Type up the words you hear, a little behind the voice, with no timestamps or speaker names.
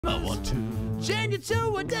I want to change it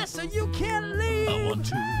to a desk so you can't leave. I want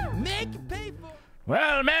to make it pay for.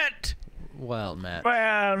 Well met. Well met.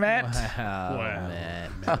 Well met. Well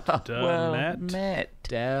met. Well met. met.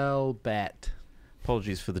 Del bet.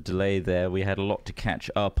 Apologies for the delay there. We had a lot to catch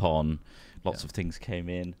up on. Lots of things came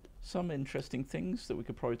in. Some interesting things that we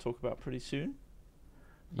could probably talk about pretty soon.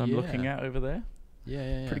 I'm looking at over there.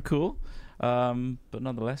 Yeah. Pretty cool. But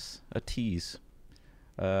nonetheless, a tease.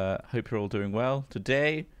 Hope you're all doing well.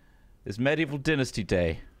 Today is Medieval Dynasty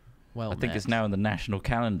Day. Well, I think it's now in the national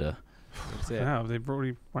calendar. That's it. Wow, they've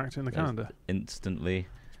already whacked it in the calendar. Instantly.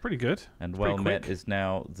 It's pretty good. And it's well met quick. is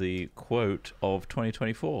now the quote of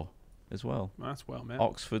 2024 as well. That's well met.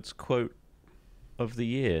 Oxford's quote of the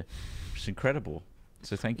year, which is incredible.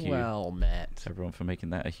 So thank you, well met, everyone, for making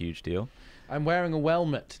that a huge deal. I'm wearing a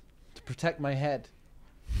helmet to protect my head.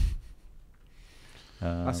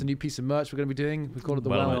 That's a new piece of merch we're going to be doing. We call it the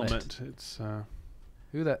Well-met. It's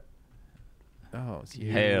who that? Oh, it's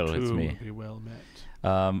you. Hail, it's too me. will be well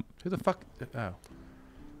met. Who the fuck? Oh,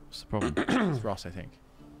 What's the problem? it's Ross, I think.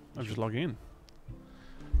 I'll just log in.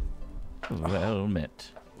 Well met.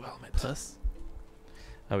 Well met, us.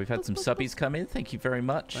 We've had some subbies come in. Thank you very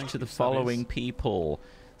much Thank to the you, following subbies. people.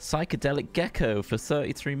 Psychedelic Gecko for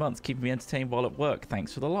 33 months, keeping me entertained while at work.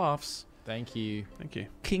 Thanks for the laughs. Thank you. Thank you.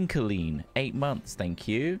 Kinkaline, 8 months. Thank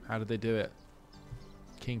you. How did they do it?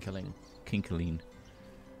 Kinkling. Kinkaline.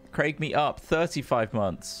 Craig Me Up, 35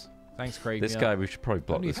 months. Thanks, Craig. This guy, we should probably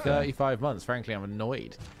block Only this guy. 35 months. Frankly, I'm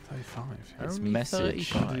annoyed. 35. Yeah. His Only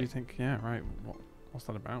message. 35. What do you think? Yeah, right. What's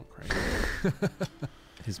that about, Craig?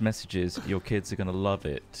 His message is, your kids are going to love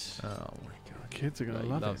it. Oh my god. Kids are gonna He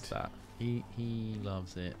love loves it. that. He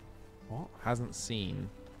loves it. What? Hasn't seen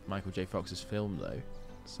Michael J. Fox's film though,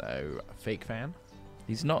 so fake fan.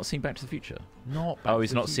 He's not seen Back to the Future. Not. Back Oh, to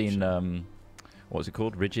he's the not Future. seen, what was it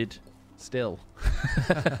called? Rigid? Still.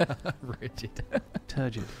 Rigid.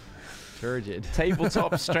 Turgid. Turgid.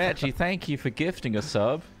 Tabletop Strategy, thank you for gifting a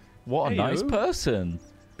sub. What a nice Heyo. person.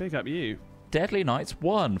 Big up you. Deadly Knights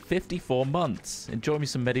 1, 54 months. Enjoy me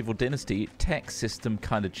some Medieval Dynasty. Tech system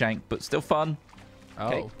kind of jank, but still fun. Oh.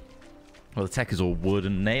 Okay. Well, the tech is all wood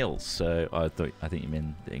and nails, so I think you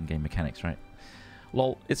mean the in-game mechanics, right?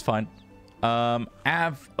 Lol, it's fine.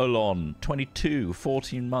 Avalon 22,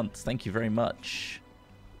 14 months. Thank you very much.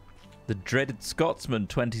 The Dreaded Scotsman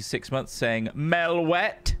 26 months saying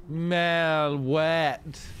Melwet.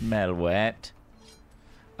 Melwet. Melwet.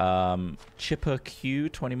 Chipper Q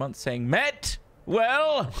 20 months saying Met.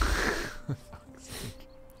 Well.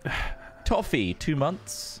 Toffee 2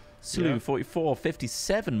 months. Slew 44,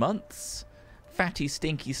 57 months. Fatty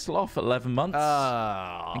Stinky Sloth 11 months.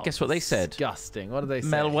 Oh. And guess what they said? Disgusting. What did they say?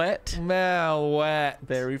 Melwet. Melwet.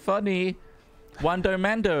 Very funny. Wando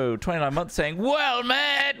Mando 29 months saying well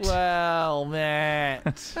met. Well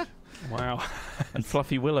met. Wow. And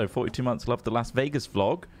Fluffy Willow 42 months loved the Las Vegas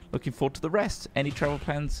vlog. Looking forward to the rest. Any travel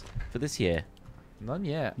plans for this year? None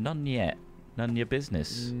yet. None yet. None your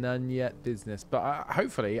business. None yet business. But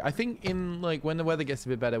hopefully, I think in like when the weather gets a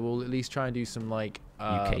bit better, we'll at least try and do some like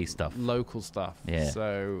UK stuff. local stuff. Yeah.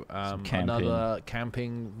 So camping. another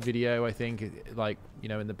camping video, I think, like, you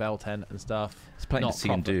know, in the bell tent and stuff. It's plenty Not to see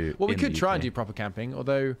and proper. do. Well, we in could the try and UK. do proper camping,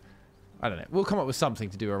 although I don't know. We'll come up with something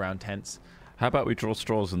to do around tents. How about we draw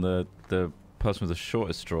straws and the person with the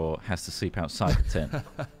shortest straw has to sleep outside the tent?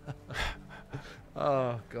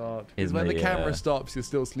 Oh God! In When the the, camera stops, you're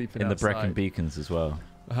still sleeping in the outside. Brecon Beacons as well.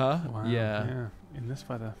 Huh? Wow. Yeah. In this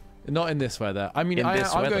weather. Not in this weather. I mean, In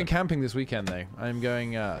this I'm weather. going camping this weekend though. I'm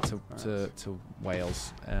going to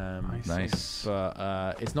Wales. Nice.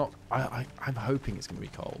 But it's not. I'm hoping it's going to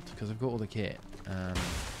be cold because I've got all the kit.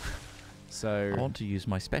 So I want to use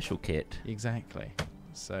my special kit. exactly.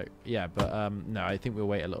 So yeah, but no, I think we'll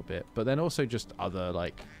wait a little bit. But then also just other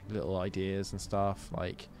like little ideas and stuff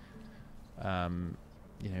like,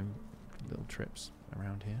 you know, little trips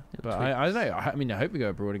around here. Little But I don't know. I mean, I hope we go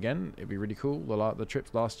abroad again. It'd be really cool. The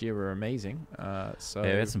trips last year were amazing. So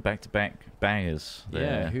Yeah, we had some back-to-back bangers there.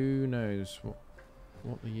 yeah, who knows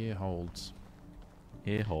what the year holds.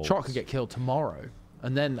 Ear holes. Trot could get killed tomorrow.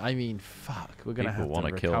 And then, I mean, fuck, we're going to People have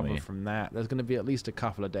wanna to kill recover me. from that. There's going to be at least a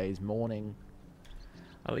couple of days mourning.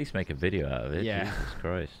 At least make a video out of it. Yeah. Jesus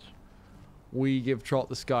Christ. We give Trot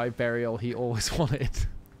the sky burial he always wanted.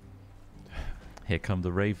 Here come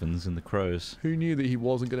the ravens and the crows. Who knew that he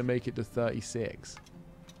wasn't going to make it to 36?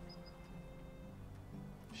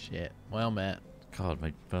 Shit. Well met. God,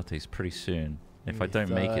 my birthday's pretty soon. If I don't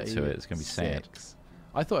make it to it, it's going to be sad. 36.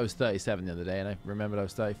 I thought I was 37 the other day, and I remembered I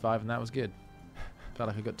was 35, and that was good. Felt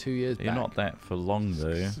like I got 2 years You're back. not that for long, though.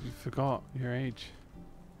 You forgot your age.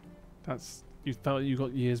 You felt you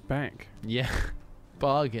got years back. Yeah.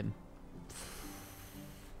 Bargain.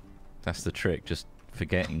 That's the trick, just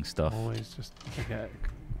forgetting stuff. Always just forget.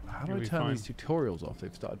 How do You'll I be turn fine. these tutorials off?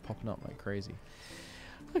 They've started popping up like crazy.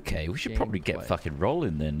 Okay, we should probably get Gameplay. fucking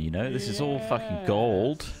rolling then, you know? This is all fucking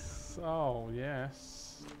gold. Yes. Oh,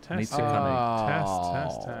 yes. Needs Test. to Test.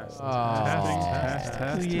 kinda- Test. Oh.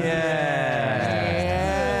 Testing. Test.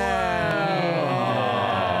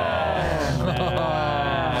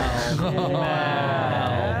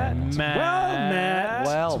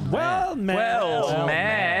 Well met. Well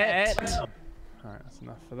met. Alright, that's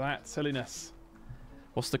enough for that silliness.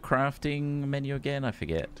 What's the crafting menu again? I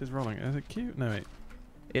forget. It is rolling. Is it Q? No, wait.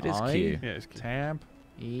 It is I- Q. Yeah, it's Q. Tab.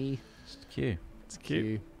 E. It's Q. It's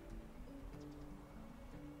Q.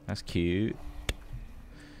 That's Q.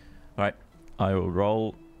 Alright, I will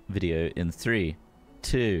roll video in 3,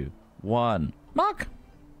 2, 1. Mark!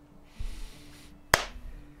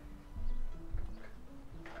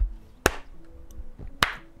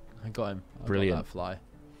 I got him. I Brilliant. Got that fly.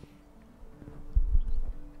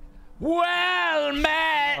 Well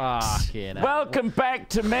met! Fucking hell. Welcome back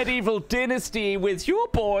to Medieval Dynasty with your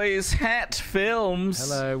boys, Hat Films.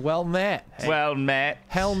 Hello. Well met. Well met.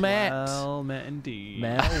 Helmet. Well met indeed.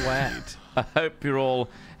 Well wet. I hope you're all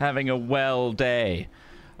having a well day.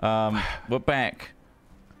 We're back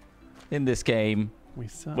in this game. We're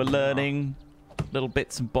We're learning little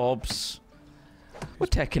bits and bobs. We're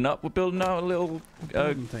teching up. We're building out a little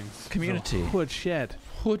things. community. Wood shed.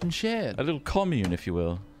 Hood and shed. A little commune, if you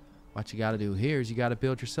will. What you got to do here is you got to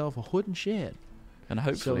build yourself a hood and shed. And So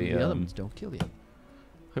hopefully, the other ones don't kill you.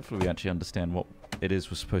 hopefully we actually understand what it is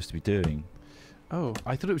we're supposed to be doing. Oh,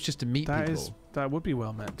 I thought it was just to meet people that would be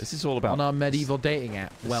well met. This is all about on our medieval dating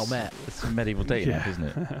app. Well met. It's a medieval dating app, isn't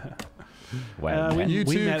it? Well met. You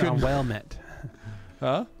we two met can- on well met.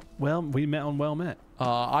 Huh? Well, we met on well met.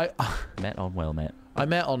 I Met on well met. I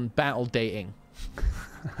met on battle dating.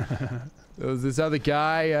 There was this other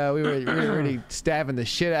guy. We were really stabbing the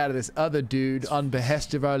shit out of this other dude on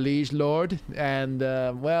behest of our liege lord, and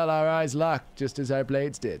well, our eyes locked just as our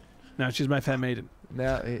blades did. No, she's my fair maiden.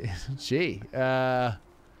 Now,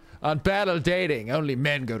 on battle dating, only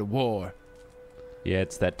men go to war. Yeah,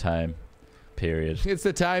 it's that time period. It's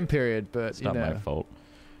the time period, but It's not my fault.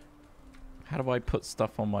 How do I put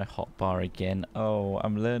stuff on my hotbar again? Oh,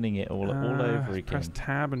 I'm learning it all over again. Press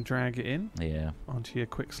tab and drag it in Yeah. onto your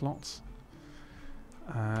quick slots.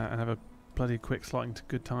 And have a bloody quick slotting to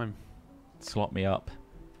good time. Slot me up.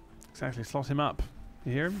 Exactly. Slot him up.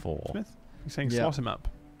 You hear him, 4. Smith? He's saying Yeah. slot him up.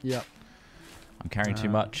 Yep. I'm carrying too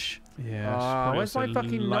much. Yeah. where's my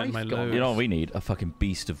fucking knife gone? You know what we need? A fucking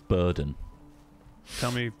beast of burden.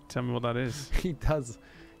 Tell me what that is.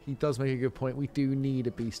 He does make a good point. We do need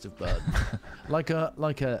a beast of burden, like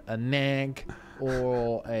a nag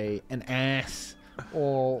or an ass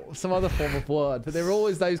or some other form of word. But they're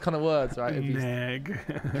always those kind of words, right? A beast. Nag.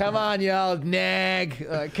 Come on, you old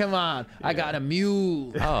nag. Come on. I got a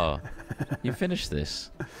mule. Oh, you finished this.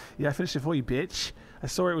 Yeah, I finished it for you, bitch. I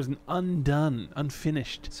saw it was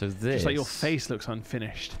unfinished. So this Just like your face looks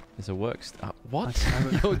unfinished. is a work. What?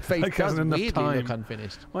 Your face Like, does hasn't enough weirdly look time.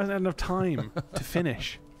 unfinished. Why hasn't had enough time to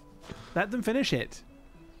finish? Let them finish it.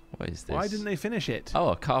 What is this? Why didn't they finish it? Oh,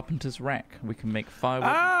 a carpenter's rack. We can make firewood.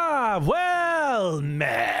 Ah, well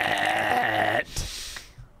met.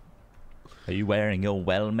 Are you wearing your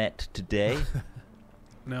well met today?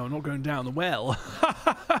 No, I'm not going down the well.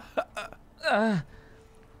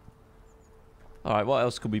 All right, what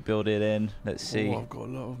else could we build it in? Let's see. Oh, I've got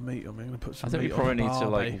a lot of meat on me. I'm going to put some I think we meat probably on the need to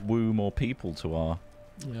barbie. like woo more people to our.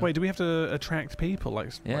 Yeah. Wait, do we have to attract people? Like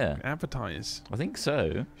Yeah. advertise? I think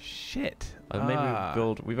so. Shit. Maybe we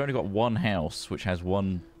build. We've only got one house which has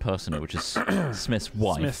one person in it, which is Smith's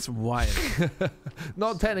wife. Smith's wife.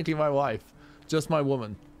 Not technically my wife, just my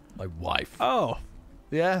woman. My wife. Oh,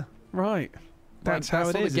 Yeah. right. That's how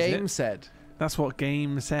what it is. the is game it? said. That's what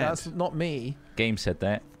game said. That's not me. Game said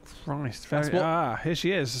that. Christ. That's Very, what- here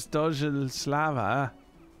she is. Slava.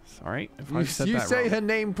 Sorry if I said You that say wrong. her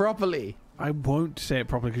name properly. I won't say it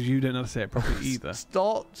properly because you don't know how to say it properly either.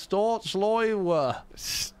 Storchloiwa.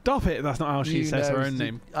 Stop it. That's not how she says her own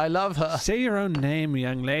name. I love her. Say your own name,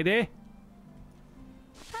 young lady.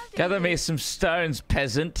 Gather me some stones,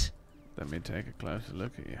 peasant. Let me take a closer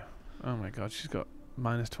look at you. Oh my god, she's got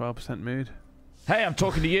minus 12% mood. Hey, I'm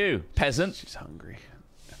talking to you, peasant. She's hungry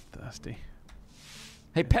and thirsty.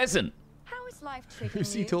 Hey, peasant. How is life treating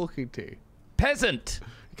Who's he you? talking to? Peasant.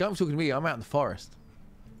 You can't be talking to me. I'm out in the forest.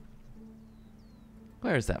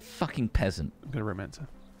 Where is that fucking peasant? I'm going to romance her.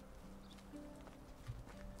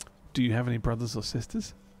 Do you have any brothers or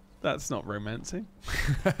sisters? That's not romancing.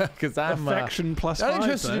 Because I'm Affection plus not 5,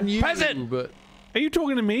 interested though. in you, Peasant! but Are you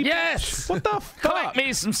talking to me? Yes! What the fuck? Collect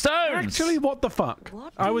me some stones! Actually, what the fuck?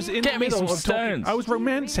 What I do was you in Get the me middle some of talking. stones. I was Do you really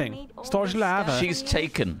romancing. need all Storage this lava. stuff? She's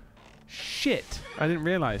taken. Shit. I didn't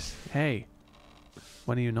realize. Hey.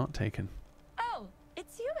 When are you not taken? Oh,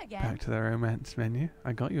 it's you again. Back to the romance menu.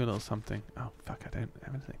 I got you a little something. Oh, fuck. I don't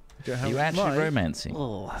have anything. Are you actually romancing?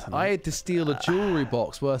 Oh, I had to steal a jewelry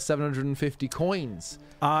box worth 750 coins.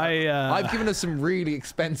 I've given her some really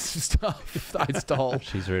expensive stuff that I stole.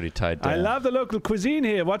 She's really tied down. I love the local cuisine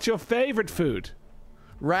here. What's your favorite food?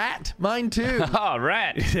 Rat, mine too. Oh,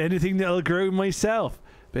 rat! Anything that'll grow myself.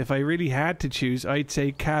 But if I really had to choose, I'd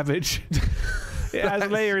say cabbage. It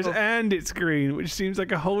has layers and it's green, which seems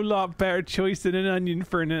like a whole lot better choice than an onion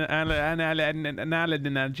for an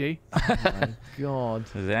analogy. Oh my god.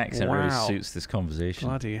 The accent really Wow. suits this conversation.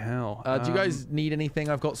 Bloody hell. Do you guys need anything?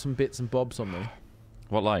 I've got some bits and bobs on me.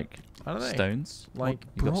 What, like? I don't know. Stones? Like,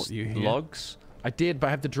 You got brought you here? logs? I did, but I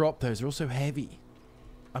have to drop those. They're also heavy.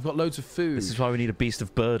 I've got loads of food. This is why we need a beast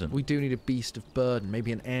of burden. We do need a beast of burden.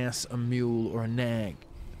 Maybe an ass, a mule, or a nag.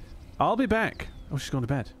 I'll be back. Oh, she's gone to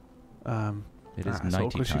bed. It is so nighty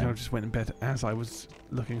awkward. She kind time. of just went in bed as I was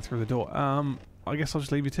looking through the door. I guess I'll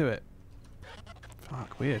just leave you to it.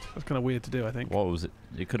 Fuck, weird. That's kind of weird to do, I think. What was it?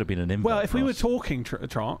 It could have been an invite. Well, if we were Ross. talking,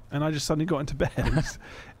 Trot, and I just suddenly got into bed,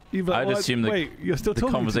 you'd be like, I'd well, assume wait, you're still the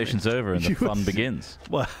talking conversation's to me. over and the You fun would- begins.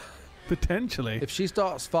 Well, potentially. If she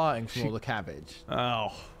starts farting from all the cabbage,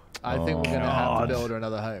 Oh. I think we're going to have God. to build her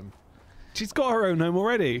another home. She's got her own home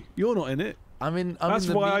already. You're not in it. I'm That's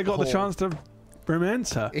in the why I meat got the hall. chance to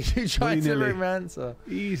romance her. You tried to willy-nilly. romance her.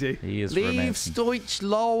 Easy. He is Leave romancing. Stoich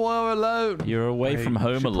Lower alone. You're away Hey, from you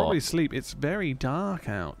home should a lot. probably sleep. It's very dark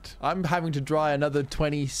out. I'm having to dry another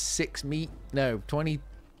 26 meat. No, 20.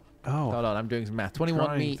 Oh. Hold on, I'm doing some math. 21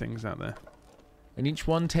 drying meat. things out there. And each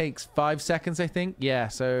one takes 5 seconds, I think. Yeah,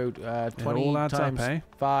 so 20 all adds up, times eh?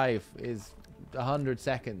 5 is 100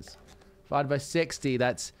 seconds. Divided by 60,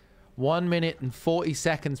 that's 1 minute and 40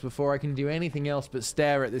 seconds before I can do anything else but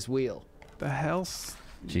stare at this wheel. The hell's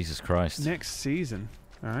Jesus Christ. next season?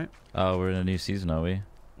 All right. Oh, we're in a new season, are we?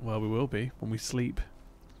 Well, we will be when we sleep.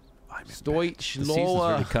 I'm in bed. Stoich The seasons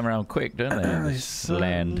Lower. really come around quick, don't they? in They this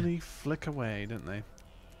land. slowly flick away, don't they?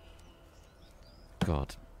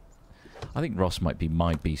 God. I think Ross might be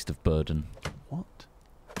my beast of burden. What?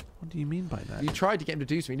 What do you mean by that? You tried to get him to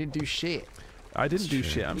do something. He didn't do shit. I didn't do true.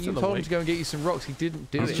 shit. I'm You still told him awake. to go and get you some rocks. He didn't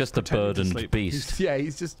do He's it. just a pretending to burdened sleep. beast. Yeah,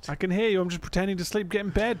 he's just. I can hear you. I'm just pretending to sleep. Get in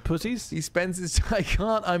bed, pussies. He spends his. I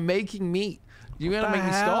can't. I'm making meat. You What gonna the make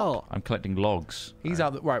me hell? stop? I'm collecting logs. He's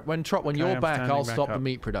out. Right. When Trot, when Okay, you're I'm back, standing I'll back stop up. the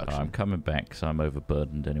meat Oh, production. I'm coming back because I'm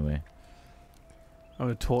overburdened anyway. I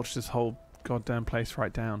would torch this whole goddamn place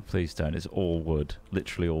right down. Please don't. It's all wood.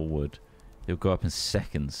 Literally all wood. It'll go up in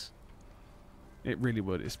seconds. It really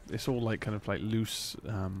would. It's all like kind of like loose,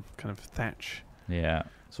 kind of thatch. Yeah.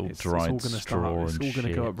 It's all It's dried all gonna straw It's and all gonna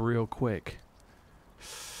shit. go up real quick.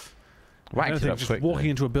 I Whacked don't it think up just quick, walking though.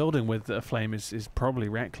 into a building with a flame is probably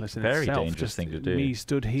reckless in Very itself. dangerous Just thing to do. Me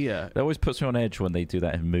stood here. That always puts me on edge when they do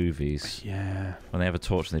that in movies. Yeah. When they have a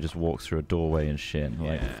torch and they just walk through a doorway and shit. And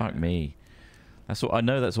like, Yeah. fuck me. That's all. I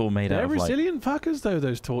know that's all made They're out of like. resilient fuckers though.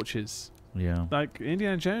 Those torches. Yeah. Like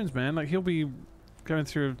Indiana Jones, man. Like he'll be going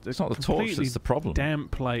through a It's not the torch completely that's the problem.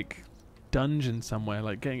 damp like dungeon somewhere,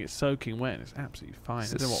 like getting it soaking wet. And it's absolutely fine.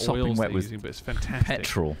 It's I don't know what sopping oils wet they're with using, but it's fantastic.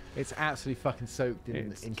 Petrol. It's absolutely fucking soaked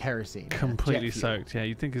It's in kerosene. Completely Jet fuel. soaked. Yeah,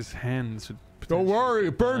 you'd think his hands would. Don't potentially worry, be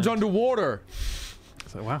it burns burned. underwater.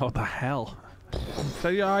 So wow, what the hell? So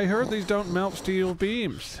yeah, I heard these don't melt steel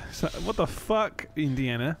beams. So what the fuck,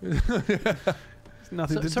 Indiana? It's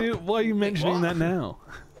nothing to do. Why are you mentioning what? that now?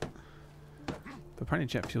 But apparently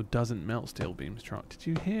jet fuel doesn't melt steel beams, Trot. Did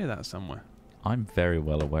you hear that somewhere? I'm very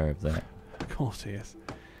well aware of that. Of course he is.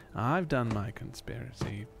 I've done my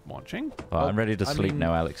conspiracy watching. Well, I'm ready to I sleep mean-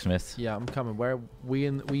 now, Alex Smith. Yeah, I'm coming. Where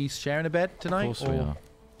we sharing a bed tonight? Of course we or- are.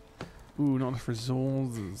 Ooh, not enough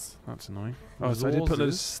resources. That's annoying. Oh, so I did put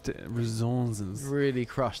those resources. Really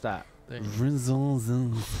crush that.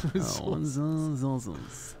 Resources. It's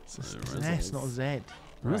an S, not a Z.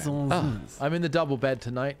 Resources. I'm in the double bed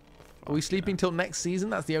tonight. Are we sleeping till next season?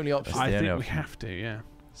 That's the only option. That's I the only think we option. have to, yeah.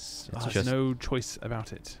 There's just- no choice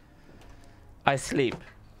about it. I sleep.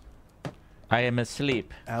 I am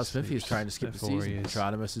asleep. Al Smith is trying to skip the Therefore he season. is.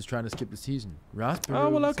 Tronimus is trying to skip the season. Raspberry Oh,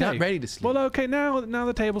 well, is not okay. ready to sleep. Well, okay, now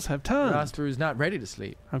the tables have turned. Raspberry is not ready to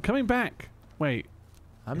sleep. I'm coming back. Wait,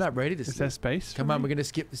 I'm not ready to is sleep. there space? Come for on, me? we're gonna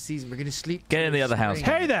skip the season. We're gonna sleep. Get in till the other house.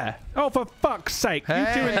 spring. Hey there! Oh, for fuck's sake! You two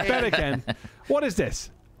in Hey. bed again. What is this?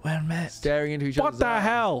 Well met. Staring into each What other's the eyes.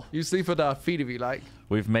 hell? You sleep at our feet if you like.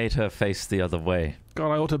 We've made her face the other way.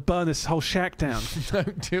 God, I ought to burn this whole shack down.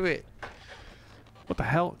 Don't do it. What the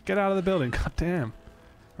hell? Get out of the building. God damn.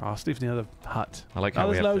 Oh, I'll sleep in the other hut. I like how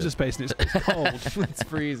we there's have loads to- of space and it's cold. It's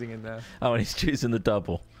freezing in there. Oh, and he's choosing the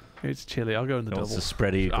double. It's chilly. I'll go in the He wants double. to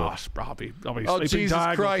spread eagle. Oh, I'll be Oh, sleeping Jesus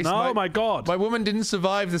diagonal. Christ, No, my God. My woman didn't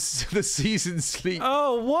survive the season sleep.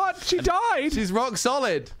 Oh, what? She died? She's rock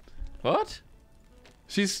solid. What?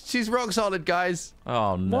 She's rock solid, guys.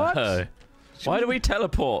 Oh no! What? Why do we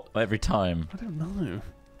teleport every time? I don't know.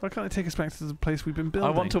 Why can't they take us back to the place we've been building?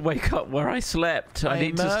 I want to wake up where I slept. I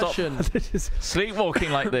need to stop This is-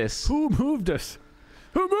 sleepwalking like this. Who moved us?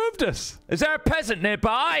 Who moved us? Is there a peasant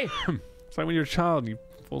nearby? It's like when you're a child and you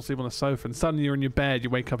fall asleep on the sofa and suddenly you're in your bed, you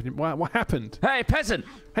wake up and what happened? Hey, peasant!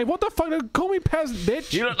 Hey, what the fuck? Don't call me peasant,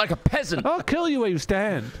 bitch. You look like a peasant. I'll kill you where you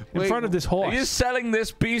stand. In Wait, front of this horse. Are you selling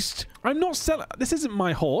this beast? I'm not selling. This isn't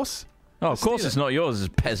my horse. Oh, of course Steal it's not yours, it's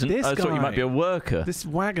a peasant. This I thought you guy. might be a worker. This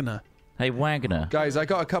wagoner. Hey, Wagoner. Guys, I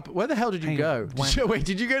got a couple. Where the hell did you Hey, go? Wait,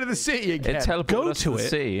 did you go to the city again? It teleported Go us to the it.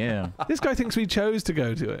 sea, yeah. This guy thinks we chose to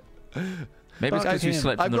go to it. Maybe it's Fuck because you him.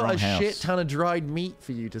 slept I've in the got wrong a house. shit ton of dried meat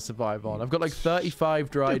for you to survive on. I've got like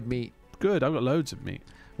 35 dried meat. Good. I've got loads of meat.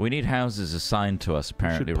 We need houses assigned to us,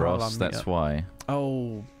 apparently, pile our Ross. meat That's up. why.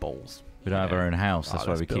 Oh, balls. We don't have our own house. That's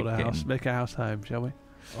why let's we keep build a house. getting... Make a house home, shall we?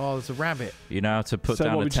 Oh, there's a rabbit. You know how to put so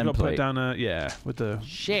down what a we just got to put template. down with the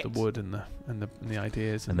Shit. wood and the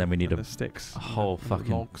ideas And then we need and a the sticks. whole and the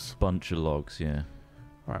fucking logs. bunch of logs, yeah.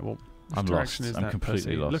 All right. Well, which I'm direction lost. is I'm that? completely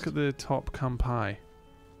Pussy? lost. Look at the top. Come pie.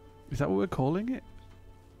 Is that what we're calling it?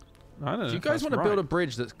 I don't know. Do you if guys that's want to build a right.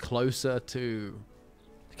 bridge that's closer to...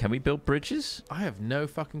 Can we build bridges? I have no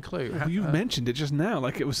fucking clue. Well, you mentioned it just now,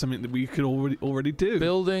 like it was something that we could already do.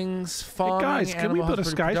 Buildings, Hey, farming, guys, can we animal build a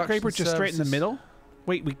husbandry, skyscraper production just straight in the services. middle?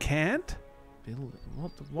 Wait, we can't?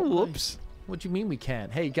 What? Whoops. What do you mean we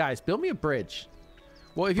can't? Hey guys, build me a bridge.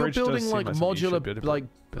 Well, if you're Bridge does building seem like like something you should be able modular, to like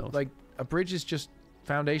build. like a bridge is just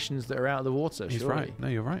foundations that are out of the water. He's surely. right. No,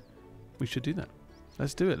 you're right. We should do that.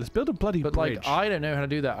 Let's do it. Let's build a bloody But bridge. like, I don't know how to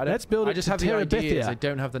do that. I don't, Let's build I it just to have the ideas. Terabithia. I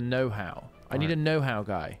don't have the know-how. I need Right. a know-how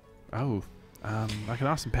guy. Oh, I can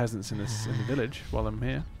ask some peasants in the village while I'm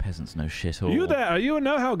here. Peasants know shit Are all. you there? Are you a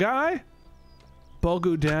know-how guy?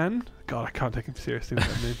 Bogudan? God, I can't take him seriously with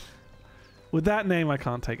that name. With that name, I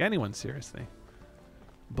can't take anyone seriously.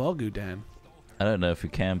 Bogudan. I don't know if we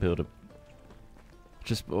can build a...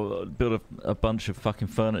 Just build a bunch of fucking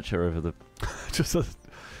furniture over the...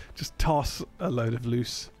 just toss a load of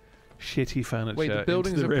loose, shitty furniture Wait, the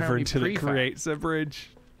buildings into the are river apparently until it prefab. creates a bridge.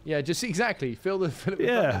 Yeah, just exactly. Fill it with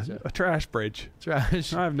Yeah, furniture. a trash bridge.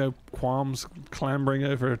 Trash. I have no qualms clambering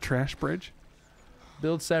over a trash bridge.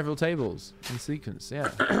 Build several tables in sequence. Yeah.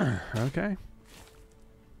 Okay.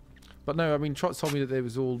 But no, I mean, Trotz told me that it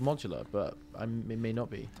was all modular, but it may not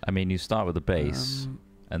be. I mean, you start with a base,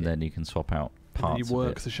 and yeah. then you can swap out And then parts you of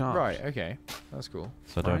work it. the shaft. Right. Okay. That's cool.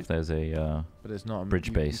 So I don't know if there's a... But it's not a Bridge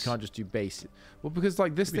you, base. You can't just do base. Well, because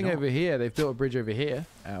like this Maybe thing not. over here, they've built a bridge over here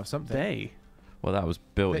out of something. They Well, that was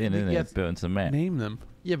built in, isn't yeah, it? Built into the map. name them.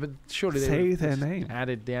 Yeah, but surely they Say would have their just name.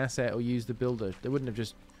 added the asset or used the builder. They wouldn't have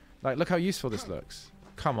just like look how useful this looks.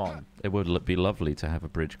 Come on. It would be lovely to have a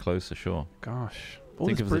bridge closer, sure. Gosh. All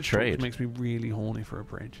Think this of the bridge talk trade. makes me really horny for a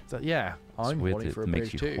bridge. So, yeah, I'm it's weird horny that for a it makes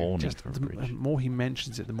bridge you too. horny Just for a the bridge. more he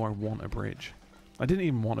mentions it, the more I want a bridge. I didn't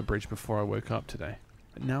even want a bridge before I woke up today.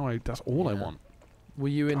 But now that's all I Yeah. want. Were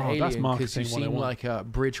you an Oh, that's alien because you marketing 101. seem like a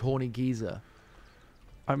bridge horny geezer?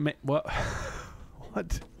 I meant what?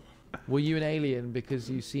 What? Were you an alien because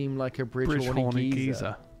you seem like a bridge, horny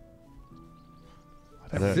geezer?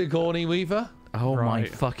 I don't- Sigourney Weaver? Oh my Right.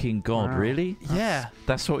 fucking god, Wow. really? Yeah.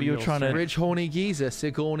 That's what you're real trying to... Bridge horny geezer,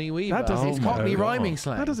 Sigourney Weaver. That doesn't It's go. Cockney Oh my rhyming God.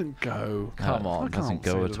 slang. That doesn't go. Come No, on. I it doesn't can't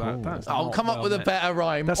go say at that. all. That's I'll not come up well with a met. better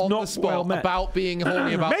rhyme That's on not the spot well met. about being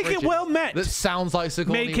horny about Make it bridges well met. That sounds like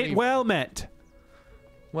Sigourney Make it Weaver. well met.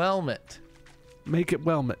 Well met. Make it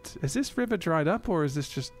well met. Is this river dried up or is this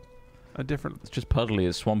just a different It's just puddly,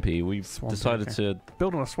 it's swampy. We've Swampy, decided okay. to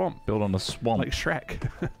build on a swamp build on a swamp. like Shrek?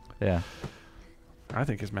 Yeah. I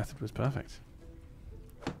think his method was perfect.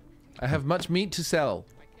 I have much meat to sell.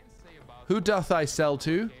 Who doth I sell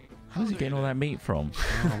to? Where's he getting all that meat from?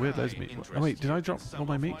 Oh, where'd those meat? Oh wait, did I drop all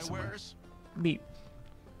my meat somewhere? Meat.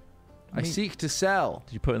 I seek to sell.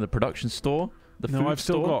 Did you put it in the production store? The No, food I've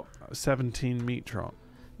still store? got 17 meat drop.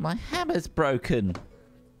 My hammer's broken.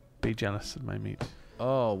 Be jealous of my meat.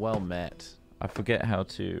 Oh, well met. I forget how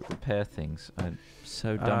to repair things. I'm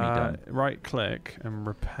so dummy. Right click and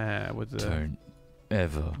repair with the Don't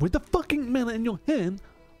ever. with the fucking mallet in your hand.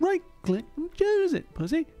 Right click and choose it,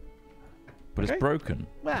 pussy. But Okay. it's broken.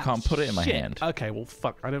 I Well, can't put it in my shit. hand. Okay, well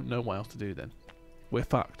fuck. I don't know what else to do then. We're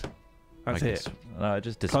fucked. That's I it. guess. No, it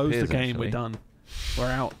just Close disappears. the game. We're actually. done. We're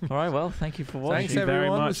out. All right, well, thank you for watching. Thanks, Thank you very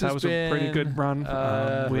everyone. much. This That has was a pretty been, good run. We we're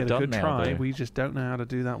had a done good now, try. though. We just don't know how to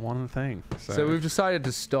do that one thing. So we've decided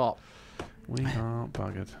to stop. We are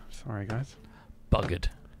buggered. Sorry, guys. Buggered.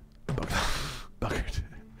 Buggered.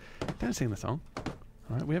 Don't sing the song.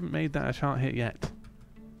 All right, we haven't made that a chart hit yet.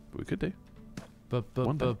 But we could do.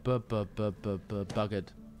 Buggered.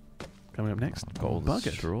 Coming up next. Gold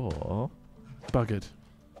Buggered. straw. Buggered.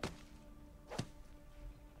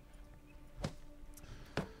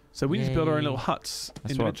 So we need to build our own Yay. little huts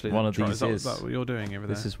That's what individually. one of Troy. these Is that what you're doing over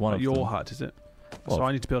there? This is one of your them. hut, is it? Well, So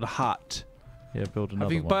I need to build a hut. Yeah, build another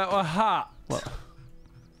Have you one. built a hut? Well,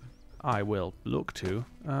 I will look to.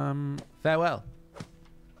 Farewell.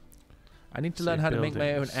 I need to learn Say how to make my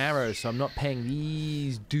own buildings. arrows, so I'm not paying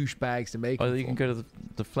these douchebags to make Oh, them you can for go to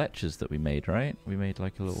the Fletchers that we made, right? We made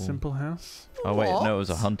like a little... Simple house. Oh, wait, What? no, it was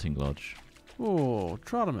a hunting lodge. Oh,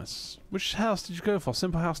 Trodimus. Which house did you go for?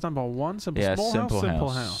 Simple house number 1? Simple Yeah, small simple house? house. Simple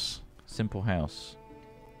house. Simple house.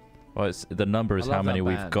 Well, it's, the number is I how love many that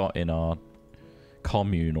we've band. got in our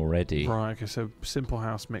commune already. Right, okay, so simple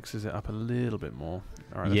house mixes it up a little bit more.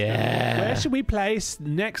 All right, let's Yeah. go. Where should we place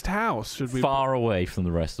next house? Should we Far away from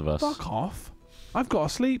the rest of us. fuck off? I've got to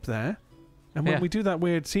sleep there. And when Yeah. we do that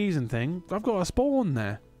weird season thing, I've got to spawn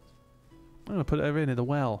there. I'm going to put it over in the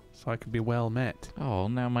well so I can be well met. Oh,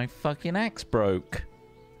 now my fucking axe broke.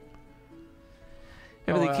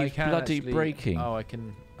 Everything I keeps can bloody actually- breaking. Oh, I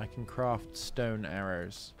can craft stone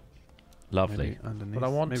arrows, Lovely. Maybe underneath. but I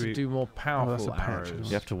want maybe to do more that's powerful a patch, arrows. isn't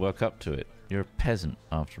You have to work up to it. You're a peasant,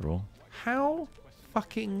 after all. How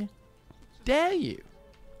fucking dare you?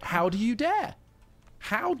 How do you dare?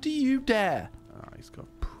 How do you dare? Ah, he's got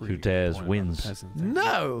a pretty good dares point about wins. the peasant thing.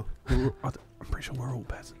 No! I'm pretty sure we're all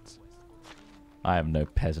peasants. I am no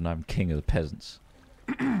peasant. I'm king of the peasants.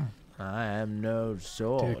 I am no Dear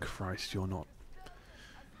sword. Christ, you're not.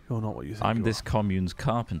 You're not what you think. I'm you this are. commune's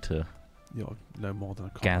carpenter. You're no more than a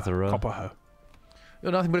copper, Gatherer. copper hoe.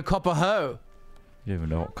 You're nothing but a copper hoe. You don't even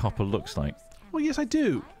know what copper looks like. Well, yes, I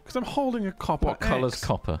do, because I'm holding a copper. What colour's axe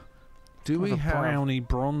copper? Do with we a have... browny,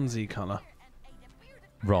 bronzy colour?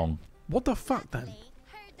 Wrong. What the fuck then?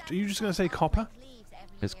 Are you just gonna say copper?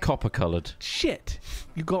 It's copper coloured. Shit!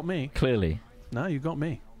 You got me. Clearly. No, you got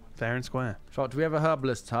me. Fair and square. So, do we have a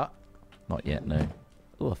herbalist hut? Not yet, no.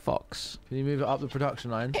 Oh, a fox. Can you move it up the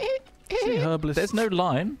production line? See, herbalist. There's no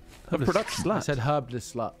line of herbalist production. I slut. said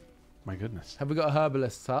herbalist slut. My goodness. Have we got a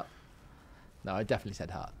herbalist hut? No, I definitely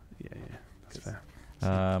said hut. Yeah, that's fair.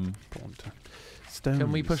 Important to-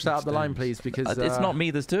 Can we push that up the line, stones. please? Because It's not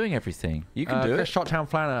me that's doing everything. You can do Chris it. Shot Town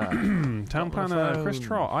Planner. Town Not on the planner Chris phone.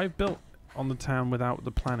 Trott. I built on the town without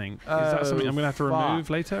the planning. Is that something I'm gonna have to fuck. remove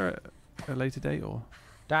later at a later date, or?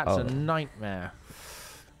 That's Oh. a nightmare.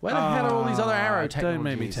 Where the hell are all these other arrow technologies? Don't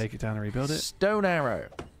make me take it down and rebuild it. Stone arrow.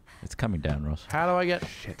 It's coming down, Ross. How do I get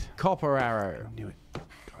Shit. copper arrow? I knew it. God,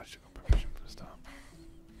 I should have got permission for the start.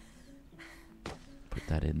 Put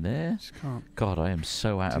that in there. Just can't God, I am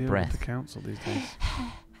so out deal of with breath. the council these days.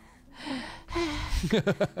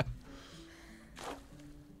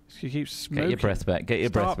 You keep smoking. Get your breath back. Get your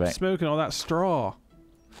Stop breath back. smoking all that straw.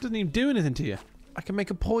 Doesn't even do anything to you. I can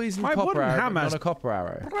make a poison My copper wooden arrow, but hammer's not a copper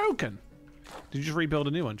arrow. Broken. Did you just rebuild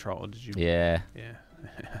a new one, Trot, or did you? Yeah. Yeah.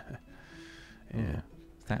 Ooh.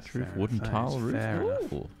 Thatch roof, Fair wooden enough. tile That is roof. fair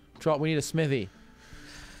enough. Ooh. Trot, we need a smithy.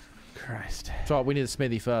 Christ. Trot, we need a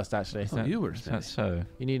smithy first, actually. thought you were a Is that smith. so?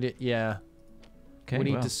 You need it, yeah. Okay, we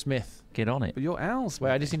need well, to smith. get on it. But you're Al's.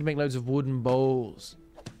 Wait, I just need to make loads of wooden bowls.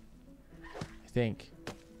 I think.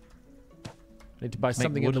 I need to buy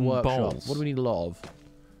something in the wooden workshop. bowls. What do we need a lot of?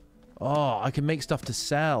 Oh, I can make stuff to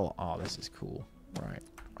sell. Oh, this is cool. Right.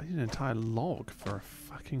 I need an entire log for a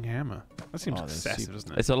fucking hammer. That seems Oh, that's excessive, super-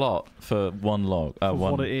 doesn't it? It's a lot for one log. For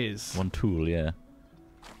One, what it is. one tool, yeah.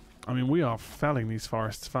 I mean, we are felling these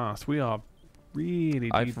forests fast. We are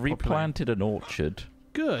really I've depopulating. replanted an orchard.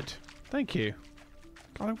 Good. Thank you.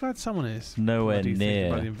 God, I'm glad someone is. Nowhere What do you think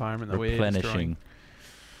about the near environment that we're destroying? replenishing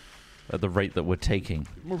at the rate that we're taking.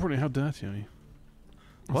 More probably, how dirty are you?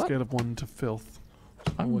 On a What? scale of 1 to filth.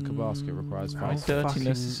 A wicker basket requires How My 5.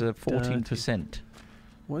 dirtiness is fucking 14%.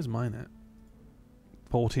 Where's mine at?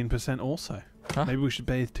 14% also. Huh? Maybe we should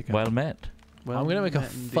bathe together. Well met. Well I'm going to make a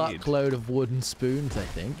met indeed. fuckload of wooden spoons, I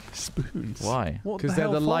think. Spoons. Why? What Because the they're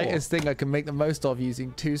hell the for? lightest thing I can make the most of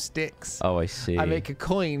using 2 sticks. Oh, I see. I make a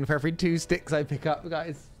coin for every 2 sticks I pick up,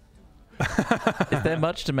 guys. Is there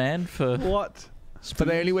much demand for What? But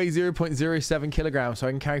they only weigh 0.07 kilograms, so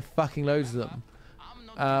I can carry fucking loads of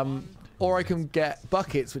them. Or I can get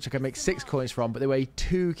buckets, which I can make 6 coins from, but they weigh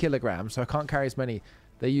 2 kilograms, so I can't carry as many.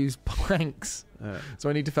 They use planks, so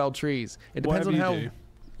I need to fell trees. It depends on Whatever how. you do,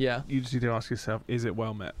 Yeah. you just need to ask yourself, is it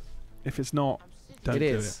well met? If it's not, Don't It do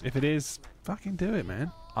is. it. If it is, fucking do it,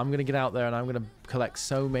 man. I'm going to get out there and I'm going to collect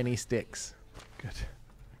so many sticks. Good.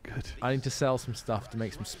 Good. I need to sell some stuff to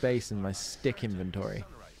make some space in my stick inventory.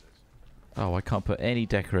 Oh, I can't put any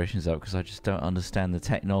decorations up because I just don't understand the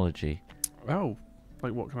technology. Oh,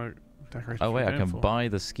 like what kind of decoration? Oh wait, I can for? buy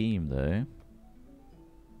the scheme though.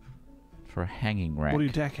 For a hanging rack. What are you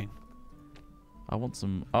decking? I want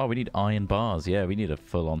some... Oh, we need iron bars. Yeah, we need a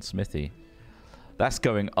full-on smithy. That's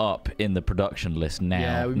going up in the production list now,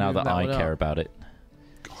 Yeah, we now moved that that I one care up. about it.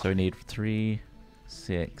 So we need 3,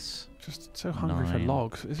 6, Just so hungry for 9,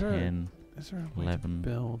 logs. Is there 10 a way 11 to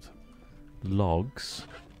build logs.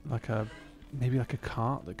 like maybe like a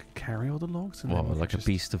cart that could carry all the logs? And What, then we could like a just-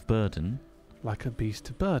 beast of burden? Like a beast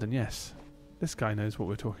of burden, yes. This guy knows what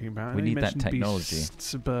we're talking about. We I know you need that mentioned technology.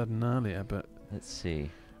 Beasts of burden earlier, but Let's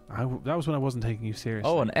see. that was when I wasn't taking you seriously.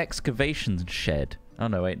 Oh, an excavation shed. Oh,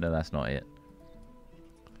 no, wait, no, that's not it.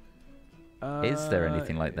 Is there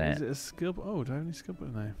anything like that? Is it a skill? Oh, do I have any skill?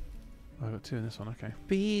 No. Oh, I got 2 in this one. Okay.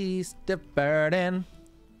 Beast of burden.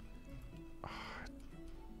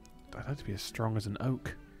 I'd like to be as strong as an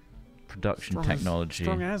oak. Production Strong technology.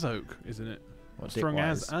 Strong as oak, isn't it? What, Strong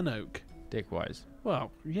as dick-wise? an oak. Dick-wise.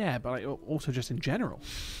 Well, yeah, but like, also just in general,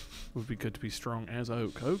 would be good to be strong as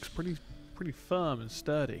oak. Oak's pretty firm and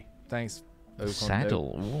sturdy. Thanks. Oak on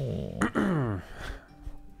Saddle. Ooh.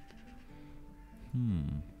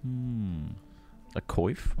 A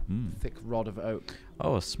coif. oak. Thick rod of oak.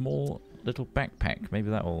 Oh, a small little backpack. Maybe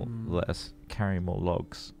that will let us carry more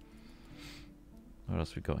logs. What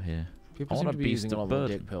else we got here? People I seem want to a be beast using a of lot more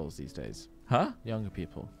burden. dick pills these days. Huh? Younger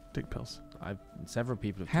people. Dick pills. Several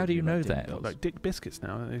people have How told do me you about know dick that? pills. Like dick biscuits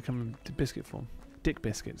now. They come in biscuit form. Dick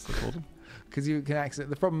biscuits, they call them. Because you can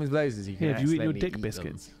the problem with those is you can Yeah, if you eat your accidentally dick them.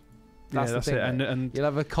 biscuits. That's yeah, the thing, it. though. And You'll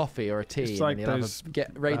have a coffee or a tea, It's and like then you'll those,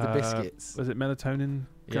 raid the biscuits. was it melatonin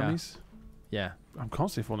Yeah. gummies? Yeah. I'm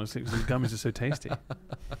constantly falling asleep because these gummies are so tasty. I'm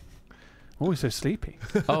always so sleepy.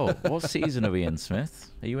 Oh, what season are we in,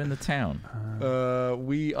 Smith? Are you in the town?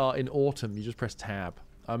 We are in autumn. You just press tab.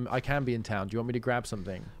 I can be in town. Do you want me to grab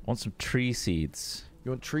something? Want some tree seeds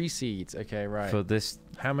You want tree seeds? Okay, right. for this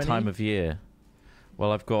How many? time of year?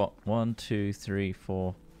 Well, I've got 1, 2, 3,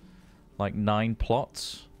 4, like 9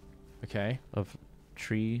 plots Okay. of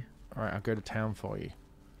tree. All right, I'll go to town for you.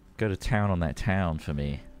 Go to town on that town for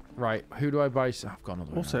me. Right. Who do I buy? I've gone all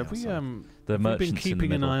the way Also, around have we outside. The have we been merchants in the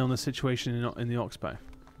keeping an middle. eye on the situation in the Oxbow?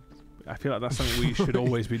 I feel like that's something we should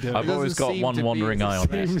always be doing. I've always got one wandering eye on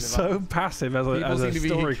that. it. Seems so passive as People a seem to be-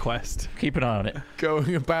 story quest. Keep an eye on it.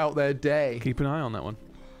 going about their day. Keep an eye on that one.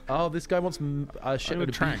 Oh, this guy wants a I'm shitload gonna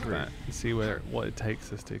of track beetroot. that and see what it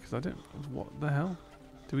takes us to. Because I don't. What the hell?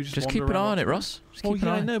 Do we just Just wander keep an eye around on it, Oxbow? Ross. Just Oh keep an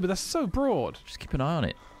yeah, eye. I know, but that's so broad. Just keep an eye on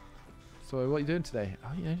it. So what are you doing today? Oh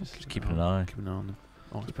yeah, Just keep an eye. Keep an eye on the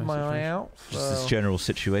Oxbow keep my eye situation. out. Just this for- general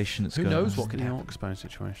situation that's Who going knows on. what could The happen? Oxbow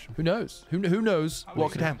situation. Who knows? Who knows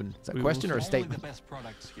what could happen? Is that a We will question or a see. statement? best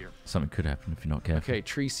products here. Something could happen if you're not careful. Okay,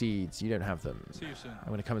 tree seeds. You don't have them. See you soon. I'm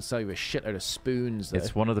going to come and sell you a shitload of spoons. Though.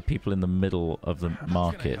 It's one of the people in the middle of the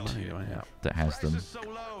market How many do I have? that has them. so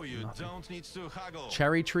low, you don't need to haggle.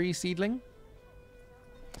 Cherry tree seedling.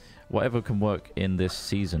 Whatever can work in this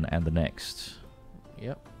season and the next.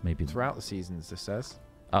 Yep. Maybe. Throughout the seasons, this says.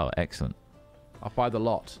 Oh, excellent. I'll buy the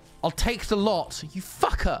lot. I'll take the lot, you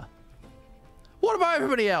fucker. What about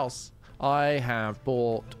everybody else? I have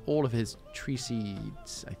bought all of his tree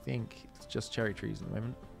seeds. I think it's just cherry trees at the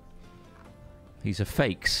moment. These are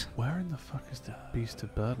fakes. Where in the fuck is the Beast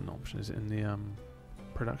of Burden option? Is it in the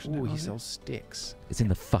production? Oh, he technology? sells sticks. It's in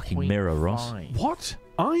the fucking mirror, Ross. 0.5. What?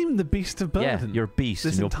 I'm the Beast of Yeah, Burden. you're a beast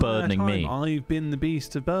this and you're entire burdening time, me. I've been the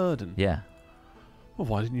Beast of Burden. Yeah. Well,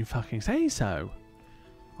 why didn't you fucking say so?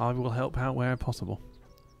 I will help out where possible.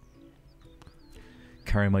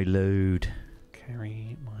 Carry my load.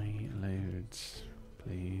 Carry my loads,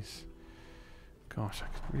 please. Gosh, I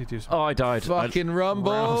could really do some. Oh, I died. Fucking Wowzers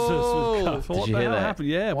rumble! with cuff. What you the hear hell that? happened?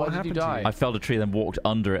 Yeah, Why what did you happened die? to you? I felled a tree and then walked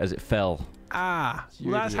under it as it fell. Ah,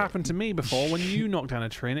 You well, that's idiot. happened to me before when you knocked down a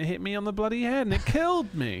tree and it hit me on the bloody head and it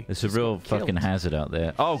killed me. It's a real got killed. fucking hazard out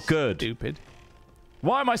there. Oh, good. Stupid.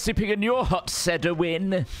 Why am I sleeping in your hut,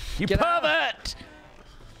 Cedawin? You Get out. pervert!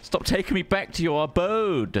 Stop taking me back to your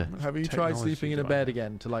abode. Have you tried Technology sleeping in a guy. bed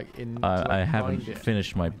again to like to, like, I haven't bind it?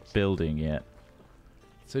 finished my building yet.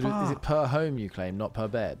 So is it per home you claim, not per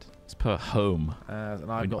bed? It's per home. And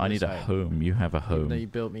I've got I this need a home. You have a Even though home. you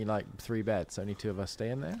built me like 3 beds, only 2 of us stay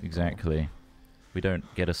in there. Exactly. We don't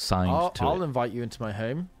get assigned to I'll it. invite you into my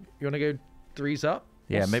home. You want to go 3s up?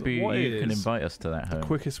 Yeah, What's- maybe what you can is invite us to that The home.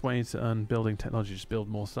 quickest way to earn building technology is just build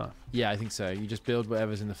more stuff. Yeah, I think so. You just build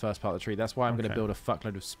whatever's in the first part of the tree. That's why I'm going to Okay. build a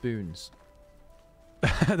fuckload of spoons.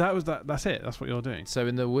 That's it. That's what you're doing. So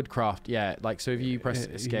in the woodcraft, yeah, like so if you press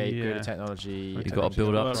escape, go yeah. to technology. You've got to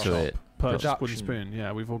build up to it. Purchase wooden Production. spoon.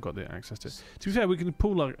 Yeah, we've all got the access to it. To be fair, we can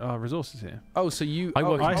pool our resources here Oh, so you? I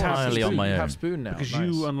work you entirely have on my You own. have spoon now because nice.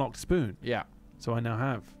 you unlocked spoon. Yeah, So I now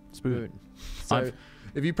have spoon. spoon. So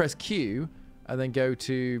if you press Q and then go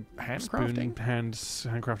to handcrafting,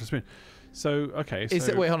 Handcrafted spoon. So okay. So is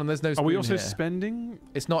it? Wait, hold on. There's no spoon are we also here. spending?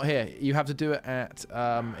 It's not here. You have to do it at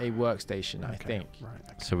a workstation, I Okay, think. Right.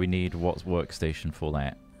 Okay. So we need what's workstation for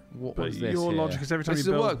that? What But was this your here? logic is every time This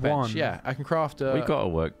you is a build workbench. one, Yeah, I can craft a We got a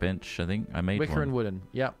workbench, I think. I made wicker one. and wooden.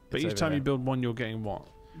 Yeah. But it's each over time there. you build one, you're getting what?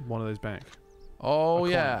 One of those back. Oh a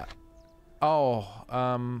coin. yeah.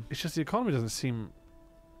 Oh, It's just the economy doesn't seem.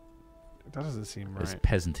 That doesn't seem It's right.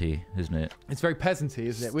 peasanty, isn't it? it's very peasanty,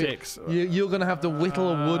 isn't it? Sticks. You're gonna have to whittle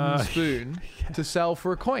a wooden spoon to sell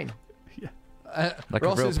for a coin. Yeah. Like a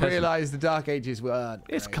Ross real has peasant. realised the Dark Ages weren't.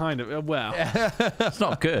 It's great. kind of well. It's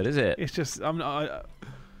not good, is it? It's just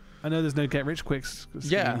I know there's no get rich quick scheme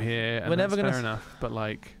Yeah. here. And We're never that's gonna fair s- enough. But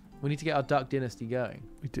like We need to get our Duck Dynasty going.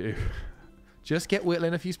 we do. Just get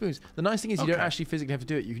whittling a few spoons. The nice thing is you don't Okay. actually physically have to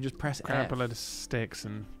do it. You can just press Grab F. a load of sticks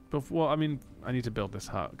and. But well, I mean, I need to build this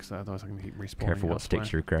hut because otherwise I'm gonna keep respawning. Careful what elsewhere.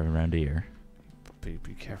 sticks you're grabbing around here. Be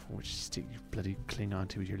careful which stick you bloody cling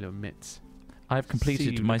onto with your little mitts. I've See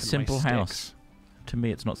completed you my looking at simple sticks. house. To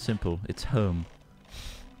me, it's not simple. It's home.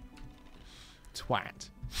 Twat.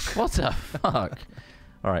 What the fuck?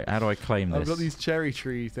 All right, how do I claim I've this? got these cherry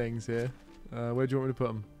tree things here. Where do you want me to put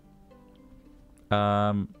them?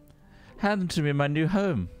 Hand them to me in my new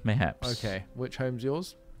home, mayhaps. Okay. Which home's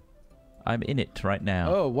yours? I'm in it right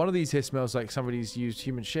now. Oh, one of these here smells like somebody's used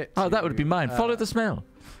human shit. Oh, to, that would be mine. Follow the smell.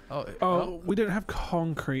 Oh, we don't have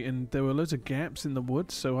concrete, and there were loads of gaps in the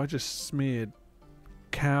woods, so I just smeared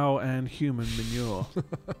cow and human manure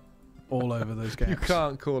all over those gaps. You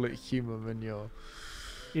can't call it human manure.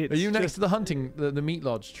 It's Are you next just- to the hunting, the meat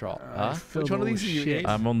lodge trot? Huh? filled Which one of all these are you shit. in?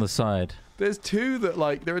 I'm on the side. There's two that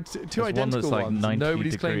like there are two There's one identical that's like ones. 90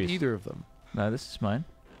 Nobody's claimed degrees. either of them. No, this is mine.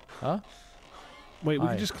 Huh? Wait, we Aye.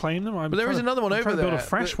 can just claim them. But there is another one I'm over trying to there. build a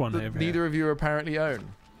fresh that- one that over neither here. of you apparently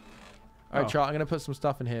own. Alright, Oh. Chart, I'm going to put some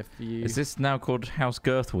stuff in here for you. Is this now called House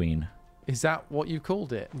Girthween? Is that what you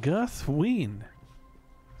called it? Girthween.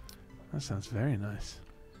 That sounds very nice.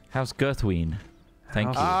 House Girthween.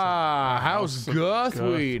 Thank you. House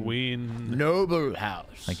Girthween. Girthween. Noble house.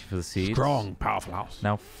 Thank you for the seeds. Strong, powerful house.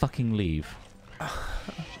 Now fucking leave.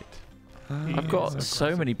 I've got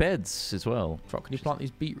so many beds as well. Trot, can you plant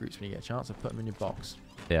these beetroots when you get a chance? I've put them in your box.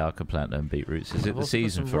 Yeah, I could plant them beetroots. Is it I've the also put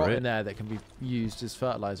season some for rot in it? there that can be used as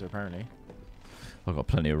fertilizer, apparently. I've got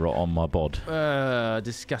plenty of rot on my bod.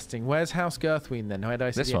 Disgusting. Where's House Girthween then? Where do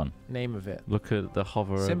I see This the one. name of it? Look at the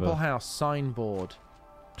hover Simple over. house signboard.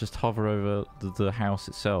 Just hover over the house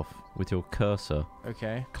itself with your cursor.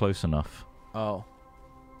 Okay. Close enough. Oh.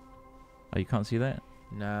 Oh, you can't see that?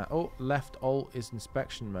 Nah. Oh, left alt is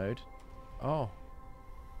inspection mode. Oh.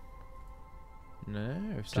 No,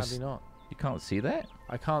 sadly Just- not. You can't see that?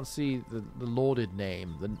 I can't see the lauded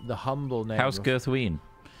name, the humble name. House of- Girthween.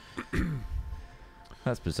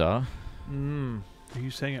 That's bizarre. Mm. Are you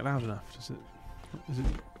saying it loud enough? Is it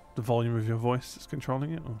the volume of your voice that's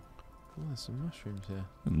controlling it? Or? Oh, there's some mushrooms here.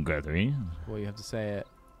 Girthween. Well, you have to say it.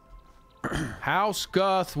 House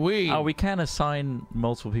Girthween. Oh, we can assign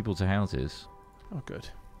multiple people to houses. Oh, good.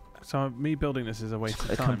 So me building this is a waste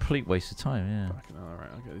A of time. complete waste of time, yeah. Fucking hell, all right,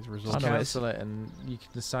 I'll get these I results. know, cancel it, and you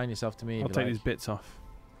can assign yourself to me. I'll if you take like. these bits off.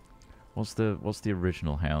 What's the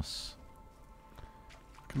original house?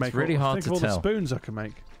 Can It's really hard think to of all tell. the spoons I can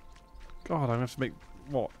make. God, I'm gonna have to make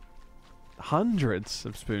what? Hundreds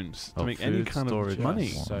of spoons to Oh, make any food kind storage of is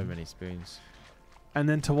money. one. So many spoons. And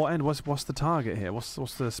then to what end? What's the target here? What's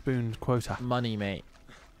the spoon quota? Money, mate.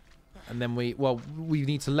 And then we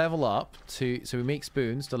need to level up so we make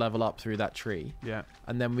spoons to level up through that tree, Yeah.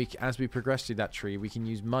 and then as we progress through that tree, we can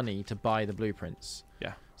use money to buy the blueprints.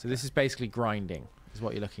 Yeah. So this is basically grinding, is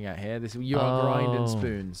what you're looking at here. You are grinding Oh.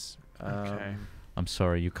 spoons. Okay. I'm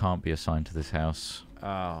sorry, you can't be assigned to this house.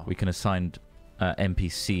 Oh. We can assign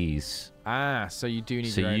NPCs. So you do need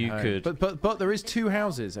So your own you home. could- But there is two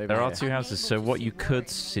houses over There here. are two houses, so what you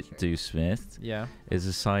could do, Smith, Yeah. is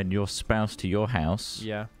assign your spouse to your house,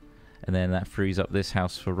 Yeah. and then that frees up this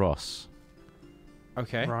house for Ross.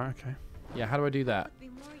 Okay. Right. Okay. Yeah. How do I do that?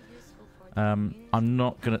 I'm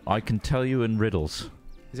not gonna. I can tell you in riddles.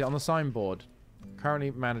 Is it on the signboard?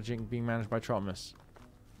 Currently being managed by Tromus.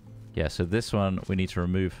 Yeah. So this one, we need to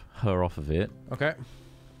remove her off of it, Okay.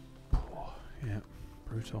 Yeah.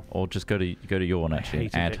 Brutal. or just go to your one I actually.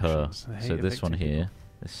 hate Add her. evictions. I hate So this one evicting here,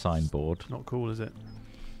 this signboard. Not cool, is it?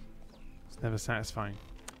 It's never satisfying.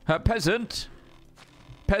 Her peasant.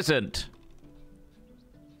 Peasant.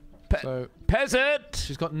 So Peasant.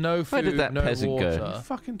 she's got no food, Where did that no peasant go? water.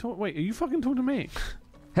 Fucking talk. Wait, are you fucking talking to me?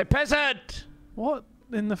 Hey, peasant. What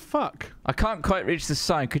in the fuck? I can't quite reach the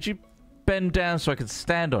sign. Could you bend down so I can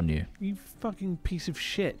stand on you? You fucking piece of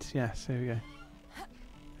shit. Yes, here we go.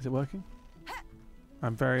 Is it working?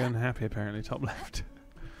 I'm very unhappy, apparently, top left.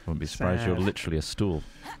 Wouldn't be surprised. You're Sad. literally a stool.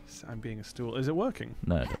 I'm being a stool. Is it working?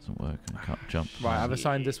 No, it doesn't work. I can't jump. Right, I've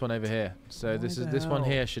assigned this one over here. So Why this the one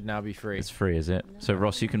hell? here should now be free. It's free, is it? So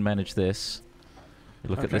Ross, you can manage this. You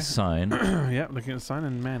look at Okay. this sign. Yeah, looking at the sign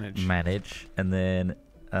and manage. Manage, and then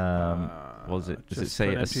what was it? Does it just say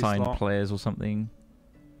put an empty assigned slot. players or something?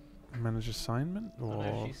 Manage assignment? Oh, Or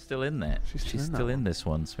no, she's still in there. She's still She's in that still in one. this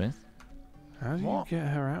one, Smith. how do you What? get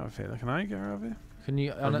her out of here? Can I get her out of here? Can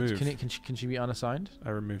you Remove. can she be unassigned?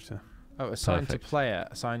 I removed her. Oh, assigned Perfect. to player,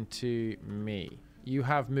 assigned to me. You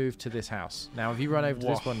have moved to this house. Now, have you run over to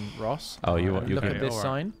this Whoa. one, Ross? Oh, you want? Look You're at gonna, this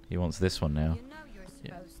alright. sign. he wants this one now. You know you're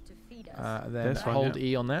Yeah. supposed to feed us. Then This one, hold yeah.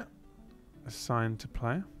 E on that. Assigned to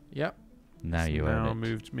player. Yep. Now you now own it.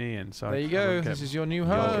 moved me in. So There I you cannot go. get- This is your new Your-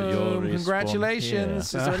 home. your respawn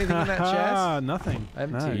Congratulations. here. Is there anything in that chest? Nothing.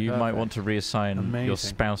 Empty. No. You might want to reassign Amazing. your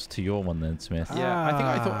spouse to your one then, Smith. Yeah,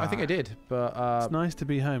 I think I did, but It's nice to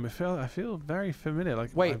be home. I feel very familiar. Like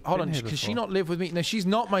wait, I've hold been on. here Can she before. not live with me? No, she's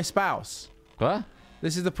not my spouse. What?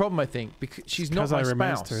 This is the problem, I think, because she's not Because my I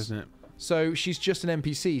romanced spouse. her, isn't it? So she's just an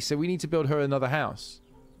NPC. So we need to build her another house,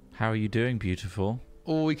 How are you doing, beautiful?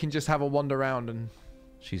 or we can just have her wander around and.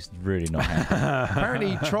 She's really not happy.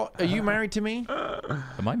 Apparently, are you married to me?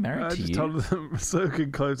 Am I married I to just you? told them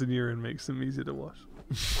soaking clothes in urine makes them easier to wash.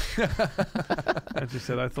 I just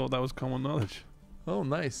said I thought that was common knowledge. Oh,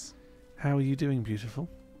 nice. How are you doing, beautiful?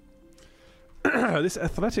 This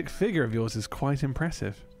athletic figure of yours is quite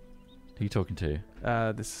impressive. Who are you talking to?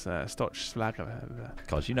 This Stotch Slager.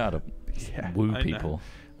 God, you know how to Yeah, woo I know. people.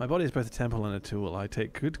 My body is both a temple and a tool. I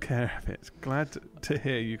take good care of it. Glad to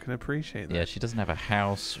hear you can appreciate that. Yeah, she doesn't have a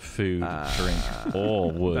house, food, Ah, drink,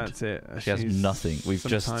 or wood. That's it. She has nothing. We've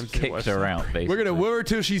just kicked her out, basically. We're gonna woo her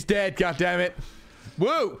till she's dead. God damn it!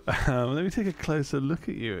 Woo! Let me take a closer look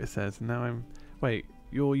at you. It says. Now I'm. Wait,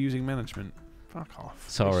 you're using management. Fuck off.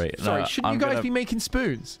 Sorry. Sorry, no, shouldn't I'm you guys gonna, be making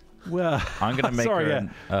spoons? Well, I'm going to make sorry, her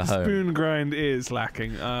yeah. a home. Spoon grind is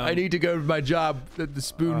lacking. I need to go to my job at the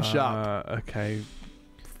spoon shop. Okay.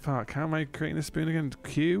 Fuck. How am I creating the spoon again?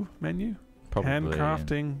 Q menu. Probably.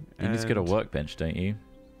 Handcrafting. You need to get a and- workbench, don't you?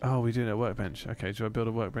 Oh, we do need a workbench. Okay. Do I build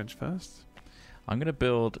a workbench first? I'm going to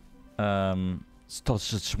build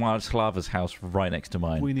Slava's house right next to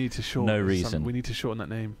mine. We need to shorten. No reason. We need to shorten that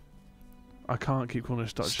name. I can't keep calling her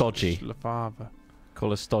Stodgy. Lafava. Call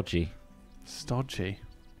her Stodgy. Stodgy.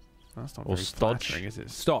 That's not Or very Stodge. flattering, is it?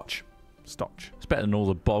 Stotch. Stotch. It's better than all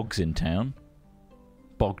the bogs in town.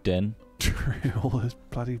 Bogden. True. All those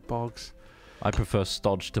bloody bogs. I prefer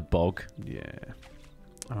Stodge to bog. Yeah.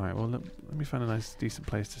 All right. Well, let me find a nice, decent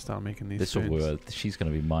place to start making these. This will spoons. work. She's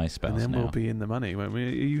going to be my spouse And then now. we'll be in the money. Won't we? Are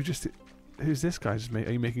you just? Who's this guy? Just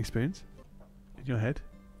are you making spoons? In your head?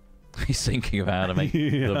 He's thinking of how to make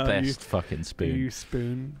Yeah, the are best you- fucking Are spoon. you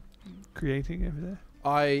spoon creating over there?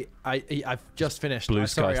 I've just finished. Blue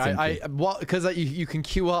Sorry, sky what? Because you can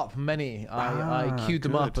queue up many. I Ah, queued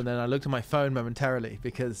them up good. and then I looked at my phone momentarily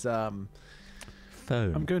because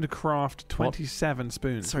Phone. I'm going to craft 27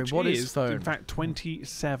 spoons. Sorry, which what is in phone? fact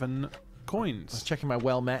 27 I was coins checking my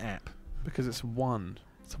Well Met app. because it's one.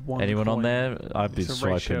 It's one. Anyone on coin. there? I'd be It's a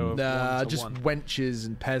ratio swiping. of- one to Just one. wenches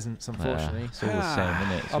and peasants, unfortunately. It's all the same,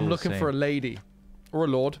 isn't it? It's all I'm the looking for a same. lady or a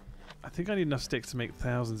lord. I think I need enough sticks to make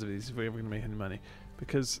thousands of these if we're ever going to make any money,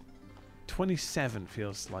 because 27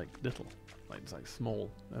 feels like little, like it's like small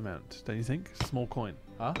amount. Don't you think? Small coin.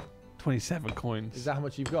 Huh? 27 coins. Is that how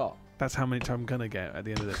much you've got? That's how many I'm gonna get at the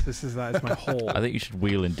end of this. That is my haul. I think you should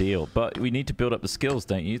wheel and deal, but we need to build up the skills,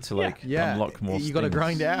 don't you, to like Yeah. unlock more. You got to things.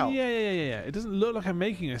 grind it out. Yeah. It doesn't look like I'm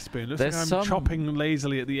making a spoon. It looks There's like I'm some- chopping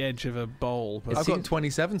lazily at the edge of a bowl. But It I've seems- got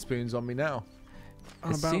 27 spoons on me now.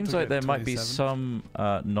 I'm It about seems to like get there might be 27.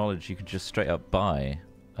 some knowledge you could just straight up buy.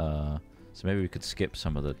 So maybe we could skip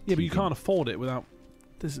some of the. Yeah, but you TV. can't afford it without.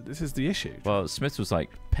 This is the issue. Well, Smith was like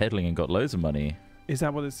peddling and got loads of money Is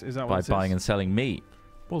that what it's? Is that by what it buying is? and selling meat.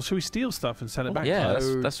 Well, should we steal stuff and sell it back? Yeah, to that's,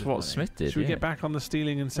 them? that's Loads what of Smith did. Should we yeah. get back on the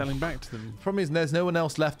stealing and selling back to them? Problem is, there's no one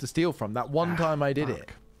else left to steal from. That one time I did it.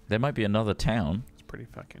 Fuck. There might be another town. It's pretty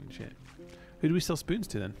fucking shit. Who do we sell spoons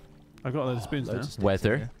to then? I've got a load of spoons now. Loads of sticks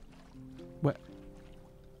Weather. in here.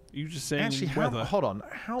 You just saying Actually, weather. hold on.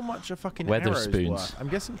 How much are fucking Weather arrows spoons. worth? I'm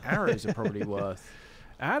guessing arrows are probably worth.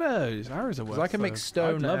 Arrows are 'Cause worth. I can make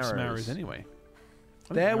stone I'd love some arrows. arrows anyway.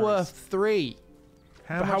 I They're think worth 3.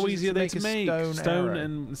 But how much is easy it are they make to a make? Stone, Stone arrow?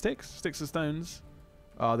 and sticks. Sticks and stones.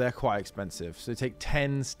 Oh, they're quite expensive. So take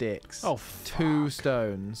 10 sticks. Oh, 2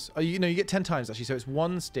 stones. Oh, you get 10 times actually. So it's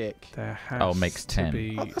 1 stick. There has makes to 10.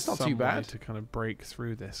 be That's not some too bad. way to kind of break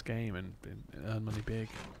through this game and earn money big.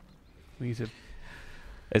 We need to.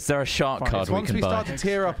 Is there a shark Fine. card It's we Once can we buy? start to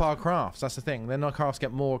tier up our crafts, that's the thing. Then our crafts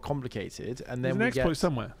get more complicated, and then There's an we exploit get.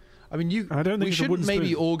 somewhere. I mean, I don't think we it's a shouldn't wooden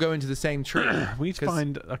maybe spoon. all go into the same tree. We need to 'Cause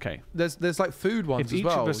find. Okay. There's like food ones If as each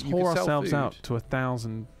well. of us You can whore sell ourselves food. out to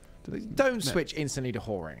 1,000. Don't No. switch instantly to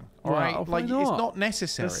whoring. All Well, right, why like it's not? not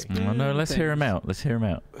necessary. No, let's hear him things. out. Let's hear him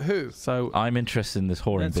out. Who? So I'm interested in this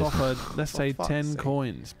whoring let's business. offer. Let's say fuck's 10 sake.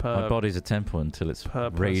 coins My per body's a temple until it's per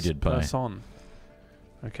raided by person.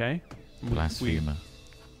 Okay. blasphemer.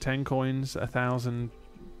 10 coins, 1,000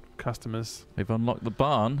 customers. We've unlocked the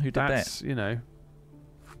barn. Who did that? That's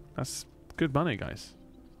that's good money, guys.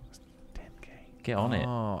 That's 10k. Get on it.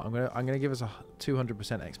 Oh, I'm gonna give us a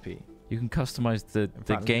 200% XP. You can customize the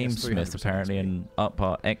fact, I think it's gamesmith 300% apparently XP. and up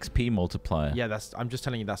our XP multiplier. Yeah, I'm just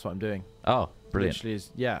telling you that's what I'm doing. Oh, brilliant. Literally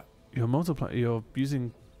is yeah. You're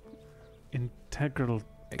using integral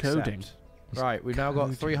coding. Except. Right, we've now got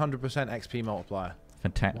Coding. 300% XP multiplier.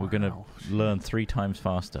 Fantastic. We're going to Wow. learn 3 times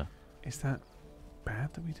faster. Is that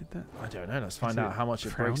bad that we did that? I don't know. Let's find Is out it how much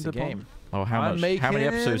it breaks the frowned upon? game. Oh, how I'm much? How many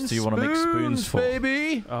making episodes do you want to make spoons for?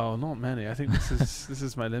 baby? Oh, not many. I think this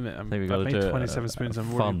is my limit. think we I've gotta made do 27 spoons. I'm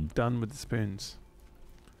already fun. done with the spoons.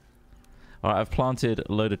 All right, I've planted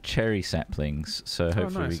a load of cherry saplings, so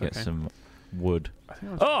hopefully nice, we get okay. some wood. I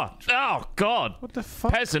think I was, Oh, God. what the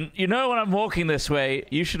fuck? Peasant, you know when I'm walking this way,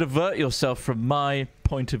 you should avert yourself from my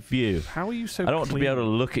point of view. How are you so I don't want to be clean? able to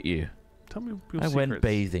look at you. Tell me your I went secrets.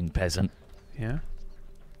 bathing, peasant. Yeah.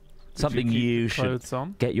 Did Something keep you your should clothes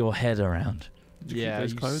on. get your head around. Did you keep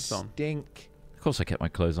those clothes on? Stink. Of course I kept my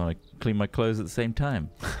clothes on. I cleaned my clothes at the same time.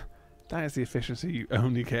 That is the efficiency you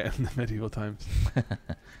only get in the medieval times.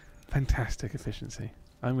 Fantastic efficiency.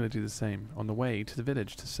 I'm going to do the same on the way to the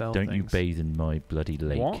village to sell Don't you things. bathe in my bloody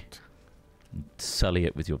lake. What? And sully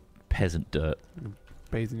it with your peasant dirt.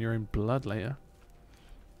 Bathe in your own blood later.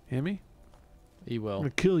 Hear me? He I'm will.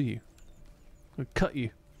 going to kill you. I'm going to cut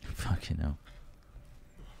you. Fucking hell.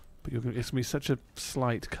 But it's going to be such a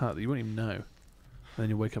slight cut that you won't even know. And then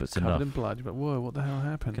you wake up But it's covered enough. in blood. You're like, whoa, what the hell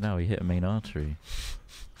happened? Fucking hell, he hit a main artery.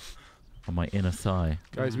 On my inner thigh.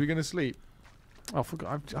 Guys, we're gonna sleep. Oh,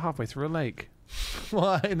 I'm halfway through a lake.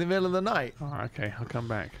 What? In the middle of the night? Oh, okay, I'll come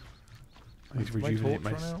back. I need to My rejuvenate torch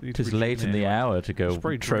my... run out? need to It is late in rejuvenate the my- hour to go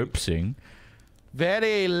Spray drink. tropesing.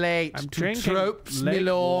 Very late I'm to drinking tropes, my lake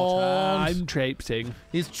water. lord. I'm traipsing.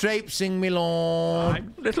 He's traipsing, my lord.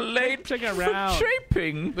 I'm Little late traipsing for around.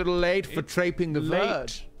 traping. Little late for It's traping the late.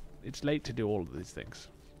 verge. It's late to do all of these things.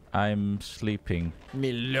 I'm sleeping.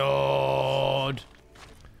 My lord.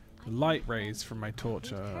 The light rays from my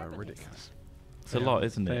torch are ridiculous. It's a lot,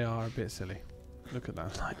 isn't They it? are a bit silly. Look at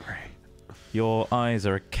that light ray. Your eyes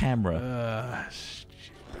are a camera. Stupid.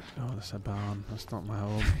 Oh, that's a barn. That's not my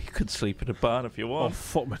home. You could sleep in a barn if you Oh, want.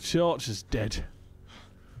 fuck, my torch is dead.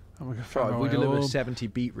 Oh my god, Right, if we deliver home. 70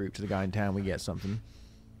 beetroot to the guy in town, we get something.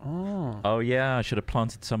 Oh. Oh yeah, I should have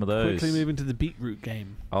planted some of those. Quickly move into the beetroot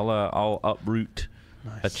game. I'll uproot a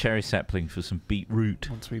Nice. cherry sapling for some beetroot.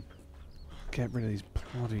 Once we get rid of these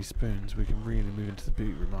bloody spoons, we can really move into the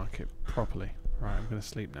beetroot market properly. Right, I'm going to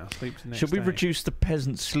sleep now. Sleep to the next Should we day. reduce the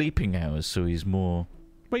peasant's sleeping hours so he's more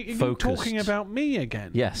Wait, are you focused? talking about me again?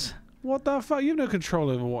 Yes. What the fuck? You have no control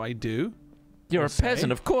over what I do. You're I'll a say.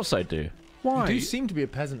 peasant, of course I do. Why? You do seem to be a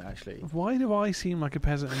peasant, actually. Why do I seem like a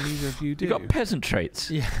peasant and neither of you do? You got peasant traits.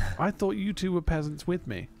 Yeah. I thought you two were peasants with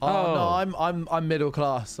me. Oh, no, I'm middle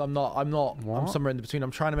class. I'm not. I'm What? somewhere in between. I'm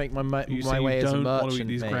trying to make my You my say way you as a don't want to eat merchant.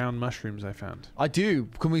 these mate. ground mushrooms I found. I do.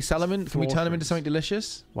 Can we sell them? Can we turn them into Florins. something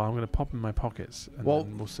delicious? Well, I'm going to pop in my pockets and Well-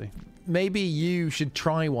 then we'll see. Maybe you should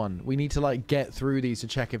try one. We need to like get through these to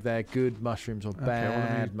check if they're good mushrooms or Okay, well, let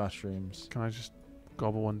me- bad mushrooms. Can I just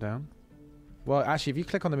gobble one down? Well, actually, if you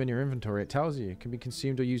click on them in your inventory, it tells you it can be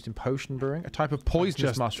consumed or used in potion brewing. A type of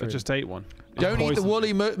poisonous mushroom. I just ate one. Don't eat the Poison.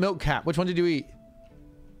 woolly milk cap. Which one did you eat?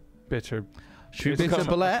 Bitter. Should we Bitter become,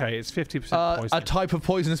 bullet? Okay, it's 50% poison. A type of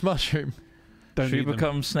poisonous mushroom. Don't should we eat them.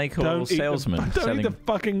 become snake oil Don't eat salesmen the, don't selling eat the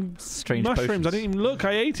fucking strange mushrooms. potions? I didn't even look.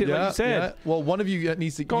 I ate it like you said. Well, one of you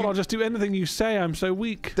needs to. God, you- I'll just do anything you say. I'm so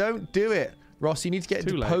weak. Don't do it, Ross. You need to get Too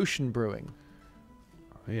into late. potion brewing.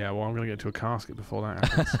 Yeah, well, I'm going to get to a casket before that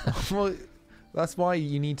happens. Well, that's why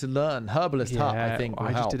you need to learn. Herbalist hut, I think, will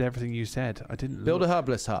I just help. did everything you said. I didn't Build a look.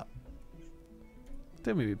 herbalist hut.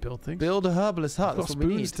 Don't make me build things. Build a herbalist hut. I've got That's what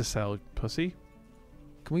we need. spoons to sell, pussy.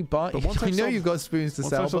 Can we buy? But once I I've know sold- you've got spoons to Once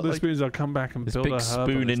sell. I sold But the like, spoons, I'll come back and This build big a spoon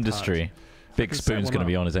herbalist industry. hut. Big can set spoon's one going to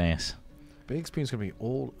be up. on his ass. big spoon's gonna be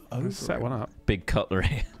all I'll over. set it. one up. Big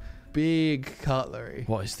cutlery. big cutlery.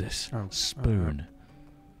 What is this? Oh, Spoon.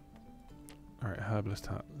 All right, herbalist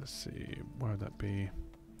hut. Let's see. Where would that be?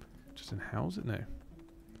 Just in house it?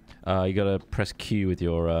 No. You gotta press Q with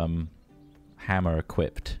your hammer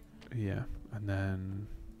equipped. Yeah, and then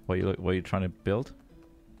What are you trying to build?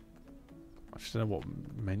 I just don't know what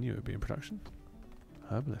menu it would be in production.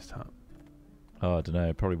 Herbalist hut, Oh, I don't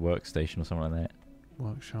know. Probably workstation or something like that.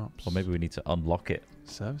 workshops, Or maybe we need to unlock it.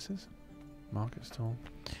 services, market stall.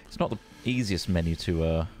 It's not the easiest menu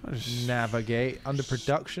to. Navigate under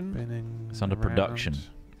production. Spinning. It's under production. around.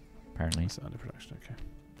 Apparently. It's under production. Okay.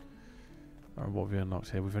 All right, what have we unlocked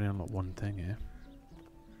here? We've only unlocked one thing here.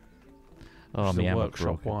 Oh, Which is me the ammo workshop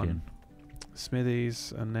broke one. again.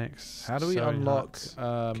 Smithies and next. How do we sewing unlock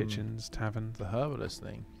huts, kitchens, taverns? the herbalist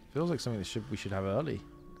thing? Feels like something that we should have early.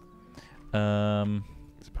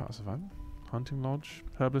 It's part of survival. Hunting lodge,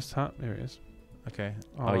 herbalist hut. There it is. Okay.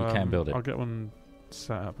 You can build it. I'll get one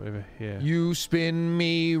set up over here. You spin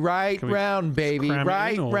me right Can we round, baby, cram it in,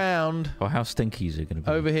 right or- round. Well, how stinky is it going to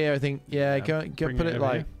be? Over here, I think. Yeah, Yeah, go bring put it it over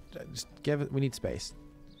like. Just give it. We need space.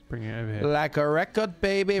 Bring it over here. Like a record,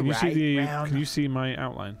 baby, Can you right see round. Can you see my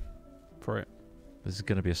outline for it? This is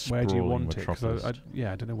going to be a Where sprawling do you want it? 'Cause metropolis.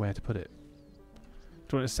 I don't know where to put it.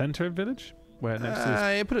 Do you want it center of village? Where next to this,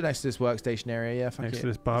 Yeah, put it next to this workstation area. Yeah, fuck next it. to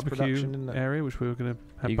this It's barbecue production, isn't it? area, which we were going to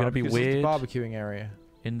have. You're gonna be barbecues? This is weird. the barbecuing area.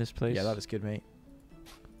 In this place? Yeah, that is good, mate.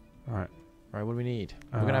 All right. Right, what do we need?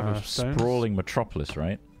 We're going to have a stones? sprawling metropolis,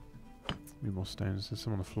 right? Need more stones. There's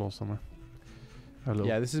some on the floor somewhere. A little,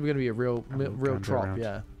 Yeah, this is going to be a real a little real gander trop, around.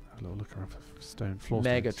 yeah. a little look around for stone floor.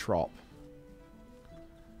 Mega stones. trop.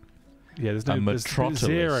 Yeah, there's A there's metropolis.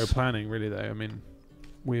 zero planning really though. I mean,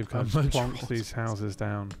 we've kind of plonked metropolis. these houses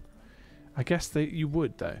down. I guess you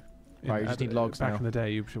would though. Right, you just need logs back now. in the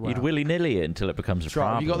day. You should. You'd willy-nilly it until it becomes a Sure,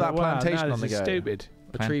 have problem. you got that plantation no, on the this is go? stupid.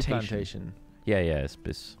 A tree Plantation. plantation. Yeah,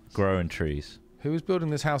 it's growing trees. Who's building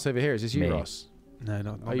this house over here? Is this you, Me. Ross? No,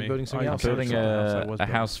 not Are you me. building something I'm else? Building sorry, I was a building.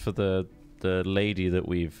 house for the lady that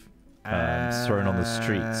we've thrown on the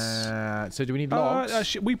streets. So do we need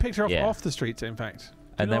logs? We picked her Yeah. off the streets, in fact.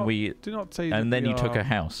 And then we Do not say. and that then we you took are her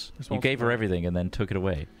house. You gave her responsible. everything and then took it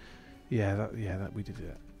away. Yeah, that we did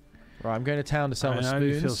that. Right, I'm going to town to sell my I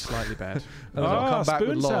only feel spoons. slightly bad. And I'll come back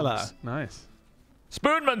spoon with seller. logs. Nice.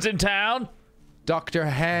 Spoonman's in town. Dr.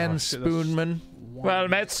 Hans shit, that's- Spoonman. Well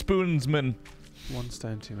met, Spoonsman. One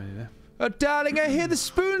stone too many there. Oh, darling, I hear the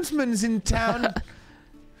Spoonsman's in town.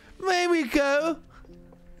 May we go?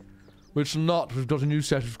 Which not. We've got a new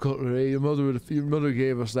set of cutlery. Your mother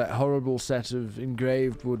gave us that horrible set of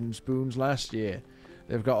engraved wooden spoons last year.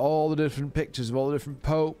 They've got all the different pictures of all the different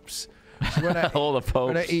popes. So when I, All the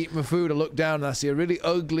when I popes. eat my food, I look down and I see a really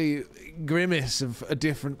ugly grimace of a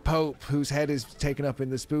different pope whose head is taken up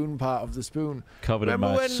in the spoon part of the spoon. Covered in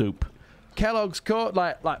Remember my when- soup. Kellogg's coat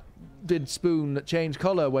like did spoon that changed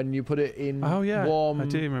colour when you put it in Oh yeah, warm I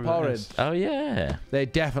do remember that, porridge. yes. Oh yeah, They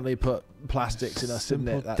definitely put plastics in us, didn't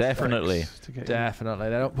Simple it? That's definitely. tricks to get you- Definitely.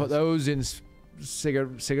 They don't put those in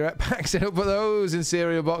cigarette packs. They don't put those in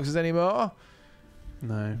cereal boxes anymore.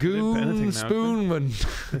 No. they don't put anything Goon now,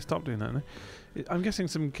 Spoonman. They stopped doing that. No? I'm guessing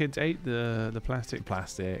some kids ate the plastic.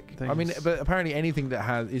 Plastic. Things. I mean, but apparently anything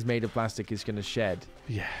that is made of plastic is going to shed.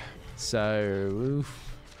 Yeah. So oof.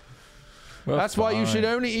 Well, That's why you should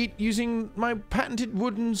fine. only eat using my patented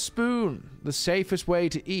wooden spoon. The safest way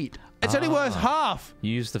to eat. It's only worth half.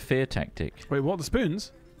 Use the fear tactic. Wait, what? The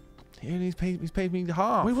spoons? He's paid me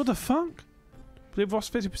half. Wait, what the fuck? They've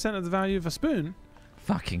lost 50% of the value of a spoon.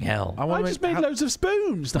 Fucking hell. I just made loads of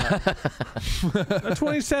spoons. At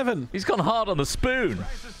 27, He's gone hard on the spoon.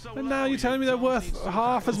 and now you're telling me they're worth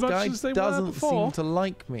half as This much guy as they were doesn't before. seem to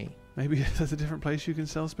like me. Maybe there's a different place you can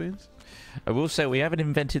sell spoons. I will say we haven't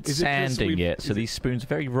invented Is it 'cause sanding we've- yet, is so it- these spoons are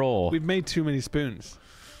very raw. We've made too many spoons.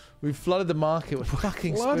 We've flooded the market with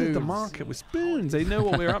fucking Flooded spoons. the market with spoons. They know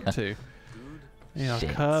what we're up to. Yeah, Shit.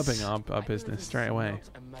 curbing our business straight away.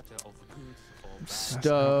 That's outrageous.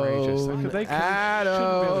 Stone They shouldn't be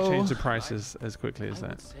able to change the Addo. prices as quickly as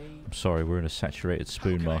that. I'm sorry, we're in a saturated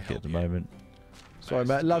spoon market at the moment. Sorry,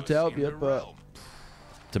 mate. I'd love to help you, but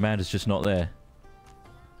Demand is just not there.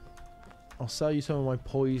 I'll sell you some of my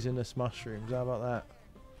poisonous mushrooms. How about that?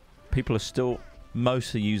 People are still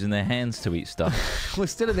mostly using their hands to eat stuff. We're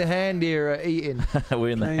still in the hand era eating. We're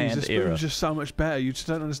in the Hey, hand the spoon's era. just so much better. You just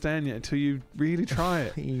don't understand yet until you really try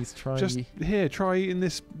it. Please try Just here, try eating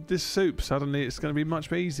this soup. Suddenly, it's going to be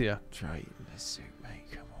much easier. try eating this soup, mate.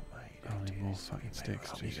 Come on, mate. I Don't need do more fucking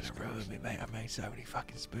sticks. Jesus Christ. me, mate. I've made so many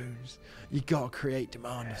fucking spoons. You gotta create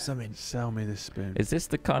demand of something. Sell me this spoon. Is this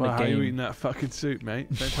the kind Well, of how are you game? eating that fucking soup, mate?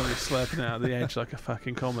 Don't tell me you're slurping it out of the edge like a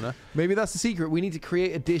fucking commoner. Maybe that's the secret. We need to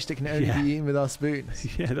create a dish that can only Yeah. be eaten with our spoons.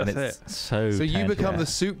 Yeah, And that's it's it. so. So you become tangible. the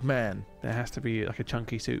soup man. There has to be like a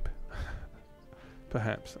chunky soup.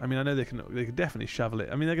 Perhaps. I mean, I know they can definitely shovel it.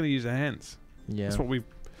 I mean, they're going to use their hands. Yeah. That's what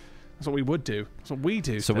we would do. That's what we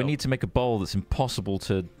do. So we Phil. need to make a bowl that's impossible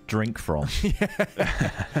to drink from. No,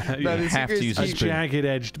 You the have secret to is use a a spoon.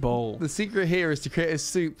 jagged-edged bowl. The secret here is to create a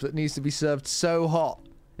soup that needs to be served so hot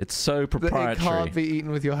It's so that it proprietary. can't be eaten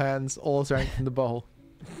with your hands or drank from the bowl.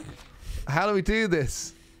 How do we do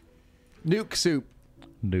this? Nuke soup.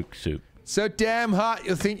 Nuke soup. So damn hot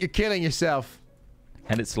you'll think you're killing yourself.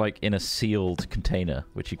 And it's like in a sealed container,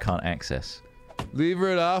 which you can't access. Lever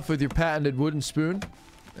it off with your patented wooden spoon.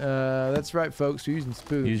 That's right, folks. We're using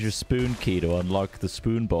spoons. Use your spoon key to unlock the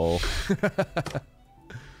spoon bowl.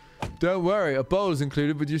 Don't worry, a bowl is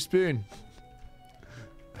included with your spoon.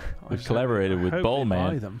 We collaborated with Bowl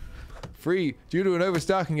Man. Them. Free. Due to an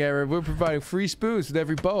overstocking error, we're providing free spoons with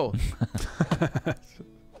every bowl.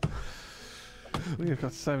 We've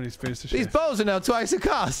got so many spoons to share. These bowls are now twice the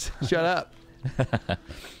cost. Shut up.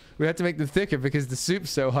 We had to make them thicker because the soup's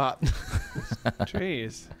so hot.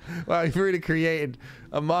 Jeez. Wow, you've really created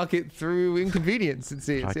a market through inconvenience, it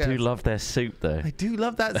seems. I yes. do love their soup, though. I do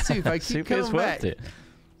love that soup. I keep Soup coming is back. worth it.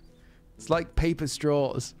 It's like paper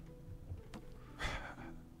straws.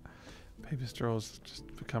 Paper straws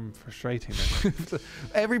just become frustrating. Then.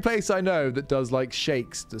 Every place I know that does like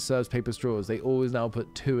shakes that serves paper straws, they always now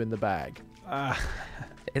put 2 in the bag.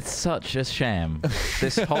 It's such a sham.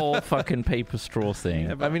 This whole fucking paper straw thing.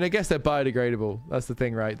 Yeah, I mean, I guess they're biodegradable. That's the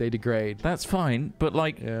thing, right? They degrade. That's fine, but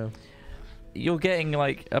like, Yeah. you're getting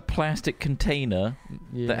like a plastic container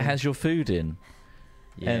Yeah. that has your food in.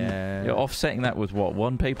 Yeah. And you're offsetting that with what?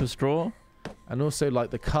 One paper straw? And also, like,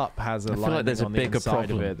 the cup has a I feel lining like there's a on the bigger inside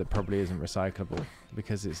problem. of it that probably isn't recyclable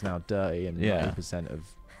because it's now dirty and Yeah. 90% of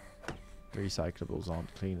recyclables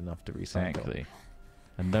aren't clean enough to recycle. Exactly.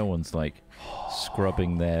 And no one's like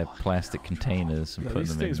scrubbing their plastic containers and Look, putting these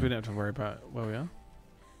them things we in. don't have to worry about where we are.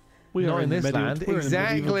 We Not are in the this medieval- land. we're in the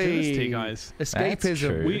medieval Exactly. dynasty, guys. Escapism.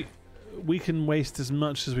 true. We can waste as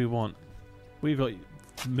much as we want. We've got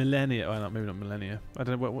millennia. Well, maybe not millennia. I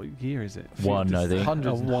don't know what year is it. One, I think.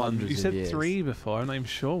 Hundreds and one. hundreds You of said years. 3 before. I'm not even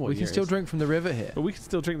sure what We year can still it is. drink from the river here. But we can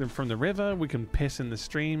still drink them from the river. We can piss in the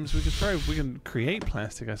streams. We can create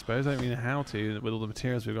plastic, I suppose. I don't even know how to with all the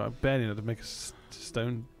materials we've got. I barely know to make a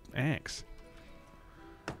stone axe.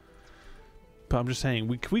 But I'm just saying,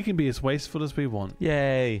 we can be as wasteful as we want.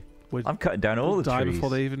 Yay! We'd I'm cutting down all the die trees. before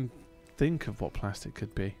they even think of what plastic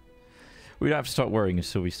could be. We don't have to start worrying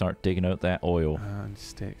until we start digging out that oil. And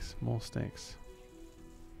sticks, more sticks.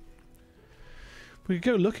 We could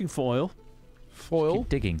go looking for oil. Foil. Keep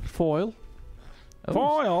digging. Foil. Oh,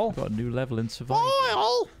 Foil. got a new level in survival.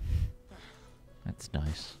 Foil. That's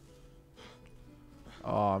nice.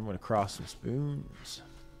 Oh, I'm going to craft some spoons.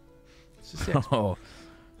 Oh,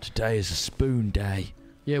 today is a spoon day.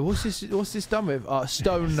 Yeah, what's this done with?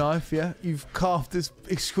 Stone knife, yeah? You've carved this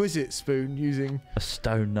exquisite spoon using A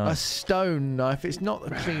stone a knife. stone knife. It's not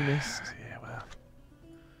the cleanest. Yeah, well.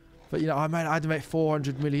 But, you know, I had to make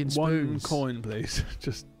 400 million One spoons. coin, please.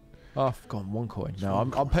 Just. Oh, go on, 1 coin.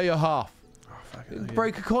 No, I'll pay you half. Oh, fuck it.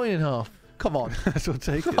 Break a coin in half. Come on. I'll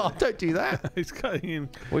take it. Oh, don't do that. He's cutting in.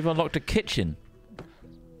 We've unlocked a kitchen.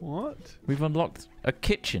 What? We've unlocked a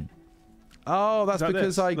kitchen. Oh, that's Is that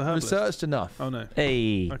because it? I The herbalist? researched enough. Oh no.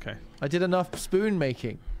 Hey. Okay. I did enough spoon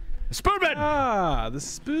making. Spoonman! Ah, the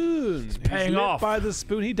spoon. He's paying lit off. by the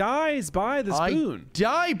spoon. He dies by the spoon.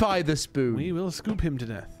 Die by the spoon. We will scoop him to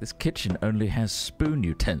death. This kitchen only has spoon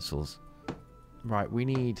utensils. Right, we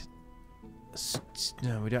need...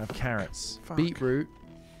 No, we don't have carrots. Fuck. Beetroot.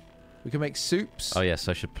 We can make soups. Oh yes,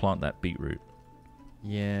 I should plant that beetroot.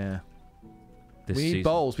 Yeah. This We need season.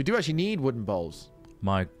 bowls. We do actually need wooden bowls.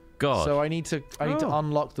 My God. So I need to Oh.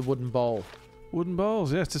 unlock the wooden bowl. Wooden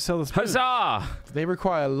bowls, yes, to sell the spoon. Huzzah! They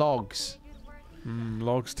require logs.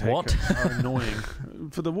 Logs What? are annoying.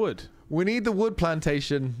 For the wood. We need the wood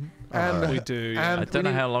plantation. And we do, yeah. and I don't know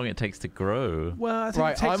we need- how long it takes to grow. Well, I think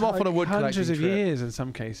Right, it takes I'm off on a wood hundreds collecting of trip. years in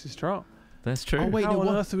some cases, Trot. That's true. Oh, wait. How no, on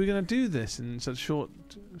what? earth are we going to do this in such short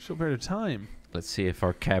period of time? Let's see if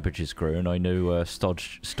our cabbage has grown. I know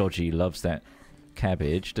Stodgy loves that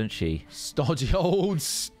cabbage, doesn't she? Stodgy, old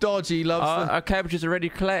Stodgy loves the... Our cabbages are ready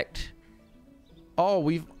to collect. Oh,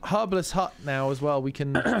 we've Herbalist Hut now as well. We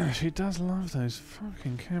can... She does love those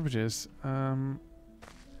fucking cabbages.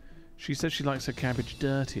 She said she likes her cabbage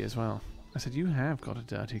dirty as well. I said, you have got a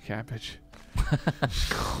dirty cabbage.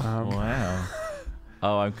 Wow.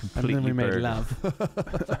 Oh, I'm completely And then we made buried.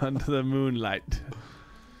 love under the moonlight.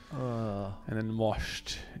 And then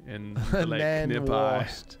washed in the And lake then nearby.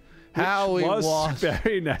 washed. How we was washed.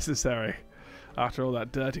 very necessary after all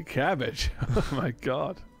that dirty cabbage. Oh my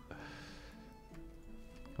god.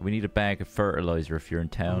 We need a bag of fertilizer if you're in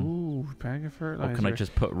town. Ooh, bag of fertilizer. Or can I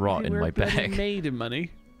just put rot in We're my bloody bag? made of money.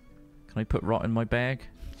 Can I put rot in my bag?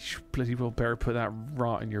 You bloody well better put that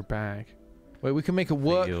rot in your bag. Wait, we can make a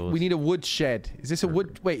work. Field. We need a wood shed. Is this a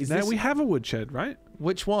wood? Wait, is Now this? we have a woodshed, right?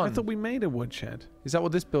 Which I one? thought we made a woodshed. Is that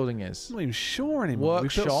what this building is? I'm not even sure anymore.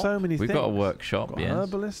 We've built Workshop? so many We've things. got a workshop, We've got yes.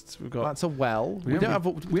 herbalists. We've got. That's a well. We haven't- don't have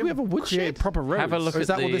a. Do we have a wood create shed? proper roads. Have a look Or is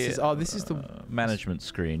at that what the this is? Oh, this is the. management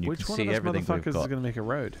screen. You Which can one see of those everything motherfuckers we've is got. going to make a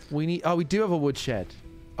road? We need. Oh, we do have a wood shed.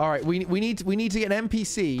 All right, we need to get an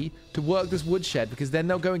NPC to work this wood shed because then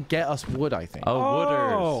they'll go and get us wood. I think. Oh,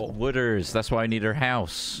 Oh. Wooders. Wooders. That's why I need her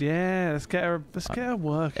house. Yeah, let's get her. Let's get her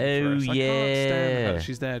working. Oh, first. I can't stand yeah. her.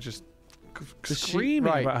 She's there just Does she-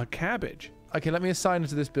 screaming right. about her cabbage. Okay, let me assign her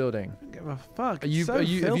to this building. Give a fuck. Are you? It's so Have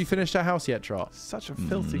you filthy. finished our house yet, Trot? Such a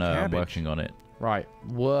filthy No, I'm cabbage. working on it. Right,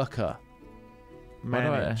 worker. Why do I-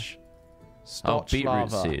 Manage. Oh, Stotch beetroot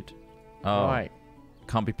lava. seed. Oh, Right.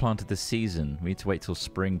 can't be planted this season. We need to wait till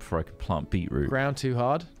spring before I can plant beetroot. Ground too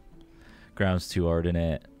hard. Ground's too hard in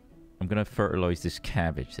it. I'm gonna fertilize this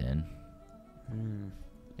cabbage then.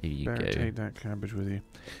 Here you Better go. take that cabbage with you.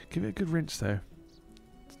 Give it a good rinse though.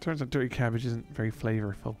 It turns out dirty cabbage isn't very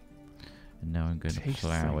flavorful. And now I'm going to Tastes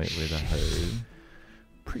plow like it with a hoe.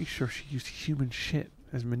 Pretty sure she used human shit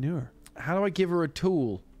as manure. How do I give her a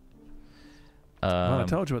tool? Well, I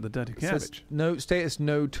told you about the dirty It says cabbage. no status,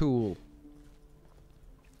 no tool.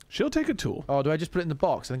 She'll take a tool. Oh, do I just put it in the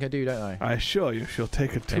box? I think I do, don't I? I assure you, she'll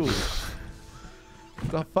take a tool.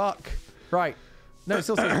 The fuck? Right. No, it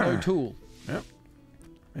still says no tool.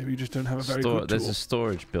 Maybe you just don't have a very Store- good there's tool. a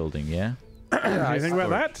storage building, yeah? Yeah, you think about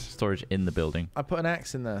that? Storage in the building. I put an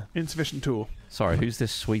axe in there. Insufficient tool. Sorry, who's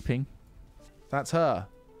this sweeping? That's her.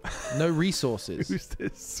 No resources. Who's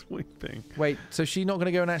this sweeping? Wait, so she's not going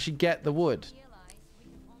to go and actually get the wood?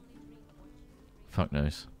 Fuck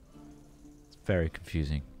knows. It's very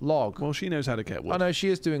confusing. Log. Well, she knows how to get wood. Oh, no, she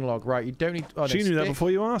is doing log. Right, you don't need... Oh, no, she knew that stick.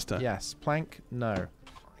 before you asked her. Yes. Plank? No.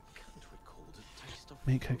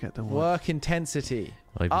 Make her get the wood. Work intensity.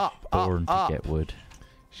 I was Up, born up, to get wood.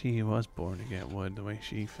 She was born to get wood the way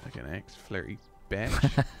she fucking acts. Flirty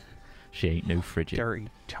bitch. She ain't no frigid. Dirty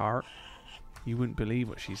tart. You wouldn't believe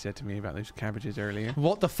what she said to me about those cabbages earlier.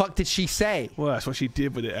 What the fuck did she say? Well, that's what she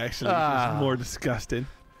did with it, actually. Ah. It's more disgusting.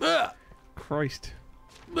 Christ.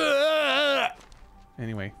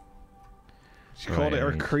 Anyway. She called it her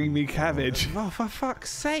Right. creamy cabbage. Oh, for fuck's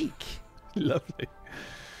sake. Lovely.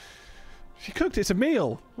 She cooked it. It's a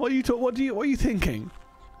meal. What are you thinking?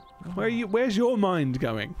 Where's your mind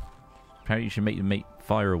going? Apparently you should make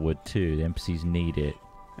firewood too. The NPCs need it.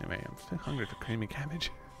 Anyway, I'm still hungry for creamy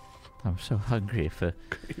cabbage. I'm so hungry for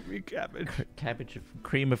Creamy cabbage.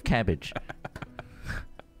 cream of cabbage.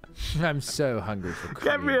 I'm so hungry for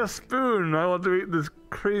cream. Get me a spoon. I want to eat this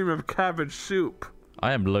cream of cabbage soup.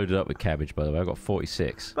 I am loaded up with cabbage, by the way. I've got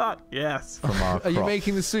 46 Fuck yes. from our Are you crop.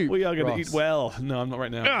 making the soup? We are going to Ross? eat well. No, I'm not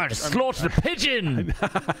right now. Ah, I slaughtered a pigeon!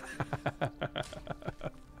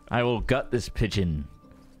 I will gut this pigeon.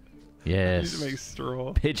 I need Yes. to make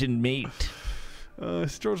straw. Pigeon meat.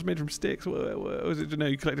 Straw's made from sticks. What was it? No,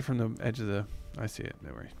 you collect it from the edge of the... I see it.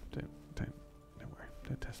 Don't worry. Don't worry.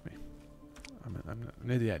 Don't test me. I'm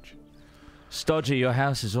near the edge. Stodgy, your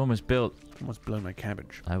house is almost built. Someone's blown my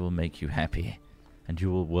cabbage. I will make you happy, and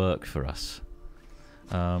you will work for us.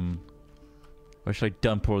 Where should I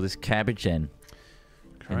dump all this cabbage in?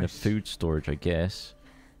 In the Christ. food storage, I guess.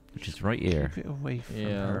 Which is right here. Keep it away from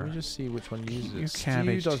Yeah, her. let me just see which one uses Your it. Stew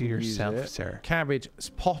cabbage to doesn't use yourself, it. sir. Cabbage,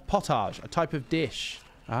 pottage, a type of dish.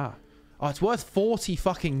 Ah. Oh, it's worth 40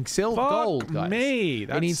 fucking silver gold, guys. me.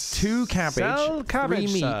 It needs 2 cabbage, Sell 3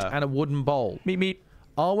 cabbage, meat, sir. and a wooden bowl. Meat.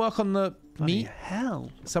 I'll work on the Bloody meat.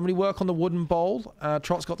 hell. Somebody work on the wooden bowl.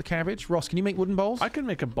 Trot's got the cabbage. Ross, can you make wooden bowls? I can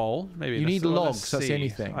make a bowl. Maybe. You need let's logs, that's the see. only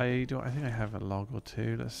thing. I think I have a log or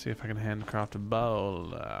two. Let's see if I can handcraft a bowl.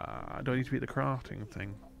 Do I need to be at the crafting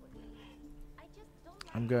thing?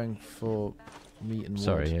 I'm going for meat and wood.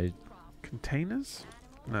 Sorry, Containers?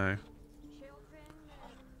 No.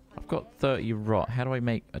 I've got 30 rot. How do I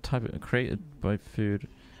make a type of created by food?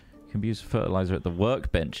 Can be used for fertilizer at the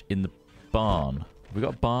workbench in the barn. Have we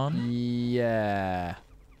got a barn? Yeah.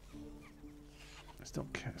 It's not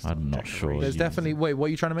I'm not sure. There's you- definitely... Wait, what are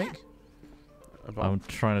you trying to make? I'm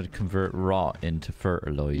trying to convert rot into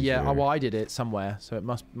fertilizer. Yeah, well, I did it somewhere, so it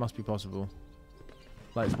must be possible.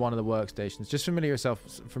 Like it's one of the workstations. Just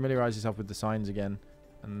familiarize yourself with the signs again,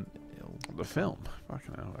 and The film.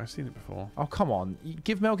 Fucking hell. I've seen it before. oh come on,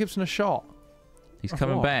 give Mel Gibson a shot. He's Of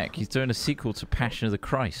coming what? back. He's doing a sequel to Passion of the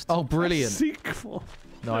Christ. Oh, brilliant. A sequel.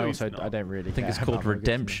 No, No, I he's also not. I don't really. I think care it's called about Mel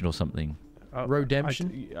Gibson. Redemption or something.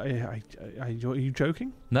 Redemption? Are you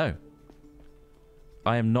joking? No.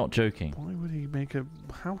 I am not joking. Why would he make a...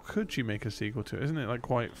 How could you make a sequel to it? Isn't it like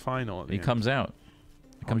quite final at the He end? comes out.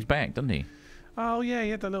 He comes back, doesn't he? Oh yeah, he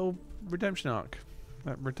had that little redemption arc.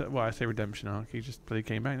 Well, I say redemption arc. He just bloody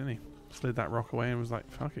came back, didn't he? Slid that rock away and was like,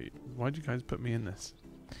 "Fuck it. Why'd you guys put me in this?"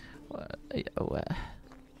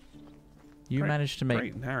 You Great- managed to make...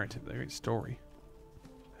 Great narrative, though. Great story.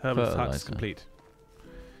 Herbalist Hut's Fertilizer. complete.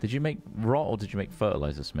 Did you make rot or did you make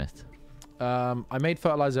fertilizer, Smith? I made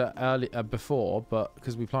fertilizer early before, but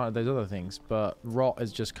because we planted those other things. But rot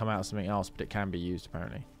has just come out of something else, but it can be used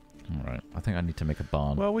apparently. All right. I think I need to make a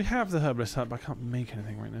barn. Well, we have the herbalist hut, but I can't make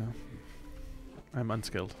anything right now. I'm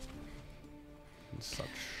unskilled in such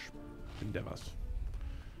endeavors.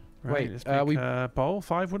 Right, Wait, let's make we- a bowl.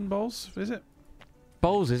 5 wooden bowls, is it?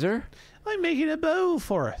 Bowls, is there? I'm making a bowl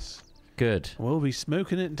for us. Good. We'll be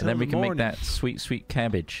smoking it until And then we the can morning. make that sweet, sweet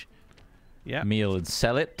cabbage Yeah. meal and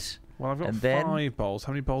sell it. Well, I've got and then- 5 bowls.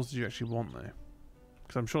 How many bowls do you actually want, though?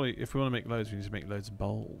 Because I'm surely, if we want to make loads, we need to make loads of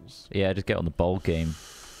bowls. Yeah, just get on the bowl game.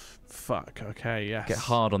 Fuck. Okay. Yes. Get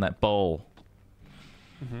hard on that bowl.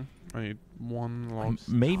 I need 1 log.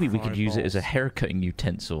 Maybe we could 5 use it as a bowls. haircutting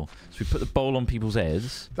utensil. So we put the bowl on people's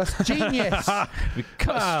heads. That's genius. We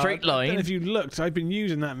cut a straight I don't know line. if you looked, I've been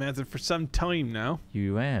using that method for some time now.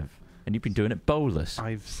 You have. And you've been doing it bowlless.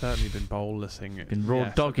 I've certainly been bowlessing it. Been raw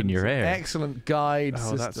Yes, dogging your hair. Excellent guide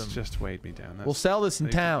Oh, system. that's just weighed me down. We'll sell this in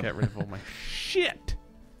Need to town. Get rid of all my shit.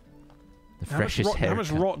 The How much, freshest how much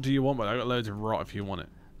haircut. rot do you want? I've got loads of rot if you want it.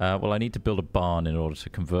 Well, I need to build a barn in order to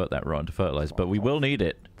convert that rot into fertilizer, but we will need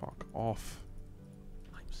it. Fuck off.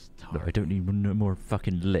 No, I don't need no more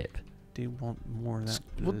fucking lip. Do you want more of that?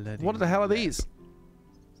 bloody What the hell are lip? these?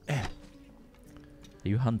 Are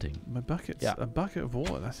you hunting? My bucket's Yeah. a bucket of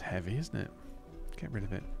water. That's heavy, isn't it? Get rid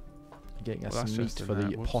of it. Getting us Well, that's some meat just for in the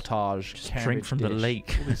that. Whoops. potage. Just drink cabbage from the dish.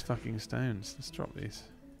 lake. All these fucking stones. Let's drop these.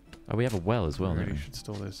 Oh, we have a well as well, We don't really we? should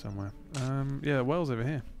store those somewhere. Yeah, the well's over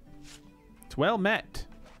here. It's well met.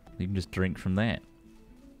 You can just drink from that.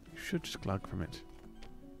 You should just glug from it.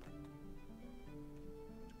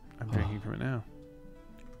 I'm drinking from it now.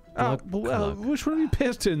 Glug, well, glug. which one of you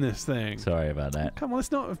pissed in this thing? Sorry about that. Come on,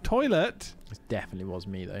 it's not a toilet. This definitely was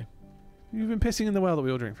me though. You've been pissing in the well that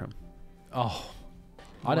we all drink from. Oh,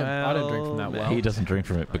 I don't drink from that Well, well. He doesn't drink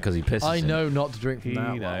from it because he pisses I in it. know not to drink from He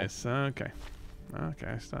that well. knows. Okay. Okay,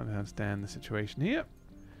 I starting to understand the situation here.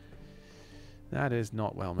 That is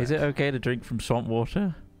not well met. Is it okay to drink from swamp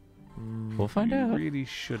water? We'll find you out. really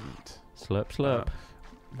shouldn't. Slurp, slurp.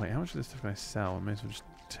 Wait, how much of this stuff can I sell? I may as well just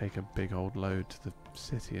take a big old load to the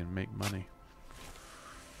city and make money.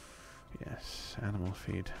 Yes, animal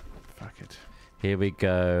feed. Fuck it. Here we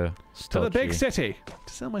go. To the Stodgy. big city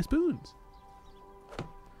to sell my spoons.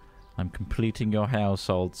 I'm completing your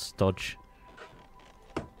household, Stodge.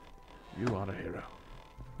 You are a hero.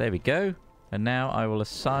 There we go. And now I will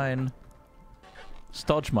assign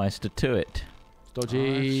Stodgemeister to it. I've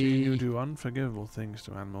seen you Dodgy. do unforgivable things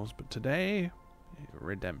to animals, but today,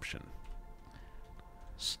 redemption.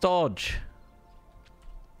 Stodge.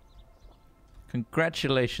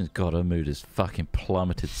 Congratulations. God, her mood has fucking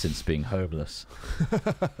plummeted since being homeless.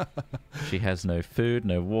 She has no food,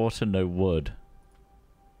 no water, no wood.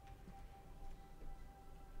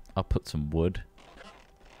 I'll put some wood.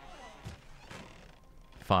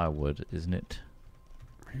 Firewood, isn't it?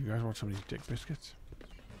 You guys want some of these dick biscuits?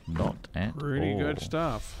 Not at Pretty all. good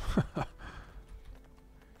stuff.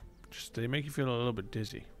 Just they make you feel a little bit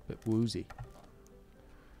dizzy. Bit woozy.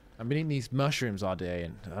 I've been eating these mushrooms all day,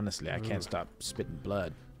 and honestly, I can't Ugh. stop spitting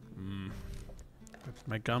blood.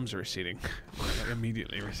 My gums are receding. Like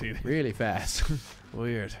immediately receding. Really fast.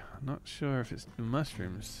 Weird. I'm not sure if it's the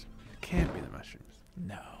mushrooms. It can't be the mushrooms.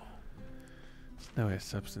 No. There's no way a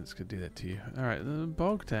substance could do that to you. Alright, the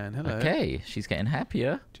Bogdan, hello. Okay, she's getting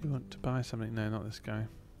happier. Do you want to buy something? No, not this guy.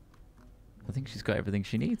 I think she's got everything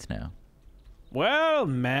she needs now. Well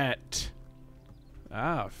met.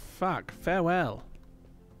 Ah, fuck. Farewell.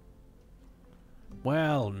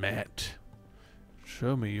 Well met.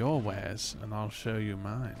 Show me your wares, and I'll show you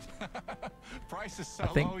mine. Price is so I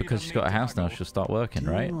think low, you because don't she's got need a to house now, haggle. she'll start working,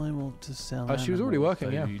 right? Do I want to sell Oh, she was already animal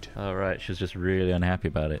working, yeah. food? Oh, right. She was just really unhappy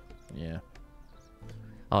about it. Yeah.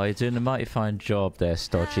 Oh, you're doing a mighty fine job there,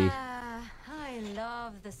 Stodgy. I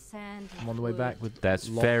love the sand. I'm on the way back with. That's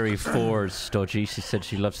lot- very Ford, Stodgy. She said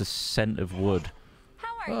she loves the scent of wood.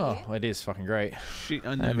 How are Oh, you? it is fucking great.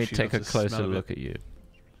 I know Let me she take a loves the closer smell of look it. at you.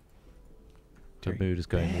 The Dirty mood is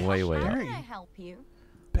going bitch. way, way How up. can I help you?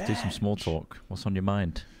 Let's do some small talk. What's on your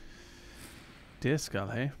mind? Dear Skull,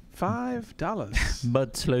 hey? $5.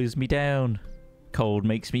 Mud slows me down. Cold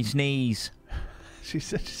makes me sneeze. She's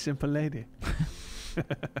such a simple lady.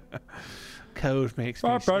 Cold makes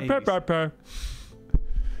me sneeze.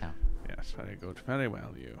 Yes, very good. Very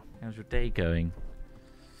well, you. How's your day going?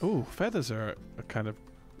 Ooh, feathers are kind of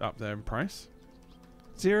up there in price.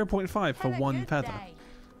 0.5 for Have a one good feather. day.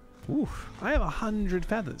 Oof. I have 100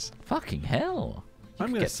 feathers. Fucking hell. I'm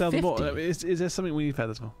could going to get sell them all. 50. Is there something we need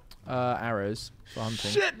feathers for? Arrows for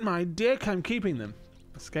hunting. Shit, my dick, I'm keeping them.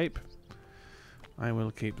 Escape. I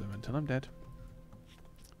will keep them until I'm dead.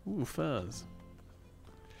 Ooh, furs.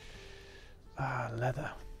 Ah,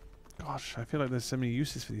 leather. Gosh, I feel like there's so many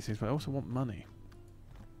uses for these things, but I also want money.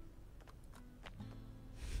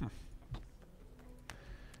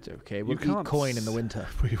 It's okay. You We'll eat can't coin in the winter.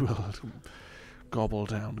 We will gobble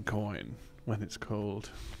down coin when it's cold.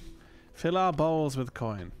 Fill our bowls with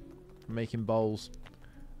coin. Making bowls.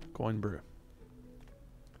 Coin brew.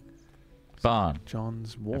 Barn.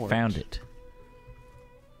 John's I Ward. found it.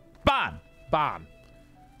 Barn. Barn.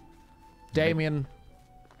 Damien.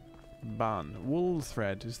 Barn. Wool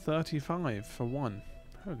thread is 35 for one.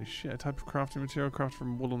 Holy shit, a type of crafting material crafted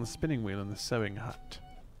from wool on the spinning wheel in the sewing hut.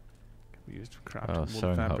 Can be used for crafting wool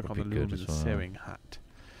sewing hut fabric on would the be loom good in as the well. sewing hut.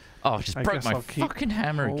 Oh, I just I broke guess my I'll keep fucking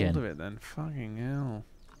hammer hold again. of it then. Fucking hell.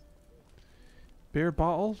 Beer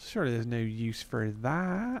bottle? Surely there's no use for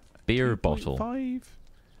that. Beer bottle. 2.5.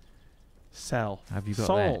 Sell. Have you got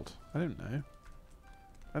Sold. I don't know.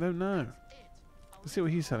 I don't know. Let's see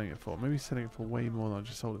what he's selling it for. Maybe he's selling it for way more than I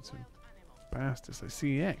just sold it to him. Bastards, like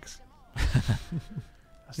CEX.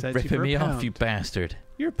 I said Ripping you for me a off, pound. you bastard.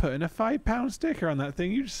 You're putting a £5 sticker on that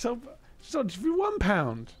thing. You just sold it for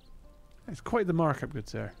 £1. It's quite the markup, good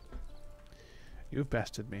sir. You've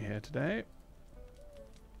bested me here today.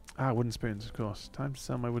 Ah, wooden spoons, of course. Time to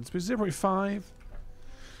sell my wooden spoons. 0.5.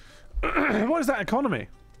 What is that economy?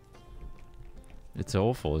 It's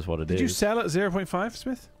awful, is what it is. Did you sell at 0.5,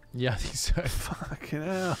 Smith? Yeah, I think so. Fucking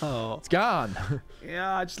hell. It's gone.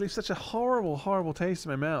 Yeah, I just leave such a horrible, horrible taste in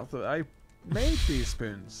my mouth that I made these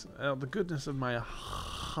spoons out of the goodness of my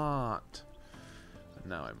heart. And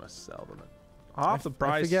now I must sell them at half the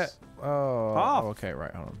price. I forget. Oh, Half. oh, okay,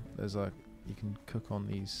 right. Hold on. There's a. You can cook on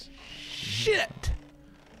these. Shit!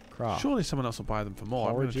 Craft. Surely someone else will buy them for more.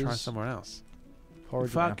 I'm going to try Porridges. somewhere else.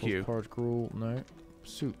 Porridge Fuck and apples, you. Porridge gruel. No.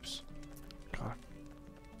 Soups. God,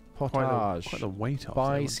 Potage. quite the weight off.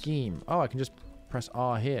 Buy there. scheme. Oh, I can just press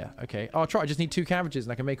R here. Okay. Oh, try. I just need 2 cabbages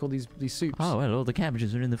and I can make all these soups. Oh, well, all the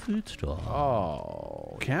cabbages are in the food store.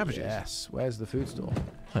 Oh. Cabbages? Yes. Where's the food store?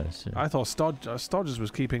 I thought Stodges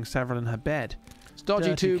was keeping several in her bed. Stodgy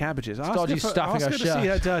Dirty too. cabbages. Stodgy stuffing ask her her to see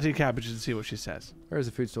her shirt. dirty cabbages and see what she says. Where is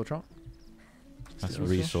the food store, Trot? That's Food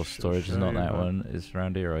resource store? storage, is Show not you, that man. one. It's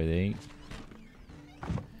around here, I think.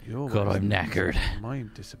 You're God, right. I'm knackered.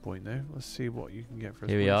 Mine disappoint though. Let's see what you can get for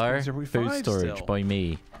us. Here we Well, are. it's Food 0.5 storage still. by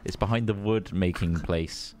me. It's behind the wood making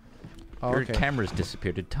place. Oh, Your okay. camera's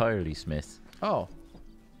disappeared entirely, Smith. Oh.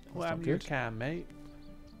 What That's happened not to your good. cam, mate?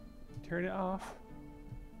 Turn it off.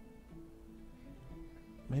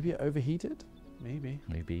 Maybe it overheated? Maybe.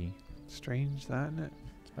 Maybe. Strange that, isn't it?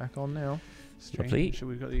 It's back on now. Strange. Lovely. Sure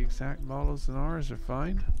we've got the exact models and ours are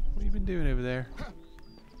fine. What have you been doing over there?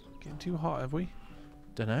 Getting too hot, have we?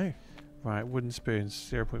 Dunno. Right, wooden spoons,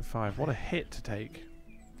 0.5. What a hit to take.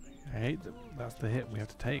 I hate that that's the hit we have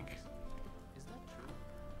to take.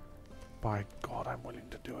 By God, I'm willing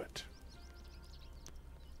to do it.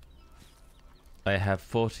 I have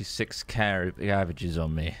 46 cabbages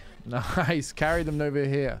on me. Nice. Carry them over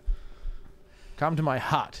here. Come to my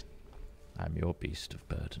hut. I'm your beast of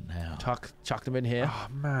burden now. Chuck them in here. Oh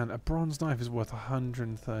man, a bronze knife is worth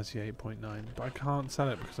 138.9, but I can't sell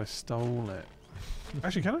it because I stole it.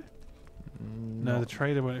 Actually, can I? No, the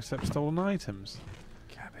trader won't accept stolen items.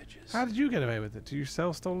 cabbages. How did you get away with it? Do you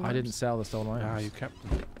sell stolen I items? didn't sell the stolen items. Ah, you kept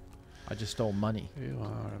them. I just stole money. You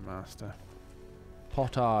are a master.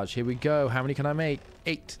 Potage. Here we go. How many can I make?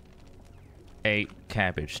 8. 8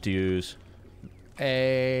 cabbage stews.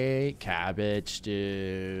 8 cabbage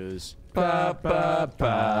stews. Ba, ba,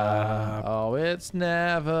 ba. Oh, it's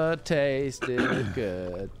never tasted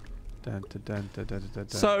good. Dun, dun, dun, dun, dun, dun, dun,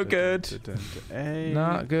 So dun, good. dun, dun, dun. Hey.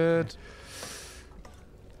 Not good.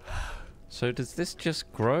 So does this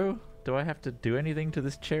just grow? Do I have to do anything to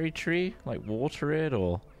this cherry tree? Like water it,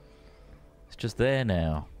 or it's just there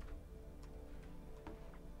now?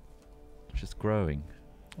 It's just growing.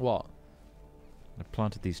 What? I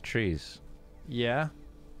planted these trees. Yeah.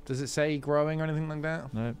 Does it say growing or anything like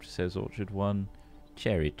that? Nope, it says Orchard 1,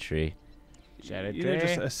 cherry tree. Cherry You know,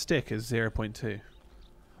 just a stick is 0.2.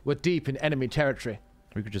 We're deep in enemy territory.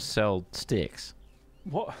 We could just sell sticks.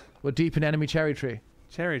 What? We're deep in enemy cherry tree.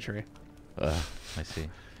 Cherry tree. I see.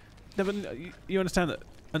 No, but you understand that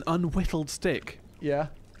an unwhittled stick Yeah.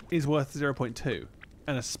 is worth 0.2,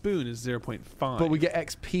 and a spoon is 0.5. But we get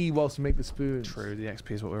XP whilst we make the spoons. True, the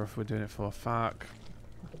XP is what we're doing it for. Fuck.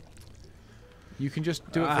 You can just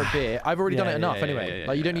do it for a bit. I've already done it enough anyway.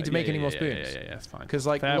 Like you don't need to make any more spoons. Yeah, that's fine. Because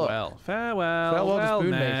like, Farewell. Farewell. Farewell to Well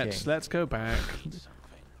spoon met. making. Let's go back.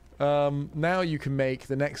 now you can make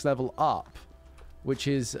the next level up, which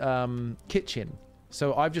is kitchen.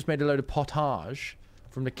 So I've just made a load of pottage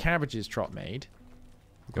from the cabbages Trot made.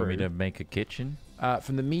 You want me to make a kitchen?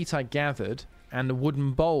 From the meat I gathered and the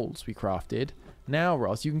wooden bowls we crafted. Now,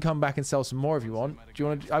 Ross, you can come back and sell some more if you want. Do you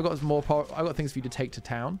want to? I've got some more. I've got things for you to take to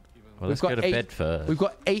town. Well, let's go to bed first. We've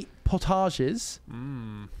got 8 potages.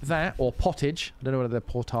 That or pottage. I don't know whether they're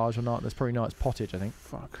portage or not. There's probably not. It's pottage, I think.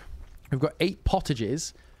 Fuck. We've got 8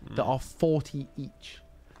 pottages that are 40 each.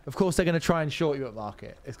 Of course, they're going to try and short you at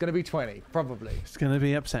market. It's going to be 20, probably. It's going to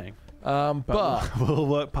be upsetting. But we'll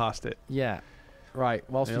work past it. yeah, right.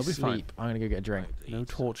 Whilst It'll we be fine. sleep, I'm going to go get a drink. No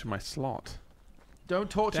torch in my slot. Don't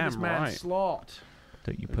torture Damn this man's right. slot.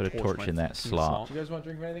 Don't you put a torch torch my in that fucking slot. slot. Do you guys want to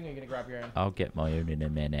drink anything? Or are you going to grab your own? I'll get my own in a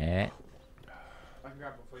minute. I can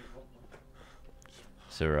grab one for you.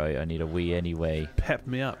 It's alright, I need a wee anyway. Pep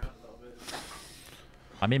me up.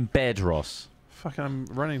 I'm in bed, Ross. Fucking, I'm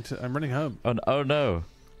running home. Oh no.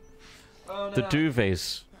 The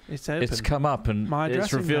duvet's It's open. it's come up and My it's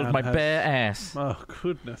dressing revealed gown my has- bare ass. Oh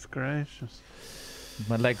goodness gracious!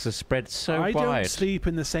 My legs are spread so I wide. don't sleep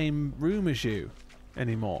in the same room as you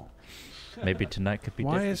anymore. Maybe tonight could be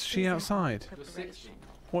Why different. is she outside?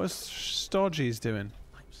 What is Stodgy's doing?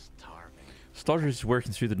 Stodger's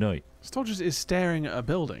working through the night. Stodgy's is staring at a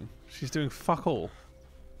building. She's doing fuck all.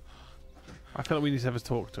 I feel like we need to have a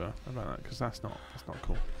talk to her about that because that's not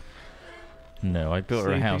cool. No, I built her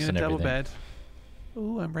a Sleeping house in and a double everything. bed.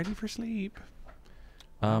 Oh, I'm ready for sleep.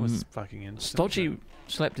 That was fucking instant. Stodgy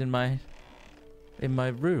slept in my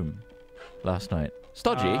room last night.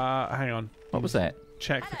 Stodgy, Hang on. what was that?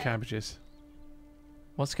 Check the cabbages.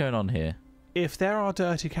 What's going on here? If there are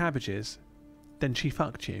dirty cabbages, then she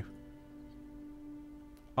fucked you.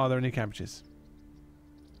 Are there any cabbages?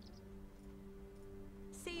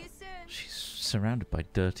 See you soon. She's surrounded by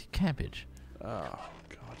dirty cabbage. Oh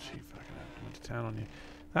god, she fucking went to town on you.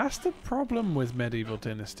 That's the problem with medieval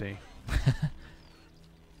Dynasty.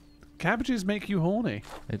 Cabbages make you horny.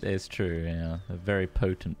 It is true, yeah. They're very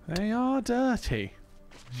potent. They are dirty.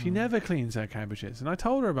 She never cleans her cabbages. And I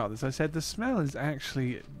told her about this. I said the smell is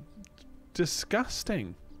actually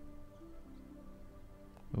disgusting.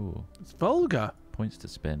 Ooh, It's vulgar. points to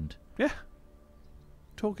spend.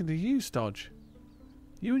 Talking to you, Stodge.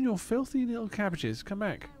 You and your filthy little cabbages. Come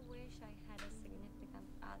back. I wish I had a significant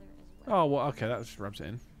other as well. Oh, well, okay, that just rubs it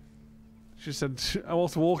in. She said, I'm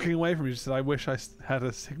also walking away from you. She said, I wish I had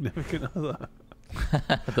a significant other.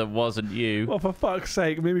 That wasn't you. Well, for fuck's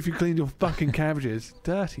sake, maybe if you cleaned your fucking cabbages.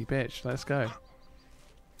 Dirty bitch, let's go.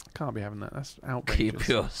 Can't be having that. That's outrageous. Keep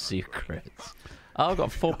your secrets. I've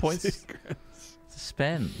got 4 points to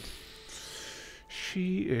spend.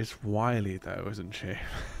 She is wily, though, isn't she?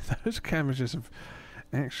 Those cabbages have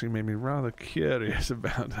actually made me rather curious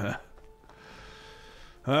about her.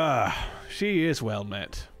 She is well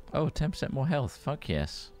met. Oh, 10% more health. Fuck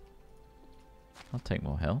yes. I'll take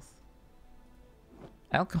more health.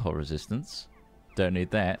 Alcohol resistance. Don't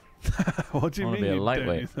need that. What do you I wanna mean? be a you don't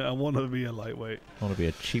lightweight. need that? I want to be a lightweight. I want to be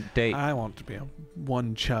a cheap date. I want to be a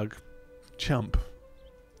one chug chump.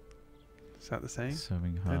 Is that the saying?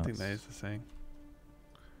 Sewing I hearts. don't think that is the saying.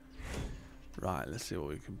 Right, let's see what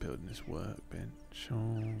we can build in this workbench. Oh,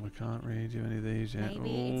 we can't really do any of these yet.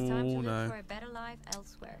 Maybe it's time to Oh, look no. for a better life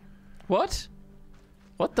elsewhere. What?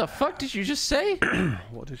 What the fuck did you just say?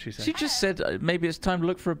 What did she say? She just said maybe it's time to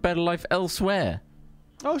look for a better life elsewhere.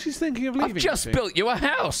 Oh, she's thinking of leaving. I've just you see. built you a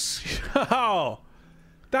house. Oh,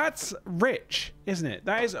 that's rich, isn't it?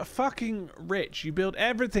 That is fucking rich. You build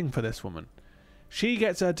everything for this woman. She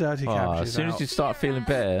gets her dirty Oh, cabbages as soon out. as you start feeling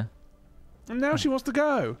better, And now she wants to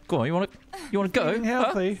go. go on. You want to go? Feeling Huh?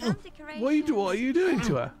 healthy. Some What are you doing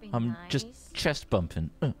to her? Be I'm nice. just chest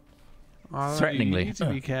bumping. Oh, Threateningly. You need to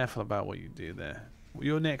be careful about what you do there.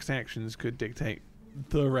 Your next actions could dictate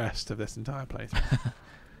the rest of this entire playthrough.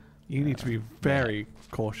 You need to be very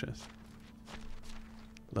cautious.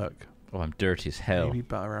 Look, Oh, I'm dirty as hell. maybe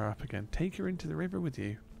butter her up again. Take her into the river with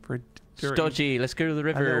you for a dirty, Stodgy, let's go to the a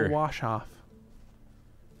little river. wash off.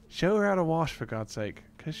 Show her how to wash, for God's sake.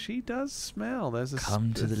 Because she does smell. There's a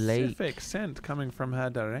Come to the lake. specific scent coming from her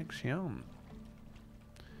direction.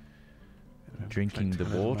 Drinking the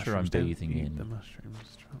Collecting those water I'm mushrooms. Don't bathing eat in. the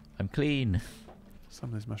mushrooms. I'm clean. Some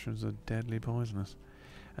of those mushrooms are deadly poisonous.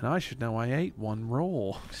 And I should know I ate one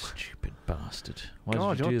raw. Stupid bastard. Why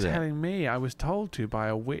God, did you you're do that? telling me I was told to by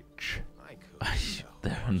a witch.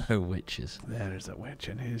 There are no witches. There is a witch,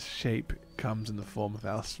 and his shape comes in the form of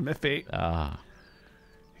Al Smithy. Ah.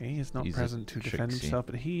 He is not He's a present to defend tricksy. himself,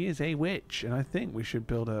 but he is a witch, and I think we should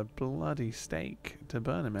build a bloody stake to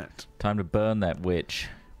burn him at. Time to burn that witch.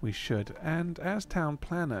 We should. And as town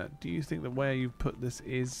planner, do you think that where you've put this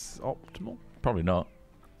is optimal? Probably not.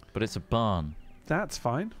 But it's a barn. That's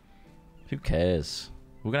fine. Who cares?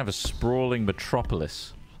 We're going to have a sprawling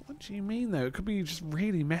metropolis. What do you mean, though? It could be just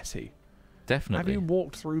really messy. Definitely. Have you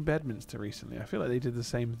walked through Bedminster recently? I feel like they did the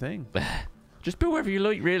same thing. Just build wherever you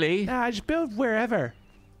like, really. Nah, just build wherever.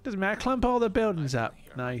 Doesn't matter. Clump all the buildings up.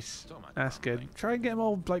 Nice. That's good. Try and get them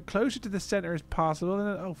all like closer to the centre as possible. And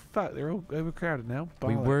then, oh fuck, they're all overcrowded now.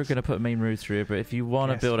 We were Bollocks. going to put a main road through it, but if you want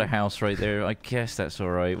to Guess build a we- house right there, I guess that's all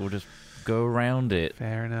right. We'll just go around it.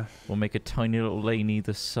 Fair enough. We'll make a tiny little lane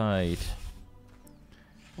either side.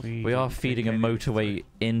 We are don't feeding a think any of motorway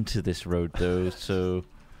into this road, though, so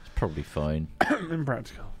it's probably fine. it's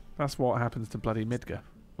impractical. That's what happens to bloody Midgar.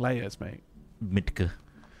 Layers, mate. Midga.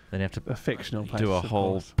 Then you have to A fictional place. do a of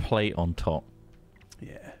whole course. plate on top.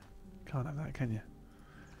 Yeah. Can't have that, can you?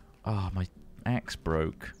 Ah, my axe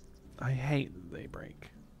broke. I hate that they break.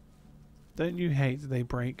 Don't you hate that they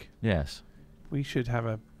break? Yes. We should have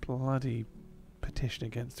a bloody petition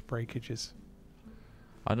against breakages.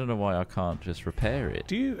 I don't know why I can't just repair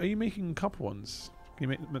it. Are you making copper ones? Can you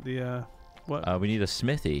make them at the what? We need a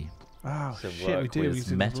smithy. Oh to shit, we work do. We with need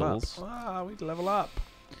to level up. metals. Ah, we need to level up.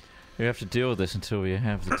 We have to deal with this until we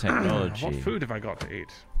have the technology. What food have I got to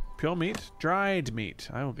eat? Pure meat? Dried meat.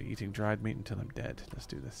 I will be eating dried meat until I'm dead. Let's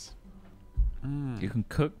do this. You can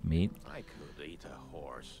cook meat I could eat a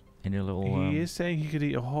horse. in your little... He is saying he could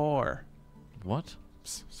eat a whore. What?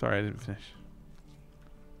 Sorry, I didn't finish.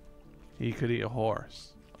 He could eat a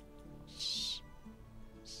horse.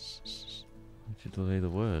 Why did you delay the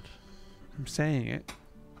word? I'm saying it.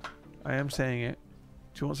 I am saying it.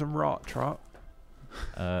 Do you want some rot, Trot?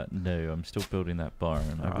 No, I'm still building that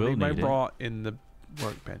barn. I I will need my need it. rot in the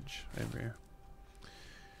workbench over here.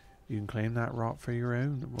 You can claim that rot for your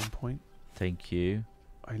own at one point. Thank you.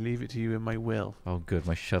 I leave it to you in my will. Oh, good.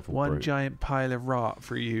 My shovel One broke. giant pile of rot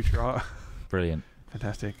for you, Trot. Brilliant.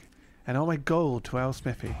 Fantastic. And all my gold to Al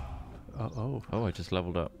Smithy. Oh. Oh, I just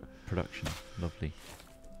leveled up production. Lovely.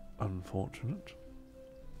 Unfortunate.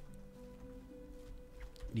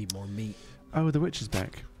 Need more meat. Oh, the witch is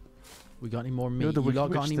back. We got any more meat? You're the You lot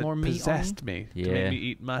witch got any that more meat on? possessed me to Yeah. make me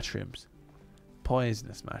eat mushrooms.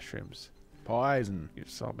 Poisonous mushrooms. Poison. You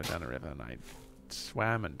saw me down a river and I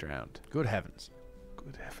swam and drowned. Good heavens.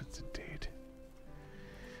 Good heavens indeed.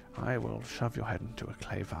 I will shove your head into a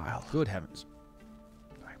clay vial. Good heavens.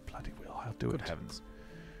 I bloody will. I'll do Good it. heavens.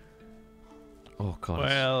 Oh, God.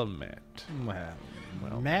 Well met.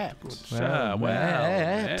 Well, Matt. Good sir. Well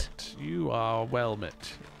met. met. You are well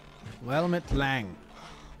met. Well met Lang.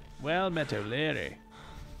 Well met, O'Leary.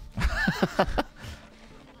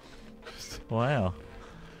 Wow.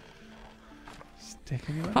 Stick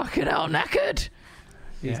anywhere? Fucking hell, knackered!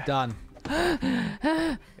 He's Yeah.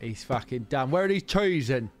 done. He's fucking done. Where are these trees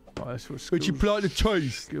then? Oh, that's what Where'd you schools- plant the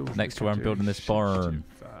trees? skills Next we to where can I'm do. building this barn.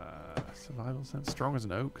 Survival sounds strong as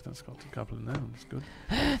an oak. That's got a couple of nouns. Good.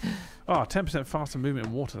 Oh, 10% faster movement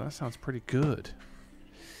in water. That sounds pretty good.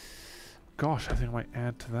 Gosh, I think I might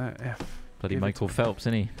add to that. Bloody Give it Michael to me. Phelps,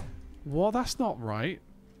 isn't he? Well, that's not right.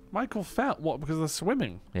 Michael Felt. What? Because of the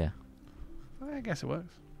swimming? Yeah. I guess it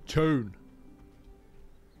works. Tune.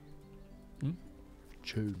 Hmm?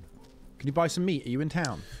 Tune. Can you buy some meat? Are you in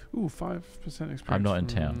town? Ooh, 5% experience. I'm not in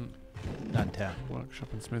from town. Not in town. Workshop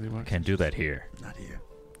and smithy work. Can't do that here. Not here.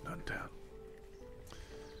 Not in town.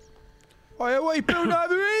 Oh, what are you building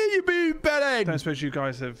over here, you big Don't belly? suppose you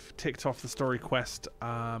guys have ticked off the story quest.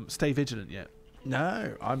 Stay vigilant yet?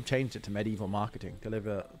 No, I've changed it to medieval marketing.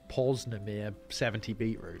 Deliver Posnamir 70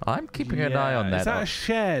 beetroot. I'm keeping an eye on that. Is that a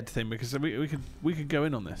shared thing? Because we could go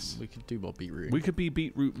in on this. We could do more beetroot. We could be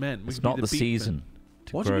beetroot men. We It's could be not the beet men. season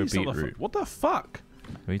to What do you grow mean it's not the beetroot. what the fuck?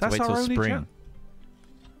 We need to That's wait our till only spring. chance.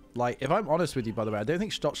 Like, if I'm honest with you, by the way, I don't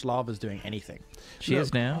think Stochlava's doing anything. She is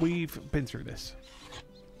Look, now. We've been through this.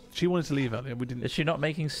 She wanted to leave earlier. We didn't. Is she not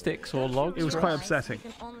making sticks or logs? It was for quite us? upsetting.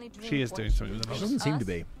 She is doing something with the It logs. doesn't seem to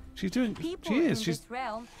be. She's doing. People She is. in She's this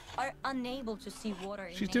realm are unable to see water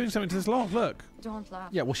in she's doing something to this nature. log. Look. Don't laugh.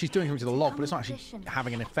 Yeah, well, she's doing something to the log, but it's not actually Competition.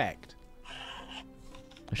 having an effect.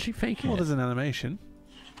 Is she faking Well, it? there's an animation.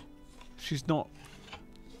 She's not.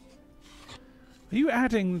 Are you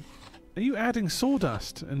adding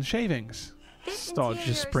sawdust and shavings? This Stodge. interior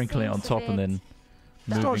Just sprinkling it on seems a top and bit- then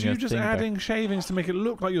moving Stodge, a you're just thing back. adding shavings to make it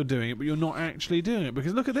look like you're doing it, but you're not actually doing it.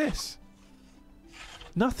 Because look at this.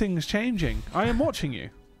 Nothing's changing. I am watching you.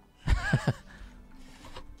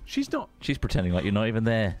 She's not. She's pretending like you're not even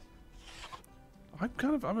there.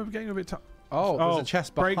 I'm getting a bit tired. Oh, there's a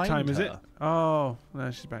chest behind break time, her. is it? Oh,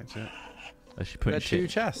 no, she's back to it. Is she There putting are two shit?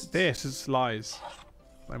 chests. This is lies.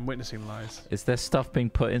 I'm witnessing lies. Is there stuff being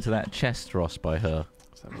put into that chest, Ross, by her?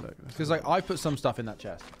 Let's have a look. Because like I put some stuff in that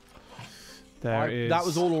chest. There is that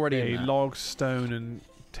was all already in a there. log, stone, and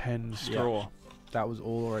 10 straw. That was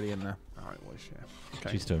all already in there. Alright, well, yeah.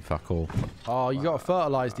 Okay. She's doing fuck all. Oh, you got to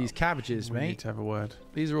fertilise these cabbages, We need mate. to have a word.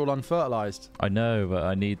 These are all unfertilised. I know, but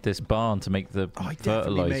I need this barn to make the I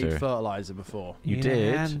definitely made fertilizer. fertilizer before. You Need a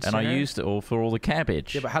did, hand, and I sir? used it all for all the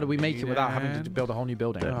cabbage. Yeah, but how do we make it without having to And- build a whole new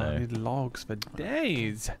building? Don't Oh, I know. need logs for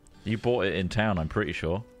days. You bought it in town, I'm pretty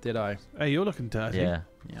sure. Did I? Hey, you're looking dirty. Yeah.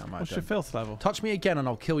 Yeah, I might What's have your done. filth level? Touch me again and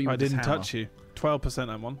I'll kill you I with this didn't hammer. touch you. 12%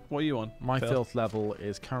 I'm on. What are you on? My filth level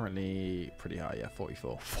is currently pretty high, yeah,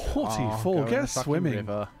 44. 44. Go in the Get fucking swimming.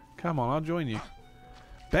 river. Come on, I'll join you.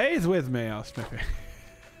 Bathe with me, I'll Smithy.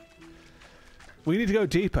 We need to go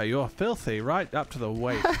deeper. You're filthy, right up to the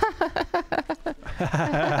waist.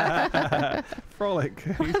 Frolic.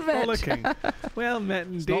 He's frolicking. Well met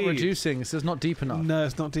indeed. It's not reducing. This is not deep enough. No,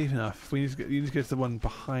 it's not deep enough. You need to go to the one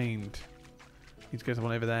behind. You need to go to the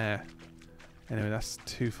one over there. Anyway, that's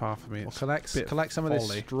too far for me. Well, It's collect some of this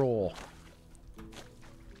folly. straw.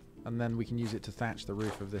 And then we can use it to thatch the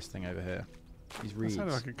roof of this thing over here. These that reeds.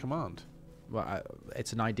 sounded like a command. Well,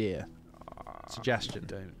 it's an idea. Suggestion.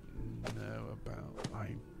 I don't know about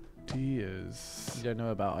ideas. You don't know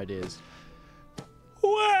about ideas.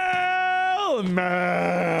 Well,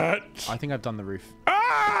 Matt. I think I've done the roof.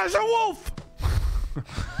 Ah, it's a wolf.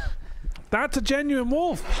 That's a genuine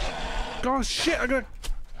wolf. Gosh, shit! I'm gonna.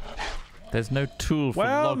 There's no tool for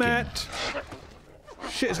Well, logging. Matt.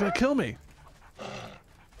 Shit, it's gonna kill me.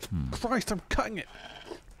 Christ, I'm cutting it.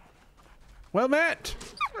 Well, Matt.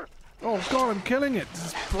 Oh God, I'm killing it. This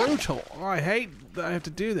is brutal. Oh, I hate that I have to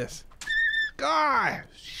do this. God,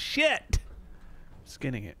 shit.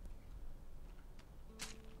 Skinning it.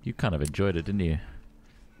 You kind of enjoyed it, didn't you?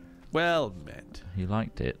 Well, Matt. You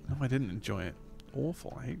liked it. No, I didn't enjoy it.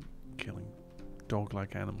 Awful. I hate killing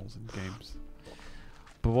dog-like animals in games.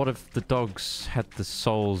 But what if the dogs had the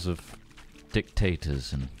souls of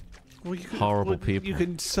dictators and Well, you could, horrible people? You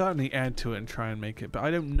can certainly add to it and try and make it, but I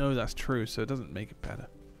don't know that's true, so it doesn't make it better.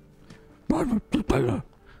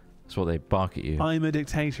 That's what they bark at you. I'm a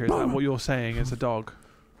dictator. Is that what you're saying as a dog?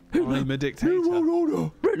 I'm a dictator.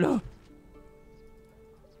 Riddler!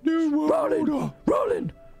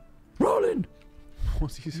 Rolling!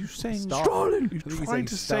 What's he You saying Stalin! You're think he's trying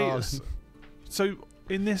to saying say so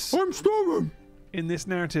in this I'm Stalin! in this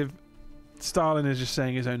narrative, Stalin is just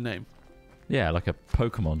saying his own name. Yeah, like a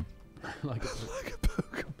Pokemon. like Like a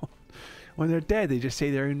Pokemon. When they're dead, they just say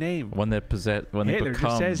their own name. When they're possessed, when they Hitler become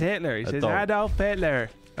just says Hitler. He a says dog. Adolf Hitler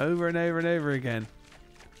over and over and over again.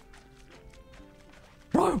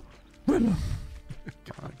 Riddler.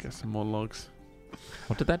 I guess some more logs.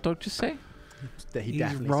 What did that dog just say? that he He's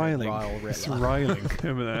definitely riling. said rile He's Riddler. riling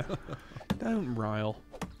over there. Don't rile.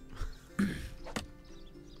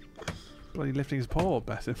 Bloody lifting his paw,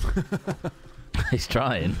 bless him. He's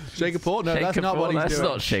trying. Shake a paw? No, Shake that's a not paw, what he's that's doing.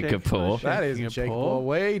 not shake a paw. Shake- That shaking isn't a shake a paw. paw.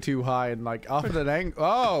 Way too high and like up at an angle.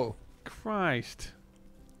 Oh, Christ.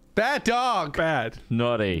 bad dog. Bad.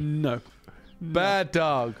 Naughty. No. Bad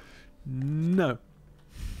dog. No.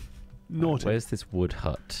 Naughty. Where's this wood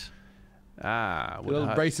hut? Ah, what Little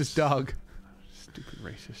a racist dog. Stupid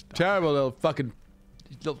racist dog. Terrible little fucking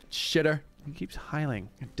little shitter. He keeps hiling.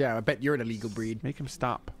 Damn, I bet you're an illegal breed. Make him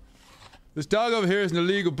stop. This dog over here is an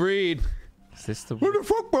illegal breed. Is this the What the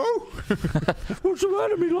fuck, bro? What's the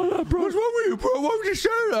matter with me like that, bro? What's wrong with you, bro? Why would you say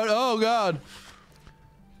that? Oh, God.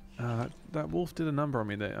 That wolf did a number on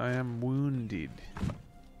me. That I am wounded.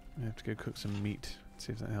 I have to go cook some meat.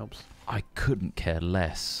 See if that helps. I couldn't care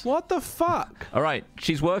less. What the fuck? All right,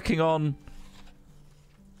 she's working on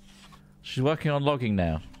logging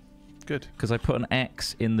now Good. because I put an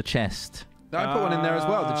axe in the chest. I put one in there as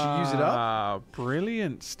well. Did she use it up? Ah,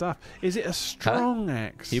 brilliant stuff. Is it a strong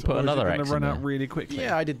axe? You put or another is it axe gonna in run out there. really quickly?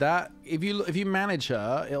 Yeah, I did that. If you manage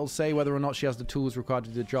her, it'll say whether or not she has the tools required to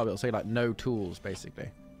do the job. It'll say like no tools, basically.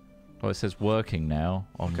 Oh, it says working now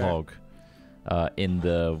on Okay. log in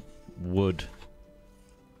the wood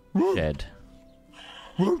shed.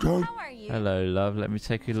 How are you? Hello, love. Let me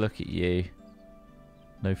take a look at you.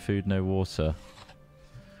 No food, no water.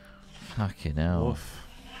 Fucking hell. Woof.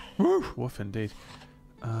 Woof indeed.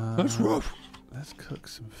 That's rough. Let's cook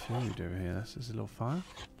some food over here. This is a little fire.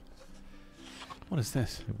 What is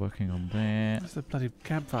this? You're working on that. Where's the bloody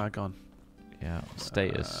campfire gone? Yeah.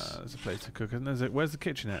 Status. There's a place to cook, isn't there? Where's the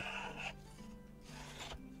kitchen at?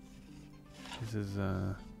 This is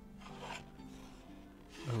Oh.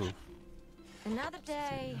 Another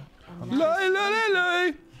day.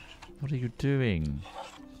 What are you doing?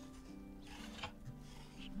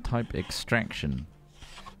 Type extraction.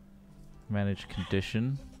 Manage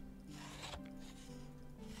condition.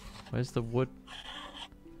 Where's the wood?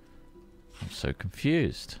 I'm so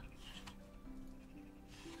confused.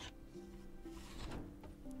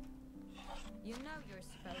 You know you're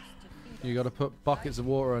supposed to feed You got to put buckets of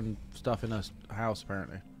water and stuff in a house,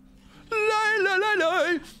 apparently.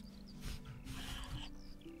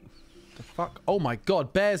 The fuck? Oh my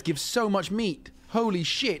god, bears give so much meat. Holy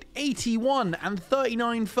shit, 81 and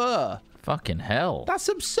 39 fur. Fucking hell. That's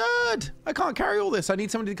absurd. I can't carry all this. I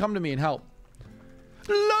need somebody to come to me and help.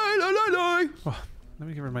 Let Let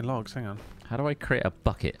me get rid of my logs. Hang on. How do I create a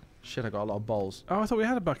bucket? Shit, I got a lot of bowls. Oh, I thought we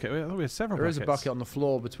had a bucket. I thought we had several There buckets. is a bucket on the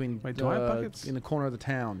floor between Wait, do I have buckets? in the corner of the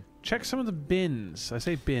town. Check some of the bins. I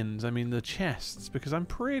say bins, I mean the chests, because I'm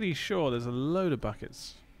pretty sure there's a load of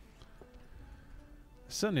buckets.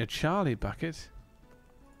 There's certainly a Charlie bucket.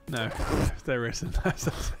 No, there isn't. That's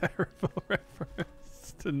a terrible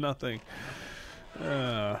reference to nothing.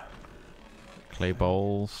 Clay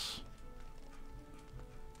bowls.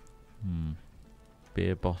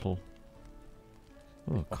 Beer bottle.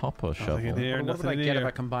 Oh, copper shovel. Nothing in here, What would nothing I in get if here.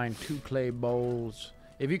 I combine 2 clay bowls?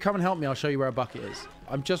 If you come and help me, I'll show you where a bucket is.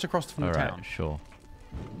 I'm just across from the Alright, town. sure.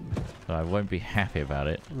 But I won't be happy about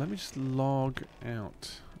it. Let me just log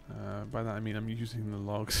out. By that I mean I'm using the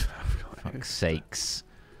logs. Fuck's sakes.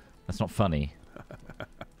 That's not funny.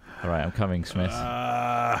 Alright, I'm coming, Smith.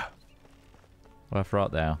 Wherefore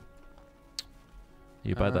art thou?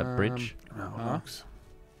 You by that bridge? No, Huh? logs.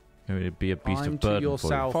 It would be a beast I'm of to burden your for you.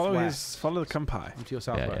 south. Follow Southwest. follow the Kampai. I'm to your Yeah,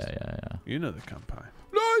 southwest. yeah. You know the Kampai.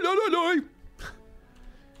 No.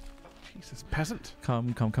 Jesus, peasant.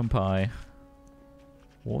 Come, pie.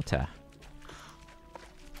 Water.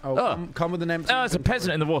 Oh, come with an empty. Oh, it's a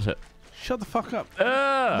peasant in the water. Shut the fuck up.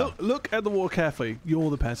 Look at the water carefully. You're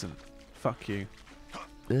the peasant. Fuck you.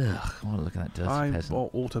 Ugh, I want to look at that dirty I peasant.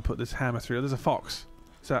 ought to put this hammer through. There's a fox.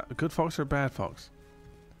 Is that a good fox or a bad fox?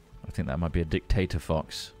 I think that might be a dictator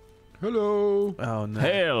fox. Hello. Oh no.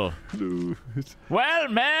 Hail! Hello. Well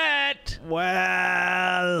met!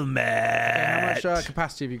 Well, man. How much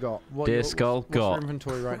capacity have you got? Dear Skull, what's your got.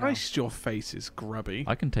 inventory right Christ, your face is grubby.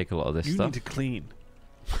 I can take a lot of this You stuff. need to clean.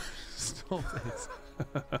 now? Stop this.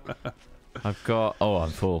 I've got... Oh, I'm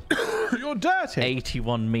full. You're dirty.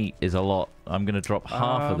 81 meat is a lot. I'm going to drop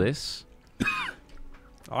half of this.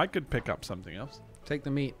 I could pick up something else. Take the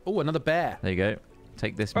meat. Oh, another bear. There you go.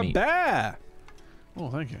 Take this A meat. bear. Oh,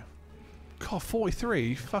 thank you. God, 43.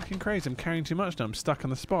 You fucking crazy. I'm carrying too much now. I'm stuck on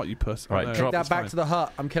the spot, you puss. Right, no, drop- Take that it's back fine. to the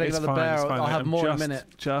hut. I'm killing It's another fine, bear. it's fine, I'll mate. have I'm more in a just- minute.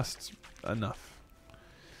 Just enough.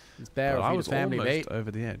 This bear Well, will I feed was the family, almost mate. over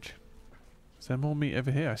the edge. Is there more meat over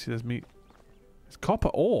here? I see there's meat. There's copper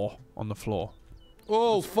ore on the floor.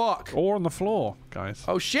 Oh, fuck. Ore on the floor, guys.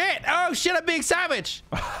 Oh, shit. Oh, shit. I'm being savage.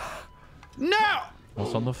 No.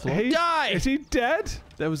 What's on the floor? Die! Is he dead?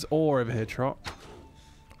 There was ore over here, Trot.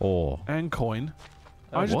 Ore. And coin.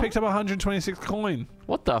 I just what? picked up 126 coin.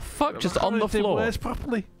 What the fuck? Just on the It didn't floor? work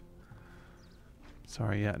properly.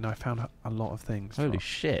 Sorry, yeah. No, I found a lot of things. Holy Trot.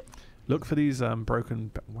 shit. Look for these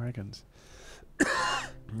broken wagons.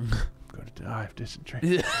 I'm going to die of dysentery.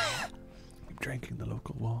 Keep drinking the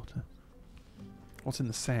local water. What's in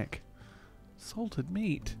the sack? Salted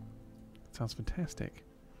meat. Sounds fantastic.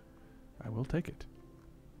 I will take it.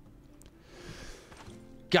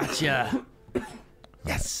 Gotcha.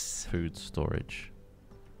 Yes. Food storage.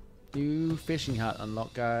 New fishing hut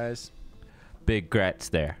unlocked, guys. Big grats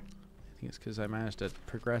there. I think it's because I managed to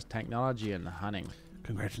progress technology in hunting.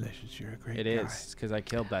 Congratulations, you're a great It guy. is. It's because I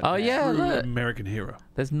killed that Oh, bear. yeah, True look. American hero.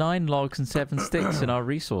 There's 9 logs and 7 sticks in our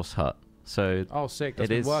resource hut. So Oh, sick. That's it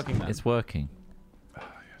been is working then. It's working.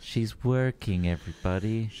 She's working,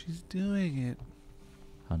 everybody. She's doing it.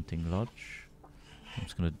 Hunting lodge. I'm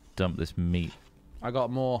just going to dump this meat. I got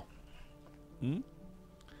more. Hmm?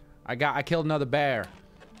 I killed another bear.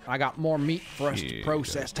 I got more meat for us to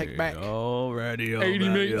process. Take back. Already, 80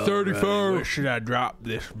 meat, 34. Where should I drop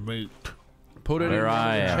this meat? Put it Where in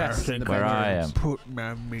I the am. chest in the Where I bedrooms. am. Put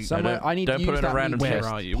my meat. Somewhere, don't- I need don't to put use it in a that random meat chest.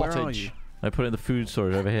 Where are you? Where are pottage. you? I put it in the food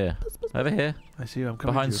storage over here. Over here. I see you. I'm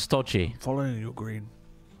coming Behind to you. Stodgy. Following you, green.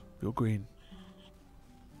 You're green.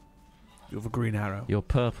 You have a green arrow. You're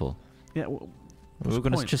purple. Yeah. Well, We're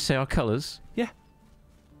going to point? just say our colours.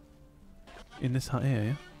 In this hut here,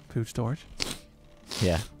 yeah? Food storage.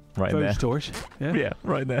 Yeah, right Food there. storage. Yeah? Yeah,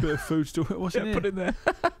 right there. Bit of food storage. What's in Yeah, here? put it in there.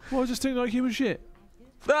 Well, just think like human shit.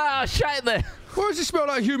 Ah, shit in there. Why does it smell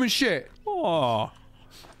like human shit? Oh.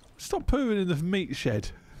 Stop pooing in the meat shed.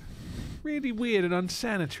 Really weird and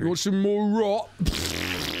unsanitary. You want some more rot?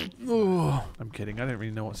 Oh. I'm kidding. I don't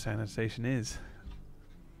really know what sanitation is.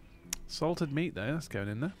 Salted meat, though. That's going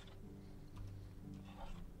in there.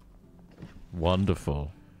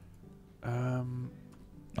 Wonderful.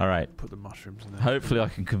 All right. Put the mushrooms in there. Hopefully I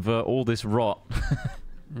can convert all this rot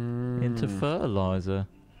into Mm. fertilizer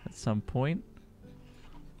at some point.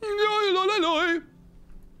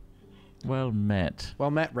 Well met.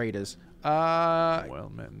 Well met, Raiders.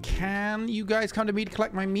 Well, man. Can you guys come to me to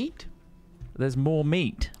collect my meat? There's more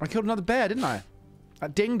meat. I killed another bear, didn't I?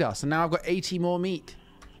 That dinged us, and now I've got 80 more meat.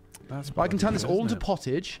 That's But I can turn this bloody all good, into isn't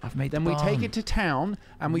pottage. I've made Then the we take barn. it to town,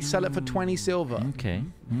 and we sell it for 20 silver. Okay.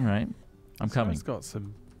 All right. I'm it? coming. It's got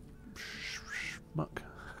some schmuck.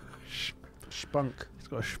 Spunk. It's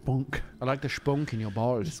got a spunk. I like the spunk in your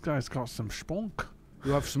balls. This guy's got some spunk.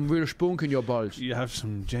 You have some real spunk in your balls. You have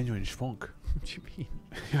some genuine spunk. What do you mean?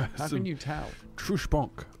 You have How some can you tell? true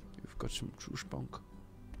spunk. You've got some true spunk.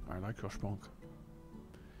 I like your spunk.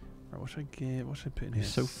 Right, what should I get? What should I put in You're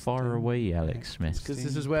here? so far away, Alex Smith. Because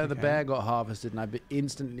this is where the bear got harvested, and I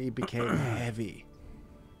instantly became heavy.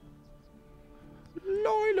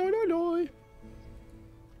 Loy, loy, loy, loy.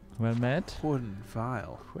 Well met. Wooden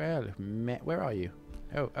vial. Well, where are you?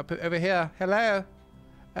 Oh, up over here. Hello.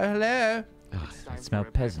 Oh, hello. Oh, it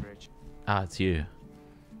smelled peasant. Ah, it's you.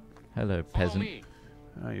 Hello, peasant.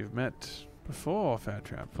 Oh, you've met before,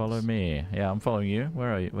 Fairtrap. Follow me. Yeah, I'm following you.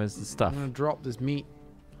 Where are you? Where's the stuff? I'm going to drop this meat.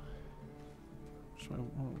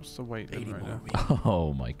 What's the weight 80 right more now? meat.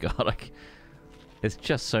 Oh my god. It's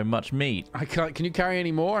just so much meat. I can't. Can you carry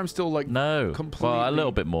any more? I'm still like. No. Well, a completely-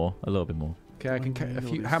 little bit more. A little bit more. Okay, I can carry a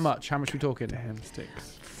few. How much? How much are we talking? Damn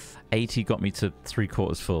sticks. 80 got me to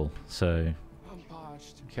 3/4 full. So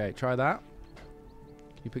Okay, try that.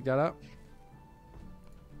 Can you pick that up?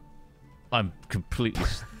 I'm completely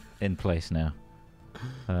in place now.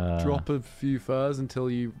 Drop a few furs until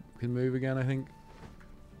you can move again, I think.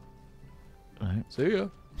 Right, See ya.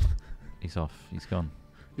 he's off. He's gone.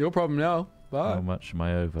 Your problem now. Bye. How much am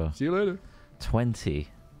I over? See you later. 20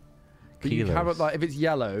 But you kilos. have it like if it's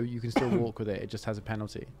yellow, you can still walk with it. It just has a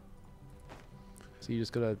penalty. So you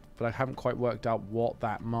just gotta. But I haven't quite worked out what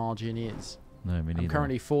that margin is. No, me neither. I'm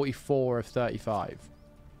currently 44 of 35.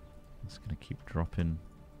 It's going to keep dropping.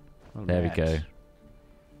 Well There we met. go.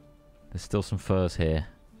 There's still some furs here.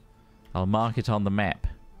 I'll mark it on the map.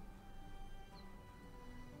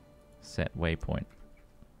 Set waypoint.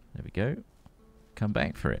 There we go. Come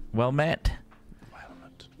back for it. Well met.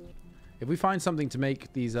 If we find something to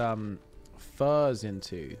make these furs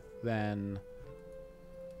into, then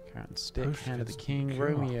carrot and stick, Push hand of the gets king, God.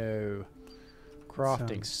 Romeo, crafting,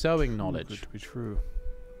 Sounds sewing Too knowledge. good to be true.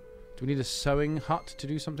 Do we need a sewing hut to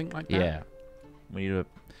do something like that? Yeah.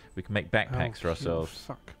 We can make backpacks for Oh, ourselves,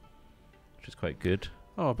 Fuck. which is quite good.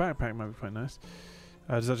 Oh, a backpack might be quite nice.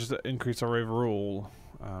 Does that just increase our overall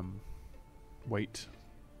weight?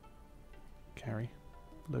 Carry?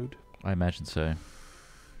 Load? I imagine so.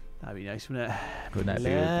 That'd be nice, wouldn't it? Wouldn't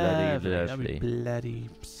that be bloody That'd be bloody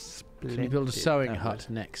Can you build a splendid, sewing that hut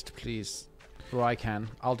next, please? Or I can.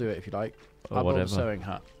 I'll do it if you like. Or I'll build whatever. a sewing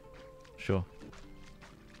hut. Sure.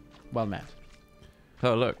 Well met.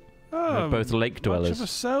 Oh, look. would. We're both lake Much of dwellers. a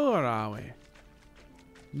sewer, are we?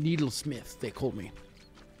 Needlesmith, they call me.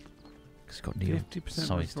 It's got needle 50%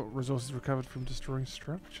 sized. resources recovered from destroying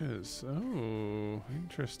structures. Oh,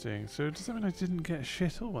 interesting. So does that mean I didn't get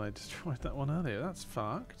shit all when I destroyed that one earlier? That's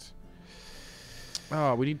fucked.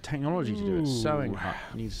 Oh, we need technology to do it. Sewing Ooh. hut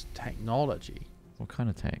needs technology. What kind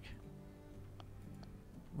of tech?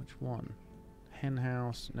 Which one? Hen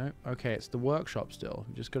house. No. Okay, it's the workshop still.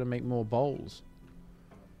 We're just got to make more bowls.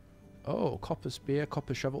 Oh, copper spear,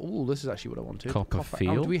 copper shovel. Oh, this is actually what I wanted. Copper Oh,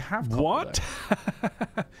 field? do we have copper What?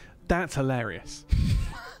 though? That's hilarious.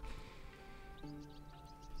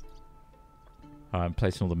 Alright, I'm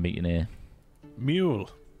placing all the meat in here. Mule.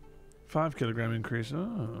 5 kilogram increase.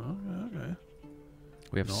 Oh, okay.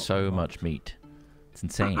 We have Not so much. much meat. It's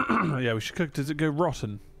insane. Yeah, we should cook. Does it go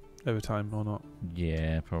rotten over time or not?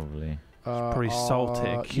 Yeah, probably. Probably salt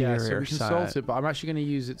it, Yeah, so cure we can side. salt it, but I'm actually going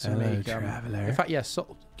to use it to Hello, make. traveller. In fact, yeah,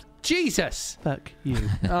 salt. Jesus. Fuck you.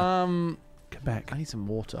 Um, Come back. I need some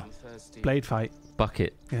water. Blade fight.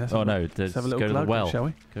 Bucket. Yeah, let's Oh have no, let's let's have a go little to the glug, well. shall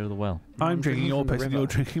we? Go to the well. I'm drinking your piss and you're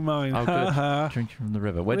drinking mine. Oh, good. Drinking from the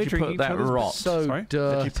river. Where'd We're you put drinking that each other's rot? So Sorry?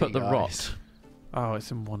 dirty. Where'd you put the guys. rot? Oh,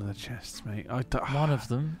 it's in one of the chests, mate. One of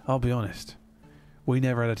them. I'll be honest. we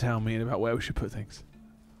never had a town meeting about where we should put things.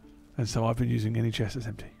 And so I've been using any chest that's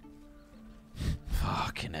empty.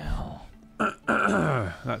 Fucking hell.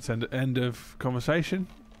 That's end of conversation.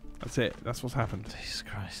 That's it. That's what's happened. Jesus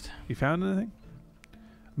Christ. You found anything?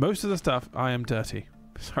 Most of the stuff, I am dirty.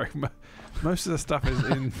 Sorry. Most of the stuff is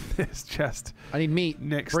in this chest. I need meat.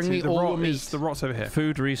 Next Bring to me the all rot your meat. is the rot's over here.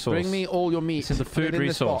 Food resource. Bring me all your meat. It's in the Put food it in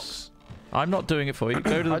this resource. box. I'm not doing it for you.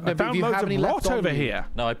 Go to the... I know, I but found you loads have of any left rot on over you? here.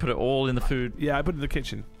 No, I put it all in the food. Yeah, I put it in the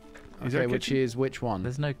kitchen. Is there Okay, a which kitchen? is which one?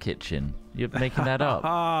 There's no kitchen. You're making that up.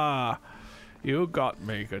 Ah, you got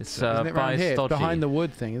me, good It's sir. Isn't it by round here? It's stodgy. behind the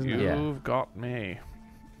wood thing, isn't it? Yeah. You've got me.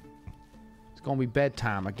 It's gonna be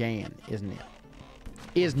bedtime again, isn't it?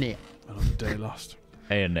 Isn't it? Another day lost.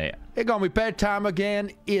 Ain't it? It's gonna be bedtime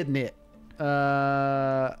again, isn't it?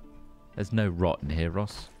 There's no rot in here,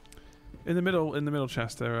 Ross. In the middle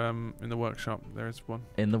chest there, in the workshop, there is one.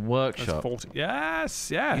 In the That's workshop. 40.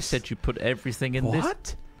 Yes, yes. You said you put everything in this.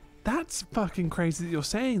 What? That's fucking crazy that you're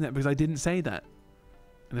saying that because I didn't say that.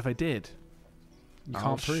 And if I did, You I'll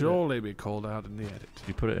can't prove it. surely be called out in the edit.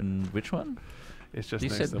 You put it in which one? It's just You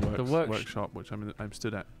next said to the, the workshop, which I'm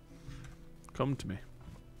stood at. Come to me.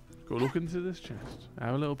 Go look into this chest.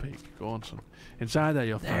 Have a little peek. Go on, son. Inside there,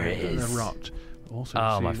 you'll There find it the is. rot. Also,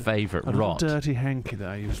 Oh, see my the- favourite a little rot. dirty hanky that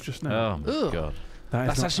I used just now. Oh my Ugh. god. That is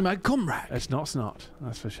That's not, actually my cum rag. it's not snot.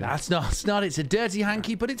 That's for sure. That's not snot. It's a dirty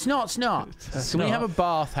hanky, but it's not snot. It's Can we not. have a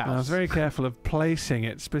bathhouse? And I was very careful of placing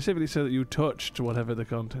it specifically so that you touched whatever the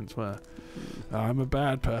contents were. I'm a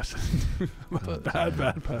bad person. I'm a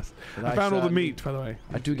bad person. But I found all the certainly- meat, by the way.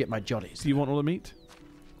 I do get my jollies. Do you want all the meat?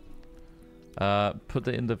 Put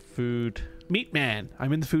it in the food. Meat man.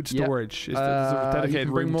 I'm in the food Yep. storage. There's a You dedicated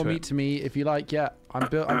can bring room more to meat it. to me if you like. Yeah, I'm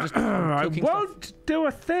just I cooking stuff. won't do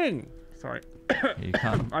a thing. Sorry. You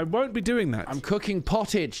can't. I won't be doing that. I'm cooking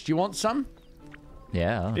pottage. Do you want some?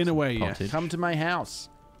 Yeah. In a way, yes. pottage. Come to my house.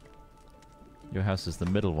 Your house is the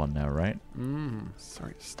middle one now, right? Mm.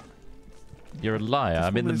 Sorry. You're a liar. This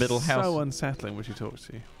I'm in the woman middle is house. so unsettling when she talks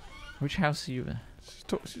to you. Which house are you?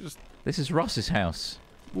 She just This is Ross's house.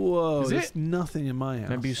 whoa. Is There's it? nothing in my house.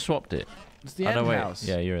 Remember you swapped it. It's the Oh, end no, wait. house.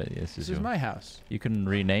 Yeah, you're. This This is is your. my house. You can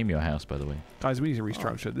rename your house, by the way. Guys, we need to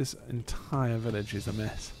restructure. This entire village is a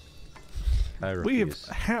mess. I We have refuse.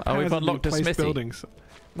 haphazardly unlocked a placed smithy. buildings.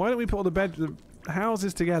 Why don't we put all the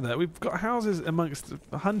houses together? We've got houses amongst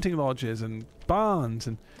hunting lodges and barns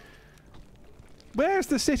and. Where's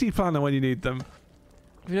the city planner when you need them?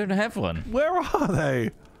 We don't have one. Where are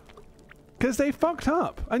they? Because they fucked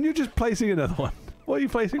up, and you're just placing another one. What are you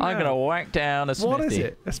placing? I'm now? gonna whack down a smithy. What is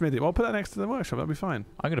it? A smithy. Well, I'll put that next to the workshop. That'll be fine.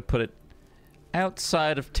 I'm gonna put it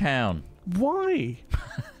outside of town. Why?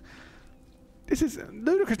 This is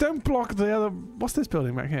ludicrous. Don't block the other. What's this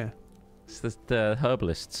building back here? It's the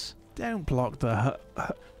herbalists. Don't block the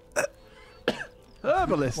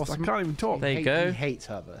herbalist. What's I the- can't even talk. There you go. He hates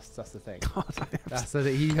herbalists. That's the thing. God, I have That's the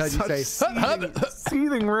thing. He heard you such say seething,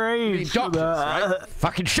 seething rage. doctors, for the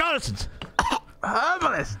Fucking charlatans!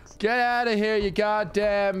 Herbalists. Get out of here, you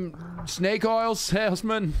goddamn snake oil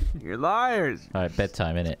salesman. You're liars. All right,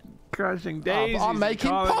 bedtime, innit? Crushing daisies. I'm and making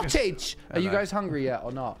calling- pottage. Are you Hello. guys hungry yet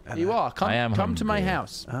or not? Hello. You are. Come, I am come to my hungry.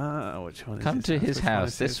 house. Which one is Come his to his Which one house,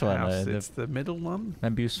 is this his one, house? the- It's the middle one.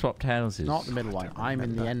 Remember you swapped houses. Not the middle one. I'm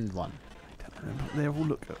in the end one. They all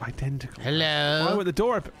look identical. Hello. Why would the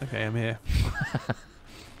door open? Okay, I'm here.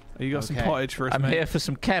 You got some Okay. pottage for us, I'm mate? here for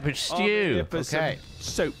some cabbage I'm here stew. for some Okay.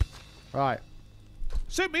 soap. Right.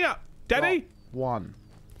 Soup me up, Daddy. One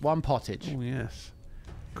pottage. Oh yes.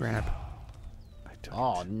 Grab. I don't.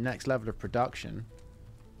 Oh, next level of production.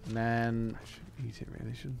 And then I should eat it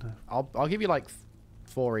really, shouldn't I? I'll give you like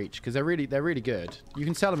 4 each because they're really good. You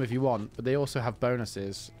can sell them if you want, but they also have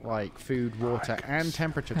bonuses like food, water, and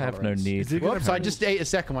temperature I have no tolerance. need. Is it gonna Whoops! I have- just ate a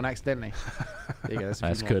second one accidentally. There you go. That's, a few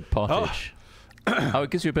That's more. good pottage. Oh, it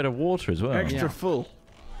gives you a bit of water as well. Extra Yeah. full.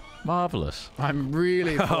 Marvellous. I'm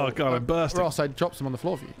really. Oh full. god, I'm bursting. Ross, I dropped some on the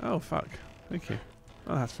floor for you. Oh fuck. Thank you.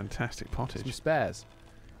 Oh, that's fantastic Some pottage. spares.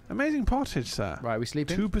 Amazing pottage, sir. Right, we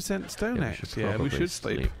sleeping? 2% stone Yeah, we X. should Yeah, we probably should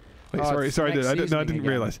sleep. sleep. Wait, Oh, sorry, it's sorry, I next didn't. No, I seasoning didn't again.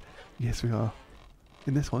 realise. Yes, we are.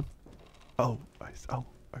 In this one. Oh, I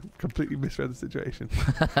completely misread the situation.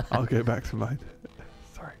 I'll go back to mine.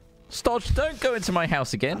 Sorry. Stodge, don't go into my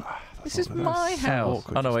house again. This is That was my so house.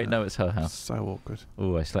 awkward Oh, no, just wait, now. no, it's her house. So awkward.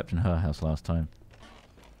 Oh, I slept in her house last time.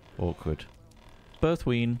 Awkward.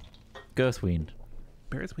 Birthween. Girthween.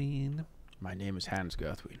 Berthween. My name is Hans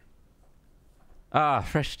Gerthween. Ah,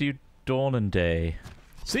 fresh new dawn and day.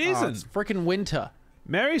 Oh, Season. it's freaking winter.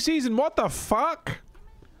 Merry season. What the fuck?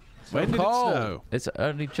 When did it cold. snow? It's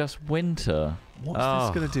only just winter. What's Oh.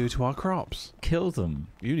 this going to do to our crops? Kill them.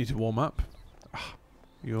 You need to warm up.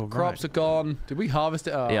 You're Crops are gone. Did we harvest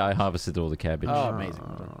it? Oh. Yeah, I harvested all the cabbage. Oh, amazing.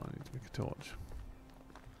 Well Oh, done. I need to make a torch.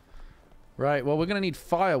 Right, well, we're going to need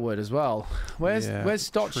firewood as well. Where's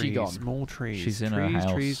Stotchy trees, gone? More trees. She's in trees, her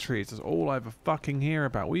house. trees. That's all I ever fucking hear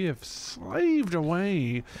about. We have slaved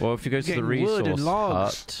away. Well, if you go to the Getting wood and resource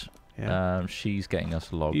logs. hut, Yeah. she's getting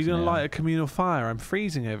us logs. You gonna now. light a communal fire? I'm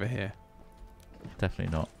freezing over here.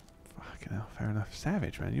 Definitely not. Fucking hell, fair enough.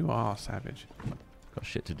 Savage, man. You are savage. Got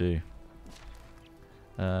shit to do.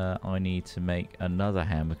 I need to make another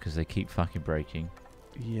hammer because they keep fucking breaking.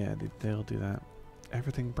 Yeah, they'll do that.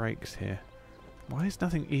 Everything breaks here. Why is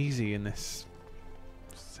nothing easy in this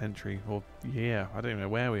century or year? I don't even know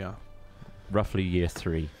where we are. Roughly year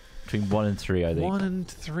 3. Between 1 and 3, I think. 1 and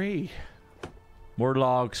 3. More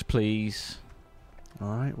logs, please.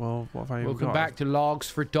 Alright, well, what have I Welcome got? back to Logs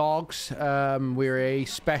for Dogs. We're a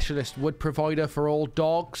specialist wood provider for all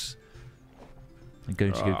dogs. I'm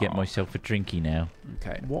going to go get myself a drinky now.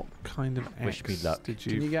 Okay. What kind of Wish me X luck. did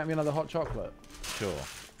Can you you... get me another hot chocolate? Sure.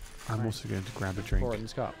 I'm also going to grab a Pour it drink. in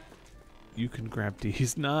this cup. You can grab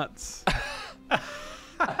these nuts. Don't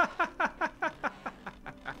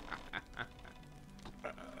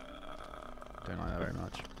like that very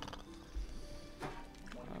much.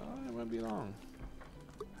 It won't be long.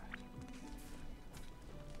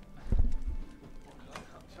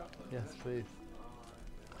 Yes, please.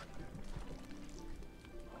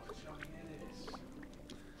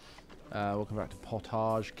 Welcome back to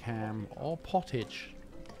Potage Cam, or Pottage,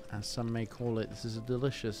 as some may call it. This is a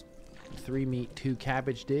delicious 3 meat, 2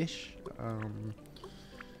 cabbage dish.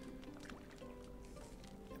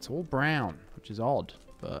 It's all brown, which is odd,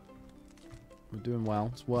 but we're doing well.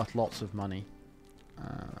 It's worth lots of money.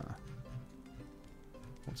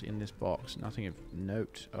 What's in this box? Nothing of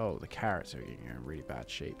note. Oh, the carrots are getting in really bad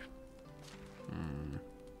shape.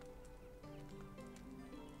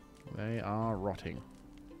 They are rotting.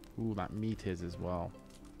 Ooh, that meat is as well.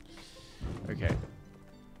 Okay.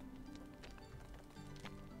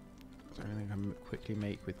 Is there anything I can quickly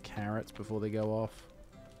make with carrots before they go off?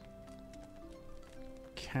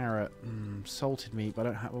 Carrot, salted meat, but I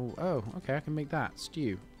don't have. Oh, okay, I can make that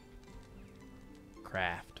stew.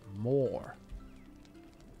 Craft more.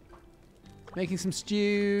 Making some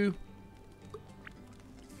stew.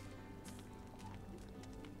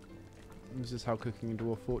 This is how cooking in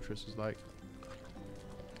Dwarf Fortress is like.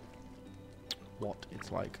 What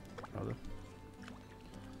it's like, rather.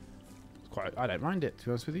 It's quite. I don't mind it, to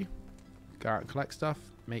be honest with you. Go out and collect stuff,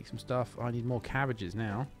 make some stuff. I need more cabbages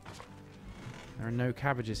now. There are no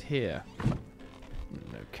cabbages here.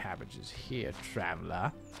 No cabbages here,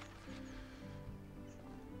 traveller.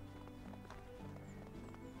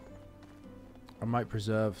 I might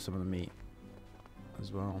preserve some of the meat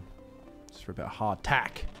as well, just for a bit of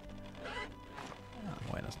hardtack.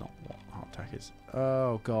 Oh, wait, that's not what hardtack is.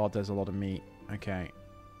 Oh god, there's a lot of meat. Okay,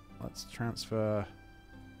 let's transfer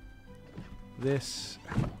this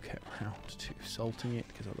and we'll get around to salting it,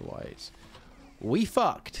 because otherwise we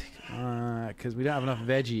fucked. Because we don't have enough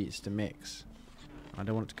veggies to mix. I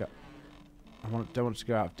don't want it to go. Don't want it to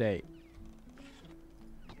go out of date.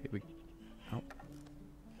 Here we. Oh.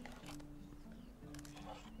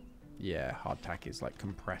 Yeah, hardtack is like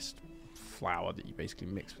compressed flour that you basically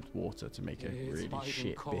mix with water to make a really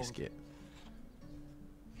shit biscuit.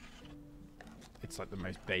 It's like the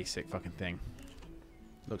most basic fucking thing.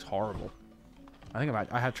 Looks horrible. I think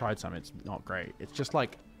I have tried some. It's not great. It's just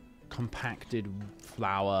like compacted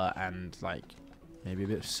flour and like maybe a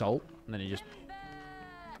bit of salt, and then you just.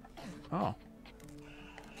 Oh.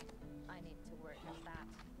 I need to work on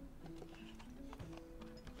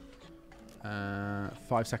that.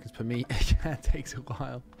 5 seconds per meet. Yeah, it takes a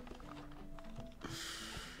while.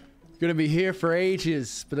 Gonna be here for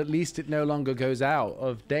ages, but at least it no longer goes out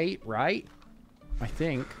of date, right? I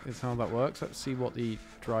think is how that works. Let's see what the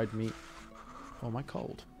dried meat. Oh, am I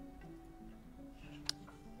cold?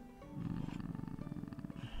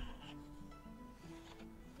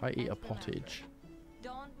 If I eat a pottage.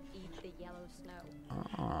 Don't eat the yellow snow.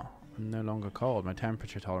 Ah, I'm no longer cold. My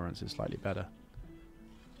temperature tolerance is slightly better.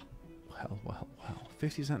 Well.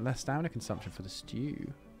 50% less stamina consumption for the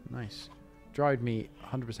stew. Nice. Dried meat,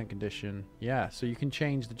 100% condition. Yeah, so you can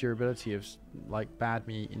change the durability of like bad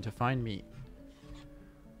meat into fine meat.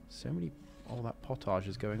 So many. All that potage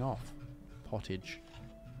is going off. Pottage.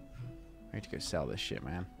 I need to go sell this shit,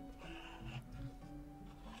 man.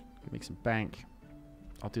 Make some bank.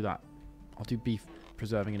 I'll do that. I'll do beef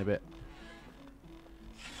preserving in a bit.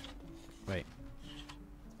 Wait.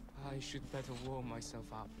 I should better warm myself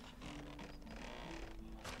up.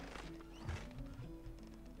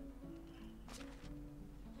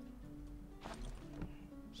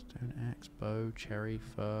 Stone axe, Bow, cherry,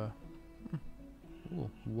 fur. Ooh,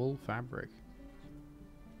 wool fabric.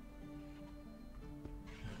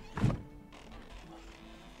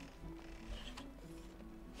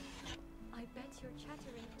 I bet your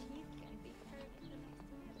chattering teeth can be heard in the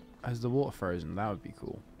next room. Has the water frozen? That would be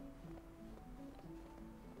cool.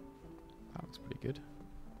 That looks pretty good.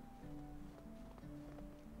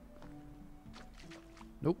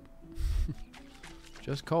 Nope.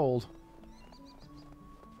 Just cold.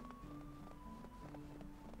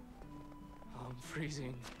 I'm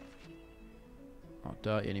freezing. Not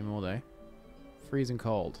dirty anymore though. Freezing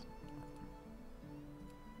cold.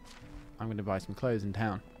 I'm going to buy some clothes in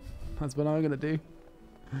town. That's what I'm going to do.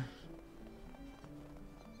 Going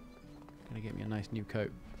to get me a nice new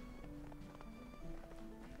coat.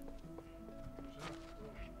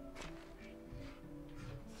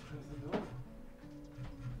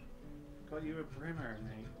 Got you a brimmer,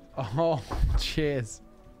 mate. Oh, cheers.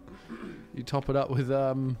 You top it up with For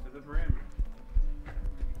the brim.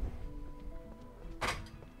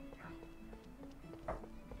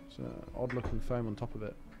 it's an odd looking foam on top of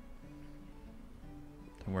it.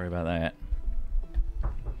 Don't worry about that.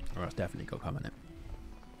 Oh, it's definitely got cum in it.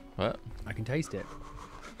 What? I can taste it.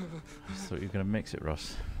 I just thought you were going to mix it,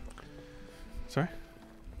 Ross. Sorry?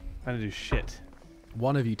 I didn't do shit.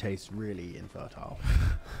 One of you tastes really infertile.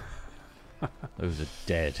 Those are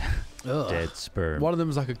dead. Ugh. Dead sperm. One of them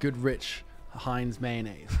is like a good rich Heinz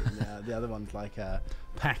mayonnaise, and the other one's like a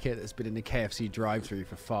packet that's been in the KFC drive-through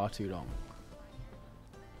for far too long.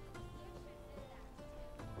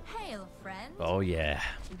 Hail, friend. Oh, yeah.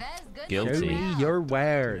 There's good Guilty. news now. your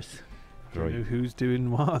wares. Don't know who's doing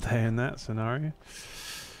what there in that scenario.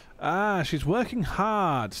 Ah, she's working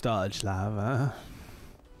hard, Starslava.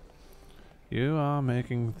 You are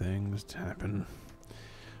making things happen.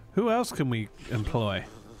 Who else can we employ?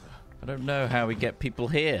 I don't know how we get people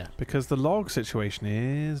here. Because the log situation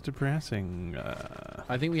is depressing.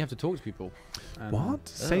 I think we have to talk to people. And What?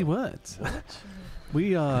 Say Oh. words.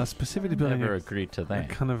 We are specifically building Never a agreed to a that.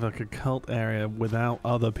 kind of like a cult area without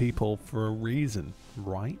other people for a reason,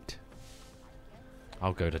 right?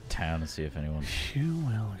 I'll go to town and see if anyone... You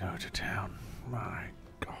will go to town. My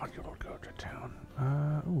God, you'll go to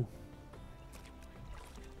town. Ooh.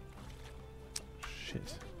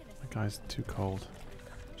 Shit. That guy's too cold.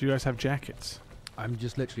 Do you guys have jackets? I'm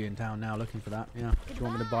just literally in town now looking for that. Yeah. Do you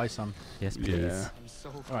want me to buy some? Yes, please. Yeah. I'm so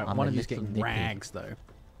All right. I'm One a of you's little getting nippy. rags though.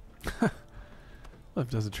 Well, if it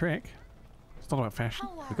does a trick. It's not about fashion.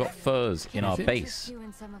 We've got furs in our Is it? base. You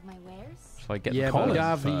and some of my wares. Shall I get Yeah, the but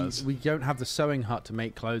collars? we don't have the sewing hut to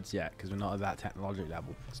make clothes yet because we're not at that technology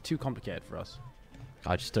level. It's too complicated for us.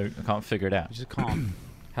 I can't figure it out. We just can't.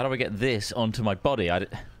 How do I get this onto my body? The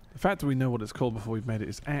fact that we know what it's called before we've made it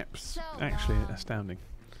is So actually long. astounding.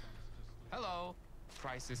 Hello.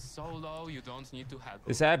 Price is so low you don't need to help.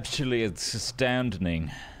 It's actually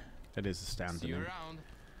astounding. It is See astounding. you around.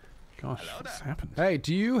 Gosh, Hello what's there. happened? Hey,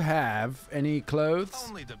 do you have any clothes?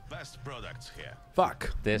 Only the best products here.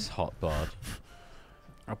 Fuck. This hot bod.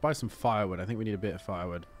 I'll buy some firewood. I think we need a bit of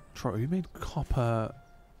firewood. Troy, you made copper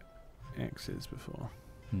X's before.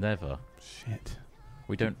 Never. Shit.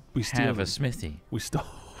 We don't We steal have them. a smithy. We stole.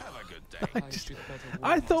 Have a good day. I should better I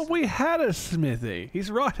warm thought we myself. had a smithy. He's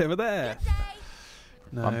right over there.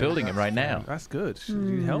 No, I'm building it right now. That's good. Should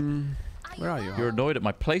you help? Where are you? You're annoyed at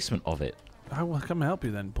my placement of it. I will come help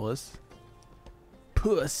you then, puss.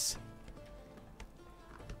 Puss.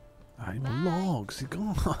 I want logs. Go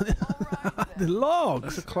on. The There's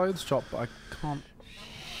logs. a clothes shop, but I can't.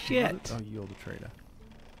 Shit. Oh, you're the trader.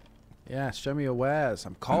 Yeah, show me your wares.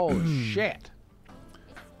 I'm cold. Shit.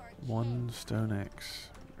 One stone axe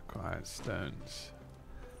requires stones.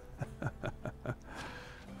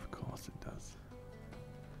 Of course it does.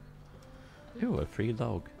 Ooh, a free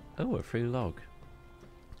log. Oh, a free log.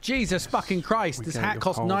 Jesus fucking Christ! We This get hat your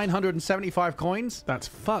costs whole- 975 coins. That's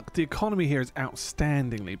fucked. The economy here is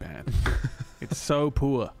outstandingly bad. It's so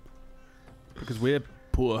poor. Because we're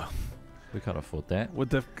poor. We can't afford that. With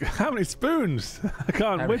the how many spoons? I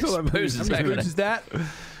can't How whittle many that many spoons is How that many gonna- spoons is that?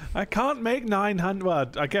 I can't make 900. Well,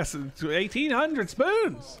 I guess it's 1,800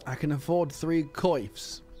 spoons. I can afford 3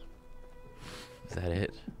 coifs. Is that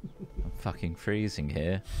it? I'm fucking freezing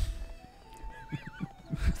here.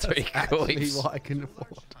 3 Actually, coins. what I can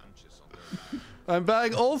afford. I'm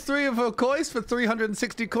buying all 3 of her coins for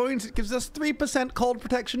 360 coins. It gives us 3% cold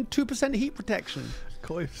protection, 2% heat protection.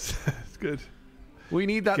 Coifs. It's good. We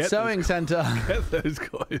need that Get those sewing center. Get those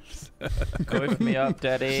coifs. Coif me up,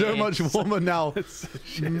 daddy. So much warmer now. It's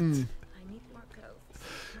shit. I need more clothes.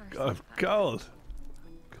 God, gold.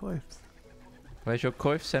 Coifs. Where's your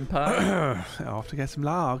coif, senpai? I'll have to get some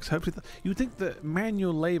logs. Hopefully, you'd think that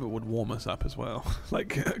manual labour would warm us up as well.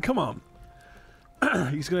 Like, come on.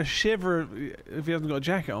 He's going to shiver if he hasn't got a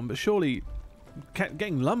jacket on, but surely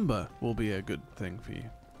getting lumber will be a good thing for you,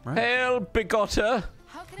 right? Hail, bigotter!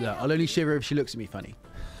 How can Yeah, I'll only shiver if she looks at me funny.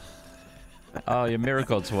 Oh, you're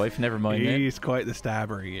Miragod's wife. Never mind then. He's quite the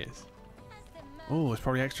stabber, he is. Oh, it's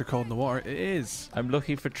probably extra cold in the water. It is. I'm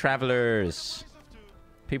looking for travellers.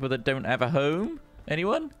 People that don't have a home.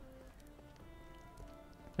 Anyone?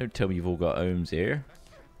 Don't tell me you've all got homes here.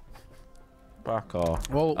 Fuck off.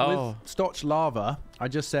 Well, Oh. with Stotch Lava, I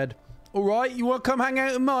just said, all right, you want to come hang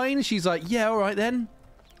out in mine? She's like, yeah, all right then.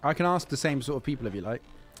 I can ask the same sort of people if you like.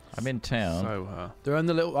 I'm in town. So, They're in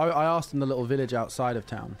the little. I asked in the little village outside of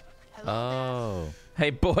town. Oh. Hey,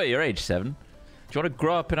 boy, you're age 7. Do you want to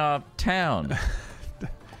grow up in our town?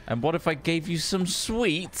 And what if I gave you some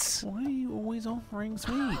sweets? why are you always offering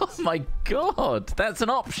Oh sweets? my god, that's an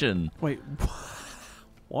option. Wait,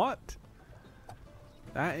 what?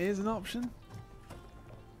 That is an option?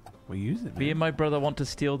 We use it, Me man. and my brother want to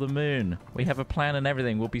steal the moon. We have a plan and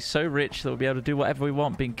everything. We'll be so rich that we'll be able to do whatever we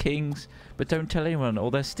want, being kings. But don't tell anyone or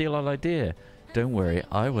they'll steal our idea. Don't worry,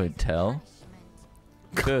 I won't tell.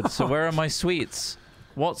 Good, so where are my sweets?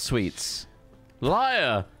 What sweets?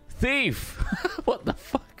 Liar! Thief! What the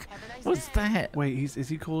fuck? What's that? Wait, is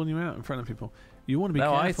he calling you out in front of people? You want to be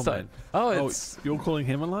No, I careful, thought... man. Oh, it's... You're calling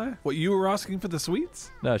him a liar? What, you were asking for the sweets?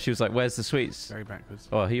 No, she was like, where's the sweets? Very backwards.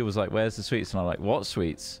 Oh, he was like, where's the sweets? And I'm like, what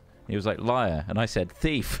sweets? He was like, liar. And I said,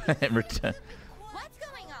 thief in return. What's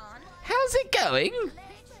going on? How's it going?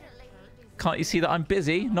 Can't you see that I'm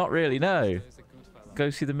busy? Not really, no. Go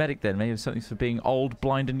see the medic then. Maybe something for being old,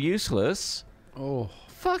 blind, and useless. Oh,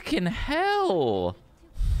 Fucking hell.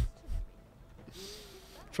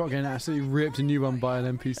 Trot getting absolutely ripped a new one by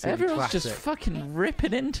an NPC. Everyone's Classic. just fucking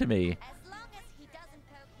ripping into me. As long as he doesn't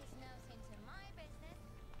poke his nose into my business.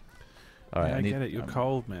 All right, Yeah, I I need, get it. You're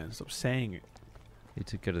cold, man. Stop saying it. need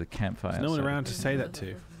to go to the campfire. There's no one outside. around to say that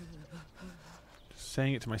to. Just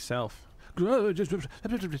saying it to myself.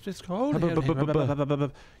 It's cold here.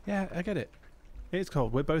 Yeah, I get it. It's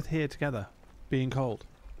cold. We're both here together, being cold.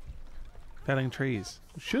 Felling trees.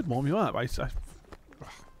 Should warm you up.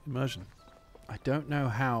 Immersion. I don't know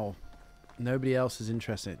how. Nobody else is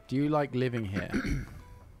interested. Do you like living here?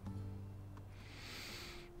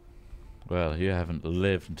 Well, you haven't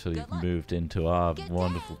lived until you've moved into our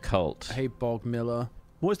wonderful cult. Hey, Bog Miller.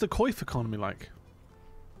 What is the coif economy like?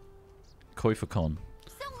 Koifacon.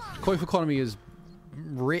 Coif economy is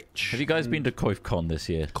rich. Have you guys been to Koifcon this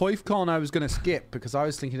year? CoifCon I was going to skip because I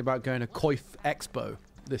was thinking about going to Coif Expo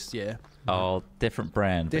this year. Oh, different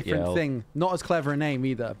brand. but Different yeah, thing. Not as clever a name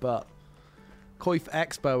either, but Coif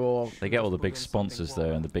Expo or They get all the big sponsors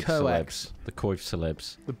there and the big Coex. celebs. The Coif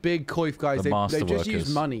celebs. the big Coif guys. The They just masterworkers.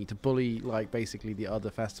 use money to bully like basically the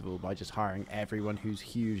other festival by just hiring everyone who's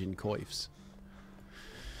huge in Coifs.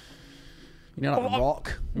 You know, like The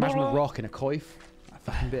Rock. Imagine The Rock in a Coif. A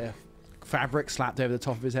fucking bit of fabric slapped over the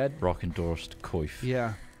top of his head. Rock endorsed Coif.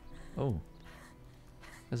 Yeah. Oh.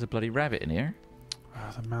 There's a bloody rabbit in here.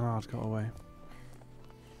 Oh, the mallard got away.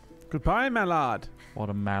 Goodbye, mallard. What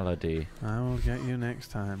a malady. I will get you next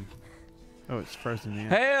time. Oh, it's frozen in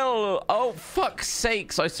the air. Hell! Oh, fuck's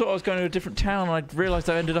sakes. I thought I was going to a different town and I realised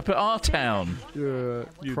I ended up at our town. You're a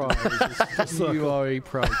prize. You are a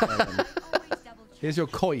prize. Kevin. Here's your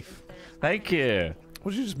Coif. Thank you.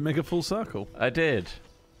 What, did you just make a full circle? I did.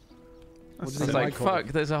 That's does I was it like, like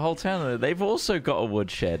fuck, there's a whole town there. They've also got a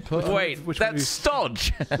woodshed. Wait, which one that's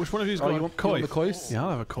Stodge. Which one of you's Oh, got you a want coif? the coif? Yeah, I'll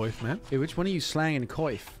have a coif, man. Hey, which one are you slanging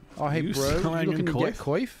Coif? Oh, hey, You bro. You slanging looking to get coif?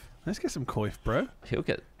 Coif? Let's get some coif, bro. He'll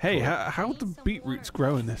get... Hey, how do beetroots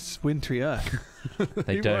grow in this wintry earth?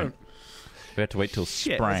 They You don't. won't. We have to wait till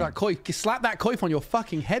Shit, spring. What's that Coif? Slap that Coif on your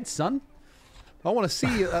fucking head, son. I want to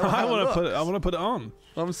see it. I want to put it on.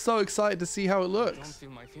 I'm so excited to see how it Don't looks. feel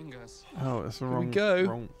my fingers. Oh, that's the we wrong. go.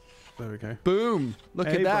 Wrong. There we go. Boom. Look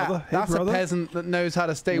Hey, at that. brother. Hey, That's brother. a peasant that knows how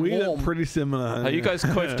to stay We warm. look pretty similar. Are you guys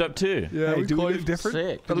coifed up too? Yeah, Hey, we do we Coif. look different?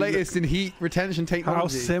 Sick. The latest in heat retention How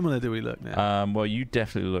technology. similar do we look now? Well, you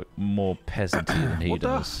definitely look more peasanty than he What the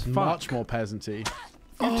does. fuck? Much more peasanty.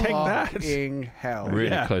 You take that. Fucking hell. Really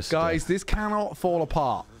Yeah. close. to Guys, this cannot fall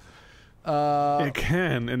apart. It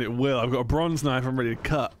can and it will. I've got a bronze knife. I'm ready to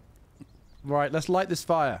cut. Right, let's light this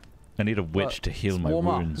fire. I need a witch to heal my warm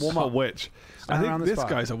up, wounds. warm I'm a up. witch. Stand I around think this this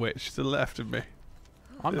fire. guy's a witch to the left of me.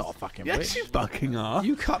 I'm not a fucking Yes, witch. you fucking are.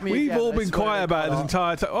 You cut me We've again, all I been swear quiet to about it this God.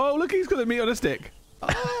 entire time. Oh, look, he's got the meat on a stick.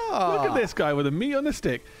 Ah. Look at this guy with a meat on a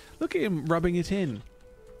stick. Look at him rubbing it in.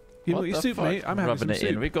 You What got your the soup, fuck? mate. I'm having rubbing some it soup.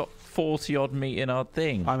 in. We got 40 odd meat in our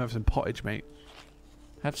thing. I'm having some pottage, mate.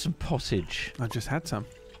 Have some pottage. I've just had some.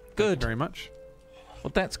 Thank you Good. very much.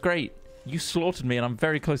 Well, that's great. You slaughtered me and I'm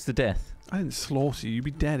very close to death. I didn't slaughter you. You'd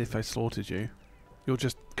be dead if I slaughtered you. You'll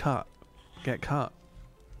just get cut.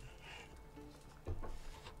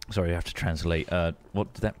 Sorry, I have to translate.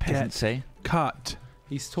 What did that peasant Get say? Cut.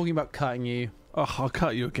 He's talking about cutting you. Oh, I'll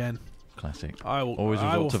cut you again. Classic. I will. Always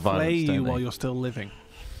I will resort to flay violence, you don't while they? you're still living.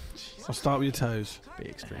 I'll start with your toes. Be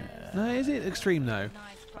extreme. No, is it extreme though?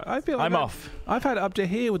 I feel like I'm off. I've had it up to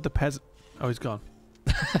here with the peasant. Oh, he's gone.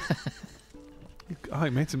 I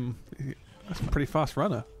made him. That's a pretty fast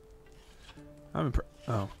runner. I'm impressed.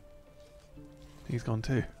 Oh, he's gone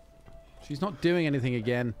too. She's not doing anything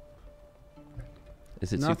again.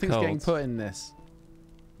 Is it Nothing's too cold? getting put in this.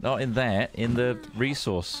 Not in there. In the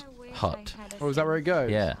resource hut. Oh, is that where it goes?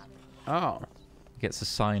 Yeah. Oh. Gets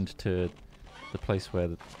assigned to the place where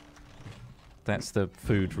that's the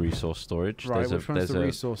food resource storage. Right, There's which one's the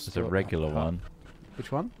resource There's a store- regular hut? one.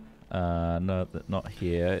 Which one? No, not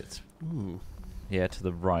here. It's Ooh, yeah, to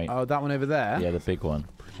the right. Oh, that one over there? Yeah, the big one.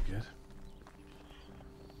 pretty good.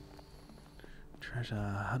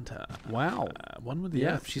 Treasure hunter. Wow. One with the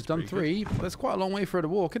Yeah, F she's is done pretty 3. That's quite a long way for her to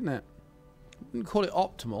walk, isn't it? Wouldn't call it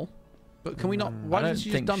optimal. But can we not... Why I don't didn't she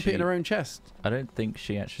just think dump it in she- her own chest? I don't think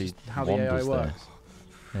she actually Just how the wanders AI there. works.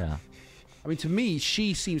 Yeah. I mean, to me,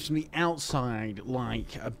 she seems from the outside like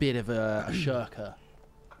a bit of a shirker.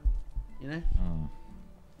 You know? Mm.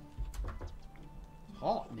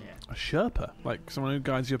 Hot, yeah. A Sherpa, like someone who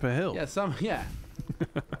guides you up a hill. Yeah, yeah.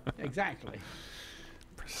 Exactly.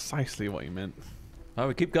 Precisely what you meant. Oh,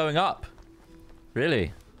 we keep going up.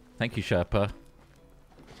 Really? Thank you, Sherpa.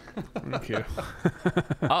 Thank you.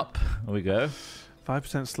 Up. There we go.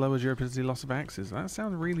 5% slower durability loss of axes. That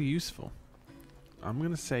sounds really useful. I'm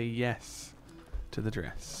going to say yes to the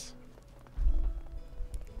dress.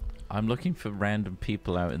 I'm looking for random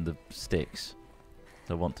people out in the sticks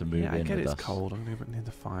that want to move Yeah, I in get with it's us. cold. I'm going to go near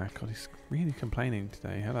the fire. God, he's really complaining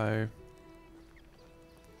today. Hello.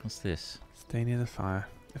 What's this? Stay near the fire.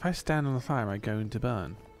 If I stand on the fire, am I going to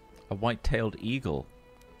burn? A white-tailed eagle.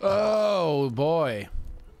 Oh, boy.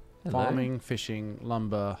 Hello. Farming, fishing,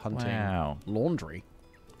 lumber, hunting, Wow. laundry.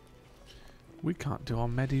 We can't do our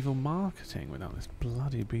medieval marketing without this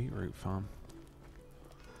bloody beetroot farm.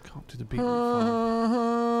 Can't do the beetroot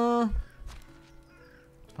farm.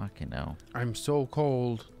 Fucking hell. I'm so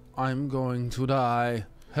cold. I'm going to die.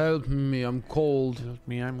 Help me, I'm cold. Help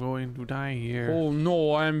me, I'm going to die here. Oh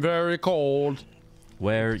no, I'm very cold.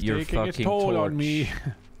 Wear It's your taking its fucking toll torch. on me.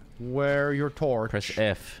 Wear your torch. Press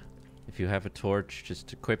F. If you have a torch,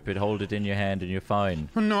 just equip it, hold it in your hand, and you're fine.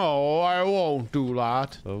 No, I won't do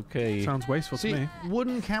that. Okay. Sounds wasteful See, to me.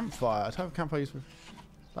 wooden campfire. A type of campfire used for...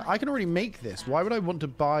 I can already make this. Why would I want to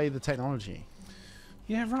buy the technology?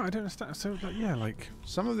 Yeah, right. I don't understand. So, like, yeah, like,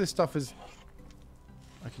 Some of this stuff is...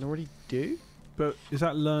 I can already do? but is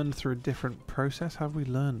that learned through a different process? How have we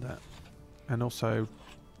learned that? And also,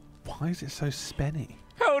 why is it so spenny?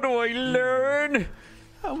 How do I learn?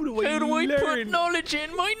 How do How do I put knowledge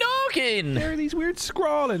in my noggin? There are these weird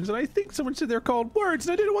scrawlings, and I think someone said they're called words,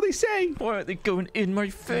 and I don't know what they say. Why aren't they going in my Why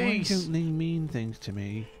face? don't they mean things to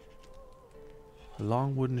me? A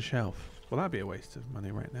long wooden shelf. Well, that'd be a waste of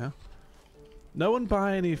money right now. No one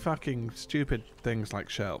buy any fucking stupid things like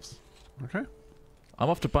shelves. Okay? I'm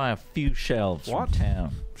off to buy a few shelves What? from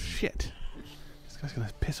town. Shit. This guy's gonna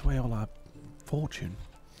piss away all our fortune.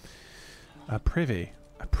 A privy.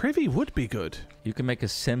 A privy would be good. You can make a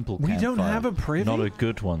simple We don't campfire, have a privy? Not a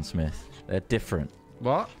good one, Smith. They're different.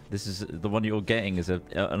 What? This is the one you're getting is an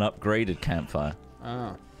upgraded campfire.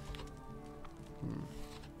 Ah.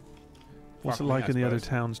 What's Fuck it me, like I in the other suppose.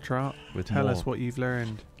 towns, Trot? With Tell more. us what you've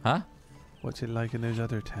learned. Huh? What's it like in those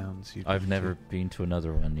other towns? You've I've been never been to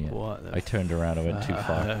another one to? yet. What the I turned around. I went too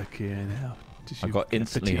far. fucking hell. Did I you got get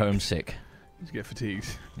instantly fatigued? homesick. Did you get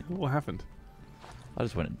fatigued? What happened? I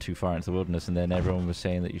just went too far into the wilderness, and then everyone was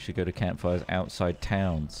saying that you should go to campfires outside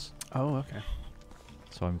towns. Oh, okay.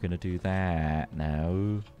 So I'm gonna do that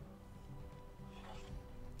now.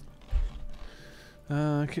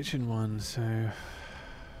 Kitchen one, so...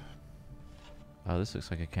 Oh, this looks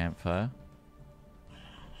like a campfire.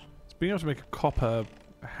 Being able to make a copper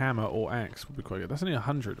hammer or axe would be quite good. That's only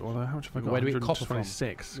 100. Although how much have I got? Where do we get copper from?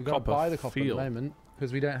 126. We've got to buy the copper field. at the moment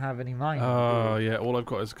because we don't have any mining. Oh yeah, all I've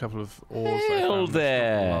got is a couple of ores. that I Hell found.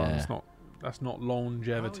 there. That's not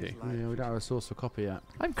longevity. Yeah, we don't have a source for copper yet.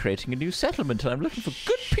 I'm creating a new settlement, and I'm looking for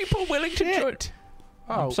good people willing to join.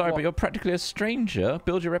 I'm sorry, but you're practically a stranger.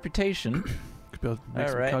 Build your reputation. Could build make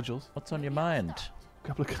some Alright. cudgels. What's on your mind?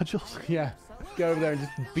 Couple of cudgels. Yeah. Go over there and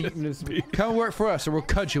just beat them. Come work for us or we'll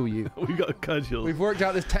cudgel you. We got a cudgel. We've worked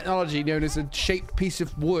out this technology known as a shaped piece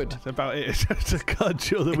of wood. That's about it. It's just a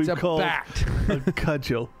cudgel that It's we've a called bat. a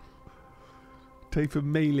cudgel. Take a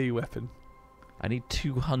melee weapon. I need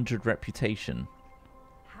 200 reputation.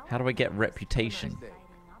 How do I get reputation?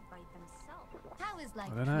 How is life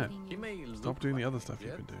I don't know. treating He you? may Stop look doing the like other an stuff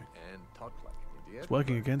you've idiot been doing. and talk like an idiot, It's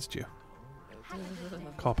working but against you. Have a good day.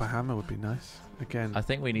 Copper hammer would be nice. Again, I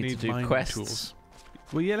think we need to do mining quests. tools.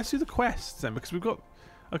 Well, yeah, let's do the quests then, because we've got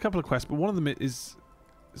a couple of quests, but one of them is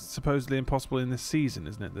supposedly impossible in this season,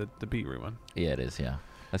 isn't it? The beetroot one. Yeah, it is, yeah.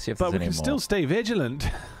 Let's see if But there's we any can more. still stay vigilant.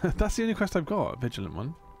 That's the only quest I've got, a vigilant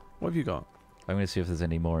one. What have you got? I'm going to see if there's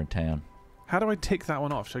any more in town. How do I tick that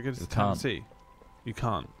one off? Should I go to the You town and can't. see? You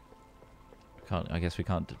can't. I guess we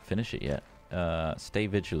can't finish it yet. Stay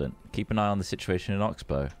vigilant. Keep an eye on the situation in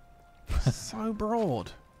Oxbow. So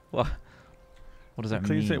broad. What does that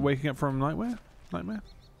Clean mean? state waking up from nightmare? Nightmare?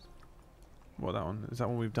 What, that one? Is that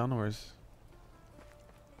one we've done, or is...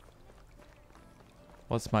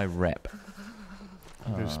 What's my rep?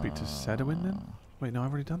 I'm going to speak to Sedwin then? Wait, no, I've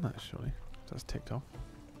already done that, surely. That's ticked off.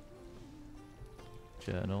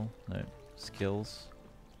 Journal. No. Skills.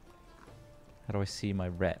 How do I see my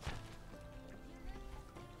rep?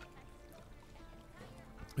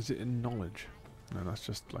 Is it in knowledge? No, that's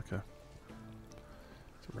just like a...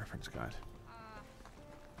 It's a reference guide.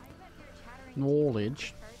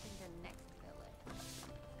 Knowledge.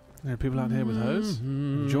 There are people out here with hose.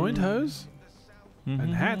 Joined hose.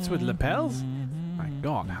 And hats with lapels. My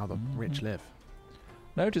God, how the rich live.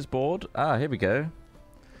 Notice board. Ah, here we go.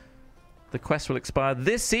 The quest will expire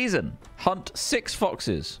this season. Hunt 6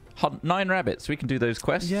 foxes. Hunt 9 rabbits. We can do those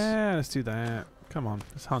quests. Yeah, let's do that. Come on,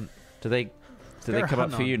 let's hunt. Do they Get a come up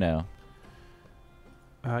hunt for on. you now?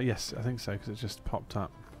 Yes, I think so, because it just popped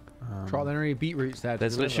up. Trot there any beetroots there. to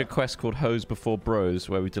There's literally a deliver. quest called Hose Before Bros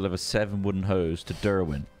where we deliver 7 wooden hose to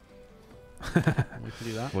Derwin. We can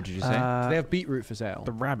do that. What did you say? Do they have beetroot for sale?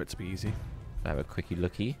 The rabbits be easy. Have a quickie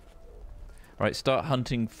looky. Right, start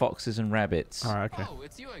hunting foxes and rabbits. All right, okay. Oh,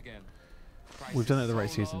 it's you again. We've done it the right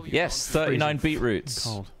Price is season. so low, you Yes, don't- 39 Freezing beetroots.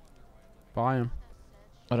 Cold. Buy them.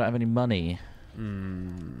 I don't have any money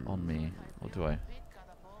on me. What do I?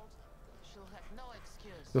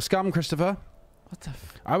 You're scum, Christopher. What the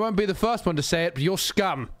f... I won't be the first one to say it, but you're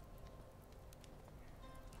scum.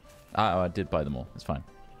 Oh, I did buy them all. It's fine.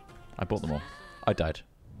 I bought them all. I died.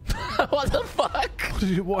 What the fuck?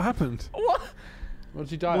 What happened? What? What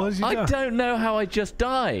did you die What of? did you I do? don't know how I just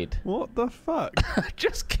died. What the fuck? I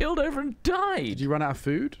just killed over and died. Did you run out of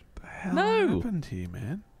food? the hell No. happened to you,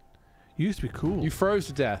 man? You used to be cool. You froze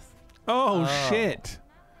to death. Oh, shit.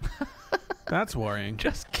 That's worrying.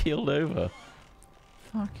 Just killed over.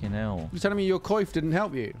 Fucking hell. You're telling me your coif didn't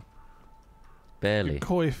help you? Barely.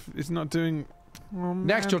 Coif is not doing... Oh,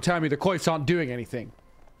 Next, man. you'll tell me the coifs aren't doing anything.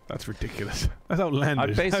 That's ridiculous. That's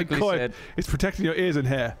outlandish. I basically Coif, said it's protecting your ears and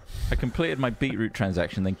hair. I completed my beetroot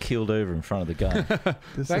transaction, then keeled over in front of the guy.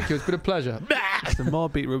 Thank you. It's been a pleasure. The more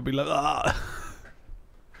beetroot would be like, ah.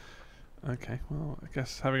 Okay, well, I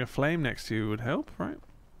guess having a flame next to you would help, right?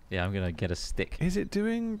 Yeah, I'm gonna get a stick. Is it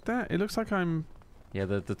doing that? It looks like I'm... Yeah,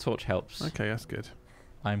 the torch helps. Okay, that's good.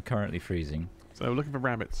 I'm currently freezing, So we're looking for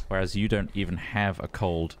rabbits. whereas you don't even have a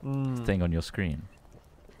cold thing on your screen.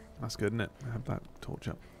 That's good, isn't it? I have that torch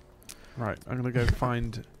up. Right, I'm going to go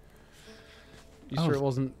find... You Oh. sure it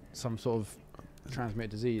wasn't some sort of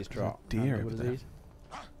transmitted disease, There's a Trot? deer Transmittable over there. disease?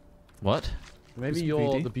 What? Maybe Mr. you're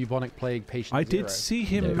PD? the bubonic plague patient. I did zero. see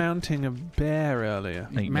him No. mounting a bear earlier.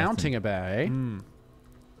 Ain't Mounting a bear, eh?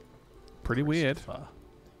 Pretty weird. Christopher,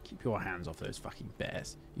 keep your hands off those fucking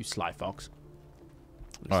bears, you sly fox.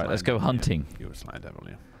 All right, let's go hunting. You're a sly devil,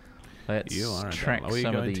 yeah. Let's You are a track devil. Are we some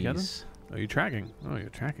of going these. together? Are you tracking? Oh, you're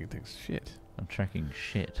tracking things. Shit. I'm tracking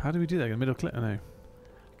shit. How do we do that? In the middle click? Oh, no.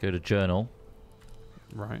 Go to journal.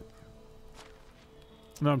 Right.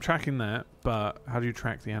 No, I'm tracking that, but how do you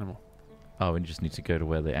track the animal? Oh, we just need to go to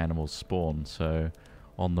where the animals spawn. So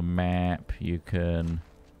on the map, you can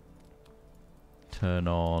turn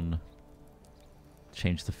on,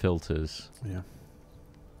 change the filters. Yeah.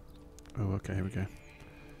 Oh, okay, here we go.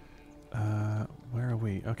 Where are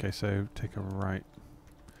we? Okay, so take a right.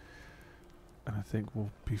 And I think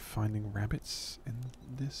we'll be finding rabbits in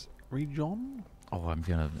this region. Oh, I'm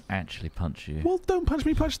gonna actually punch you. Well, don't punch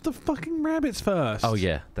me, punch the fucking rabbits first. Oh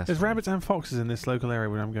yeah, that's There's fine. rabbits and foxes in this local area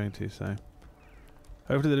where I'm going to, so...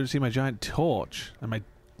 Hopefully they don't see my giant torch and my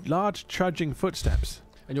large trudging footsteps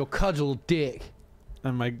And your cudgel dick.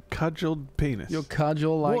 and my cudgeled penis. Your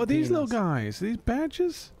cudgel like What are these little penis. guys? Are these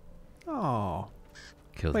badgers? Oh.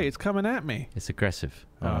 kill Wait, them. it's coming at me. It's aggressive.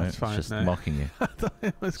 Oh, Alright, it's fine, It's just no. mocking you. I thought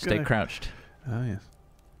it was Stay gonna... crouched. Oh, yes.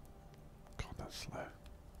 God, that's slow.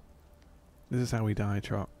 This is how we die,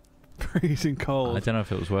 Trot. Freezing cold. I don't know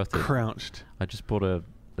if it was worth it. Crouched. I just bought a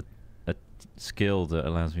skill that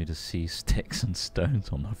allows me to see sticks and stones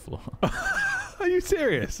on the floor. Are you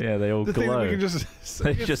serious? Yeah, they all The thing that glow. we can just...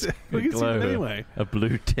 They just we can see glow. them anyway. A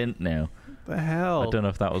blue tint now. The hell? I don't know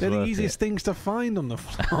if that was They're the worth easiest it. things to find on the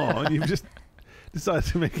floor, and you've just decided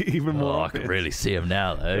to make it even more Oh, I obvious. can really see them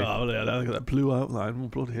now, though. Oh, look at that blue outline. Oh,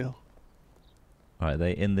 bloody hell. Right, are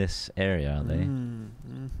they in this area, are they?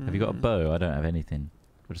 Mm-hmm. Have you got a bow? I don't have anything.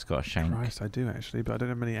 I've just got a shank. Christ, I do actually, but I don't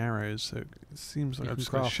have many arrows, so it seems like You I'm can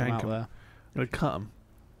just going to craft them shank out them. there. I'm going to cut them.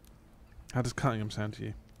 How does cutting them sound to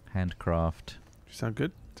you? Handcraft. Sound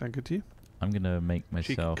good? Sound good to you? I'm going to make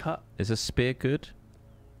She can myself... cut. Is a spear good?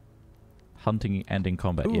 Hunting and in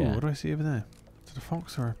combat, Ooh, yeah. what do I see over there? Is it a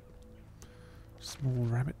fox or a small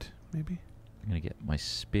rabbit, maybe? I'm going to get my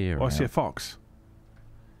spear Oh, I out. see a fox.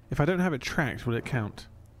 If I don't have it tracked, will it count?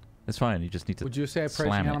 It's fine, you just need to Would you say slam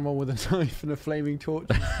approaching it. animal with a knife and a flaming torch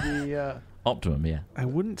is the... Optimum, yeah. I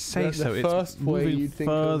wouldn't say The so. first It's way moving you'd think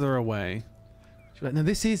of- further away. She's like, no,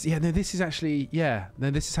 this is... Yeah, no, this is actually... Yeah, no,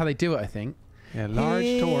 this is how they do it, I think. Yeah, large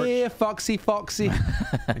torch. Here, foxy, foxy.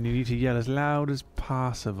 And you need to yell as loud as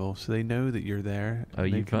possible so they know that you're there. Oh,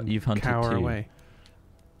 and they you've can you've hunted cower too. away.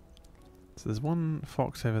 So there's one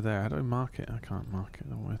fox over there. How do I mark it? I can't mark it.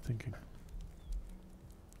 What am I thinking?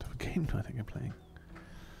 What game do I think I'm playing?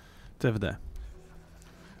 It's over there.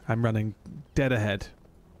 I'm running dead ahead.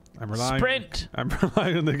 I'm relying. Sprint! I'm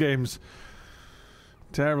relying on the game's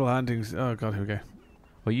terrible handings. Oh god, here we go.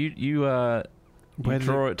 Well, you Where did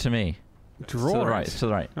draw it to me. Draw to the it? right, to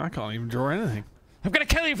the right. I can't even draw anything. I'm going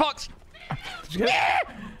to kill you, fox! Did you get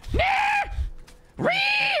it?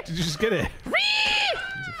 Did you just get it?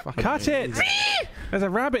 Cut it! There's a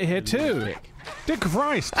rabbit here too. Dear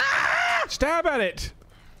Christ! Stab at it!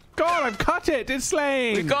 God, I've cut it! It's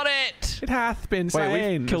slain! We got it! It hath been Wait, slain.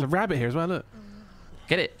 we've There's killed- a rabbit here as well, look.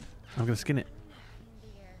 Get it. I'm gonna skin it.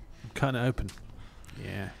 I'm cutting it open.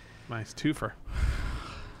 Yeah. Nice twofer.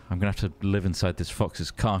 I'm going to have to live inside this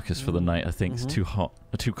fox's carcass for the night, I think. It's too hot.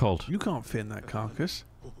 Too cold. You can't fit in that carcass.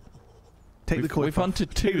 Take the We've- coif we've off.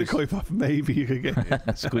 hunted Take the twos. coif off. Maybe you could get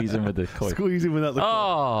it. Squeeze in with the coin. Squeeze him without the coif.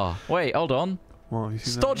 Oh, wait, hold on. What, have you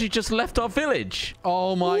seen that? Stodgy just left our village.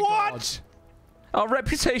 Oh my What? Our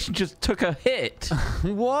reputation just took a hit. god.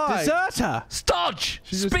 Why? Deserter! Stodge!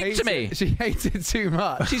 She just Speak hates to me! it. She hates it too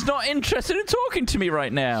much. She's not interested in talking to me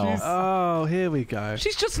right now. Oh, here we go.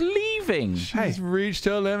 She's just leaving. Hey, She's reached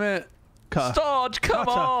her limit. cut her. Stodge, come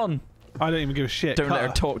Cut her. on! I don't even give a shit. Don't Cut let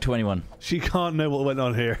her talk to anyone. She can't know what went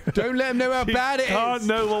on here. Don't let him know how She bad it can't is.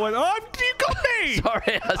 know what went on. Oh, you got me!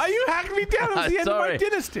 Sorry, Are you hacking me down at the end of my Sorry.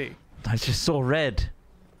 dynasty? I just saw red.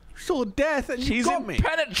 Saw death and you She's got me.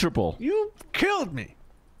 impenetrable. You killed me.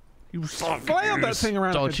 You flailed that thing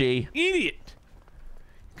around. like Stodgy. an idiot.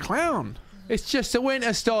 Clown. It's just a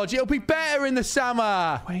winter stodge. It'll be better in the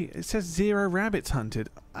summer. Wait, it says 0 rabbits hunted.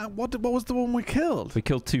 What was the one we killed? We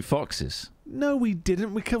killed 2 foxes. No, we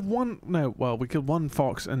didn't. We killed one. No, well, we killed one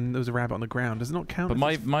fox and there was a rabbit on the ground. Does it not count? But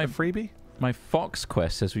as my a freebie? My fox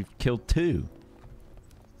quest says we've killed 2.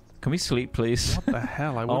 Can we sleep, please? What the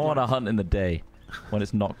hell? I I want to like- hunt in the day when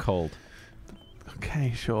it's not cold.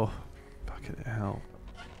 Okay, sure. Fucking hell.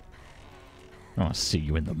 I'll see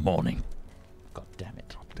you in the morning. God damn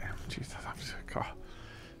it. Damn, Jesus. I'm just, God.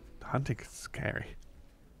 Hunting is scary.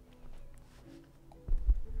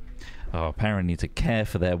 Oh, apparently need to care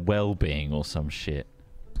for their well-being or some shit.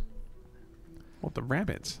 What, the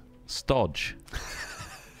rabbits? Stodge.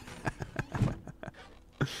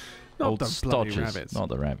 Not Old the bloody stodges, rabbits. not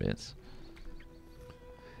the rabbits.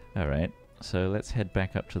 Alright, so let's head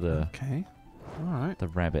back up to the Okay. Alright.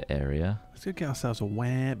 rabbit area. Let's go get ourselves a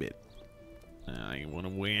wabbit. I want a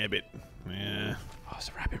wabbit. Yeah. Oh, there's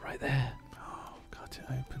a rabbit right there. Oh, got it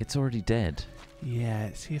open. It's already dead. Yeah,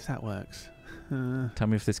 let's see if that works. Tell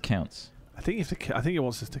me if this counts. I think you have to I think it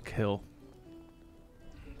wants us to kill.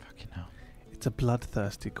 Fucking hell. It's a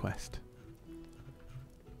bloodthirsty quest.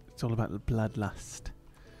 It's all about the bloodlust.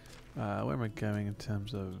 Where am I going in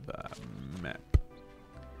terms of map?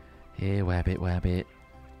 Here, wabbit, wabbit.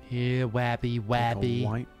 Here, wabby, Take a wabby.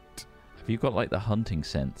 white. Have you got like the hunting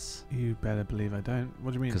sense? You better believe I don't.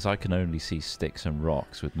 What do you mean? Because I can only see sticks and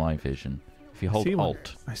rocks with my vision. If you hold see one.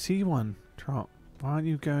 Alt. I see one. Trot. Why aren't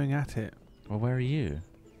you going at it? Well, where are you?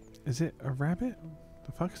 Is it a rabbit?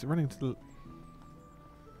 The fuck is it running to the...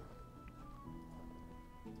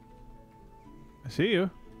 I see you.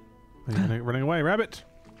 Are you running away, rabbit?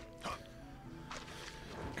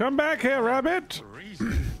 Come back here, rabbit!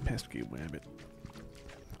 Pesky rabbit.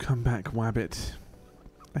 come back, Wabbit.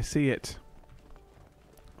 I see it.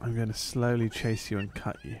 I'm going to slowly chase you and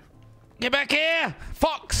cut you. Get back here!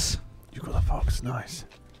 Fox! You got the fox. Nice.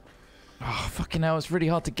 Oh, fucking hell, it's really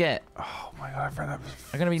hard to get. Oh my god, I've run out of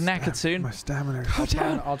I'm going to be knackered soon. my stamina.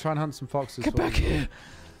 I'll try and hunt some foxes. Get for back you. here!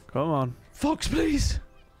 Come on. Fox, please!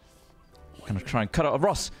 I'm going to try and cut out.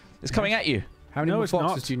 Ross, it's coming at you. How many No, more it's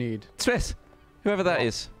foxes not. do you need? Smith, whoever that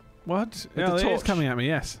is. What? With Yeah, the it is torch. coming at me,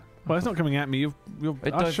 yes. Well, it's not coming at me. You're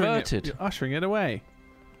It ushering diverted. You're ushering it away.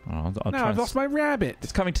 Oh, I'll No, try I've lost my rabbit.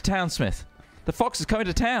 It's coming to town, Smith. The fox is coming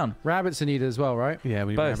to town. Rabbits are needed as well, right? Yeah,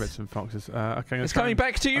 we need Both. rabbits and foxes. Okay, I'm gonna It's try coming and-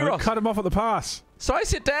 back to I'm you, gonna Ross. cut him off at the pass.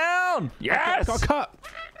 Slice it down! Yes! Got a cut.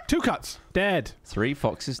 2 cuts. Dead. 3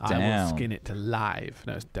 foxes I will down. skin it alive.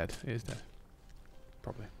 No, it's dead. It is dead.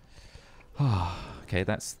 Probably. Okay,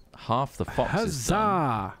 that's half the foxes done.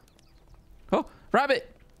 Huzzah! Oh,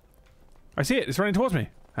 rabbit! I see it. It's running towards me.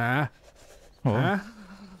 Oh.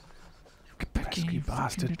 Get back Pesky here, you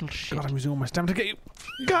bastard. fucking little shit. God, I'm using all my stamina to get you.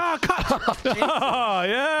 Ah, cut! Oh,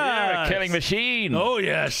 yeah! You're a killing machine. Oh,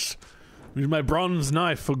 yes. Use my bronze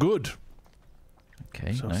knife for good.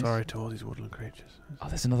 Okay, So nice. sorry to all these woodland creatures. Oh,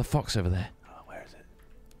 there's another fox over there. Oh, where is it?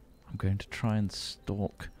 I'm going to try and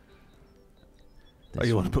stalk. Oh, this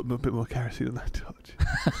you one. want to put a bit more kerosene on that torch?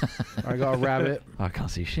 I got a rabbit. I can't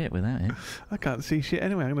see shit without it. I can't see shit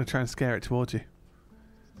anyway. I'm going to try and scare it towards you.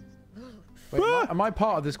 Wait, am I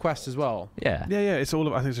part of this quest as well? Yeah. Yeah. It's all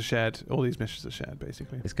of. I think it's a shared. All these missions are shared,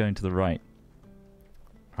 basically. It's going to the right.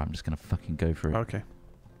 I'm just going to fucking go for it. Okay.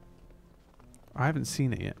 I haven't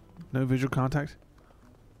seen it yet. No visual contact.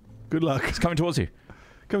 Good luck. It's coming towards you.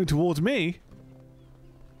 Coming towards me.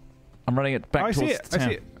 I'm running it back I see towards it. the town.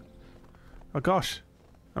 I see it. Oh gosh,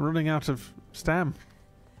 I'm running out of stam.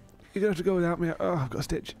 You're going to have to go without me. Oh, I've got a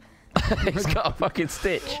stitch. It's got a fucking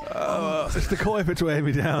stitch. Oh, it's the coif it's weighing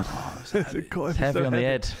me down. It's the coif. It's heavy on the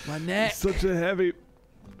head. My neck. It's such a heavy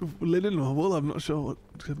linen or wool. I'm not sure what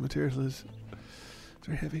the material is. It's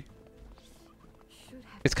very heavy.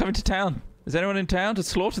 It's coming to town. Is anyone in town to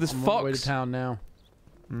slaughter this I'm on my way to fox? town now.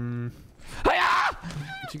 Hi-ya!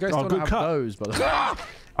 So you guys Oh, don't good have cut. bows, by the way.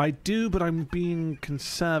 I do, but I'm being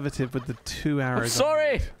conservative with the 2 arrows. I'm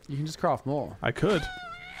sorry. You can just craft more. I could.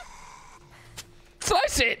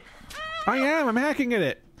 Slice it. I am. I'm hacking at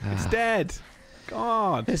it. It's dead.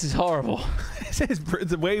 God. This is horrible. This is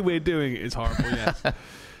the way we're doing it is horrible. Yes.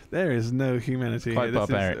 There is no humanity Quite here. This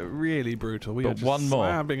barbaric. is really brutal. We But are just one more.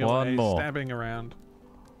 slabbing One away, more. stabbing around.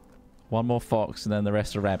 One more fox and then the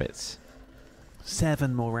rest are rabbits.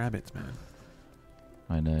 7 more rabbits, man.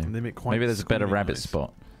 I know. And they make quite Maybe there's a better screaming rabbit noise.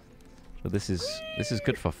 spot. But this is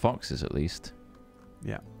good for foxes at least.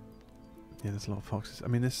 Yeah. Yeah, there's a lot of foxes. I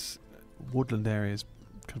mean, this woodland area is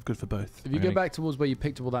kind of good for both. If you I'm go gonna- back towards where you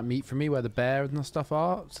picked up all that meat from me, where the bear and the stuff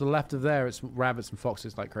are, to the left of there, it's rabbits and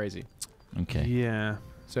foxes like crazy. Okay. Yeah.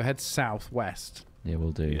 So head southwest. Yeah,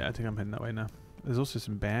 we'll do. Yeah, I think I'm heading that way now. There's also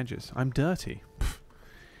some badgers. I'm dirty. Pff,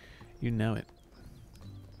 you know it.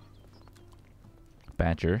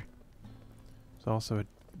 Badger. There's also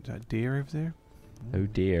a deer over there. Oh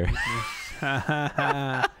dear.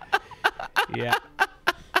 Yeah.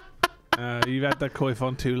 You've had that coif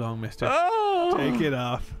on too long, mister. Oh! Take it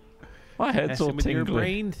off. My head's all Messing with your tingly.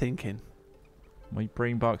 brain thinking. My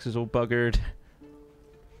brain box is all buggered.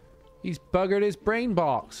 He's buggered his brain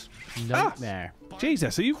box. Nightmare.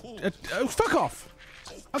 Jesus, are you... oh, fuck off!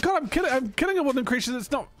 I can't, I'm killing a woodland creature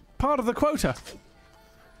that's not part of the quota.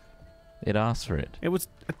 It asked for it. It was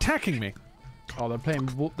attacking me. Oh, they're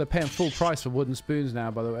paying full price for wooden spoons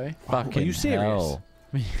now, by the way. Fucking are you serious? hell.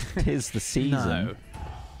 'Tis the season. No.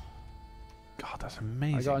 God, that's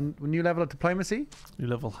amazing. I got a new level of diplomacy. New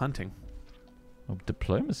level hunting. Oh,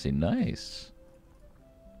 diplomacy, nice.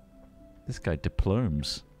 This guy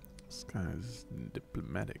diplomes. This guy's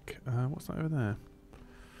diplomatic. What's that over there?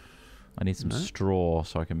 I need some No. straw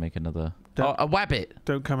so I can make another. Don't- Oh, a wabbit!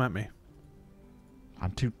 Don't come at me.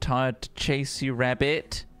 I'm too tired to chase you,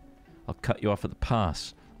 rabbit. I'll cut you off at the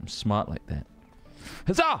pass. I'm smart like that.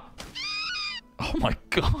 Huzzah! Oh my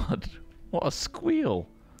god! What a squeal!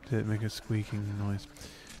 Did it make a squeaking noise?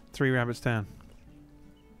 3 rabbits down.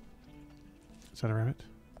 Is that a rabbit?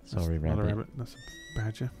 Sorry, That's not a rabbit. rabbit. That's a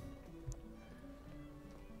badger.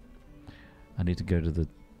 I need to go to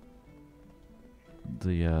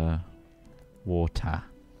the water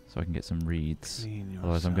so I can get some reeds. Clean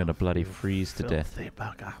Otherwise I'm going to yourself, bloody you freeze to death. filthy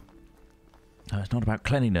bugger. No, it's not about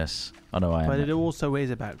cleanliness. Oh no, I But it am. also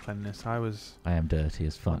is about cleanliness. I was I am dirty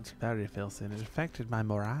as fuck. once very filthy and it affected my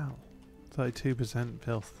morale. 32%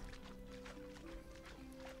 filth.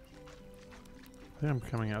 I think I'm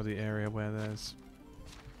coming out of the area where there's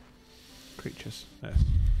creatures. Yes.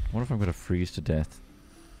 What if I'm going to freeze to death?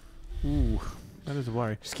 Ooh, that is a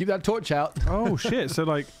worry. Just keep that torch out. Oh shit! So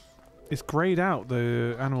like, it's grayed out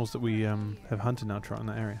the animals that we have hunted now, trot in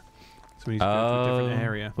that area. So we need to go to a different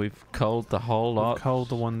area. We've culled the whole lot. We've culled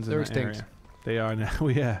the ones They're in that extinct. area. They are now.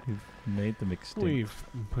 Yeah, Made them extinct. we've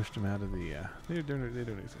pushed them out of the. They don't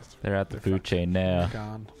exist. They're out the They're food fucked. chain now. They're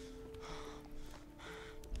gone.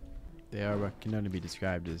 They are can only be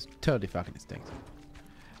described as totally fucking extinct.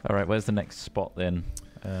 All right, where's the next spot then?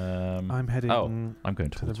 I'm heading I'm going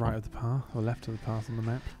to the towards right one. of the path, or left of the path on the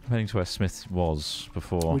map, I'm heading to where Smith was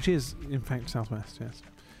before. which is in fact southwest. Yes.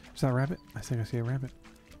 Is that a rabbit? I think I see a rabbit.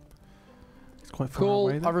 It's quite far Cool.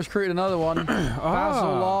 away. I've There. recruited another one. Basil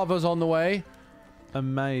Lava's on the way.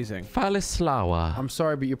 Amazing. Falislawa. I'm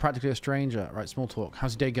sorry, but you're practically a stranger. Right, small talk.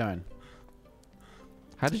 How's your day going?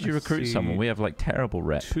 How did you Let's recruit see. someone? We have like terrible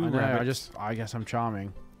rep. Two I know, rabbits. I guess I'm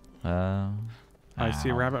charming. I see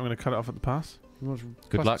a ow. rabbit. I'm going to cut it off at the pass.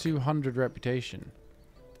 Good luck. 200 reputation.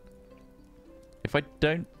 If I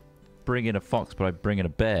don't bring in a fox, but I bring in a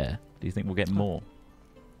bear, do you think we'll get more?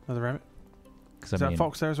 Another rabbit. Because Is I that mean, a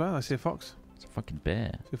fox there as well? I see a fox. it's a fucking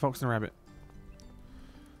bear. I see a fox and a rabbit.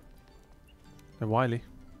 They're wily.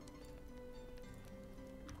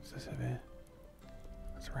 What's this over here?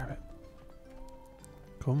 That's a rabbit.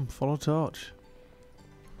 Come, follow torch.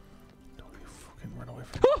 Don't you fucking run away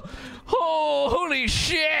from me. Oh, holy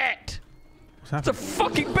shit! What's It's a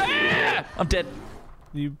happening? fucking bear! I'm dead.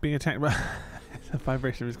 You being attacked by the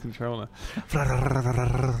vibration of his controller.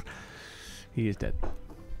 He is dead.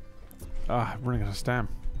 Ah, I'm running out of stam.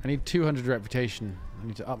 I need 200 reputation. I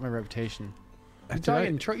need to up my reputation. You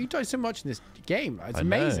die so much in this game. It's I know.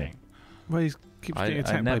 amazing. Well, he keeps I- getting I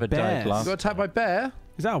attacked never by died bears. last- You got attacked by bear?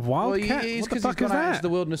 Is that a Well, wildcat? it's What the because he's fuck is gone out into that? the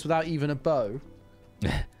wilderness without even a bow.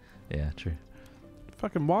 Yeah, true.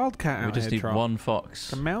 Fucking wildcat We out just here, need Tron. one fox.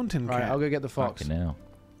 It's a mountain Right, cat. I'll go get the fox. Fucking hell.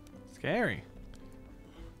 Scary.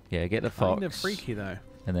 Yeah, get the Kind fox. of freaky though.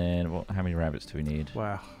 And then, how many rabbits do we need?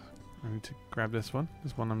 Wow. I need to grab this one.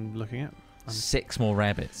 This one I'm looking at. I'm 6 more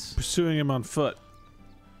rabbits. pursuing him on foot.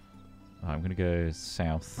 I'm going to go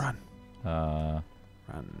south. Run. Uh,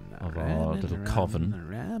 Run. Of our little coven.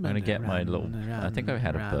 I'm going to get my little... I think I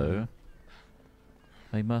had a bow.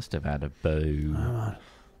 I must have had a bow. Come on.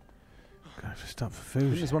 Gotta stop for I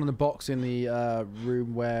think food. there's one in the box in the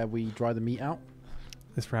room where we dry the meat out.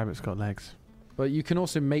 This rabbit's got legs. But you can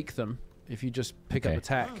also make them if you just pick Okay. up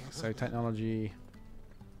attack. So technology...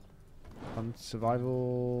 On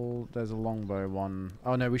survival, there's a longbow one.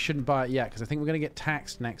 Oh no, we shouldn't buy it yet because I think we're gonna get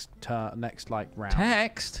taxed next like round.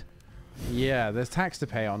 Taxed? Yeah, there's tax to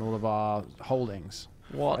pay on all of our holdings.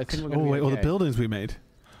 What? I think we're Oh gonna be wait, all the okay. buildings we made.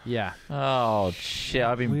 Yeah. Oh, shit.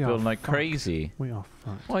 I've been We are building like fucked. crazy. We are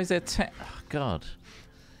fucked. Why is there oh, God.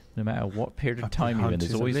 No matter what period of I've time been you're in,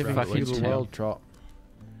 there's hunted always and Living a fucking fucking feudal tail. world, Trot.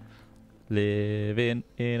 Living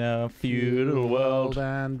in a feudal world.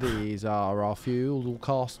 And these are our feudal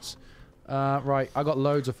costs. Right, I got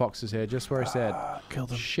loads of foxes here, just where I said. Kill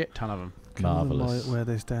them. Shit ton of them. Kill them Marvellous. where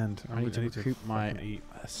they stand. I need to recoup my fucking eat.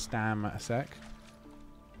 stam a sec.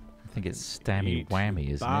 I think it's Stammy Eat, Whammy,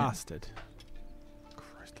 isn't Bastard.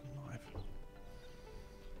 Christ alive.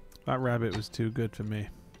 That rabbit was too good for me.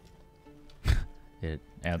 it? It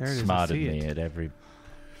it is, I outsmarted see me it. at every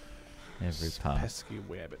pass. Pesky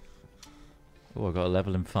rabbit. Oh, I got a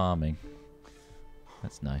level in farming.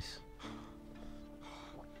 That's nice.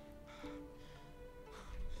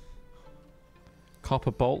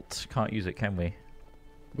 Copper bolt. Can't use it, can we?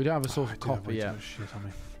 We don't have a source I of do have copper way too yet. much shit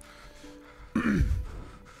on me.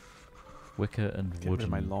 Wicker and Get rid of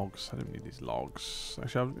my wooden. logs. I don't need these logs.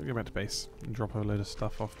 Actually, I'll go back to base and drop a load of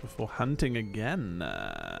stuff off before hunting again.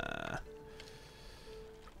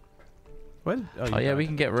 Well, Oh yeah, we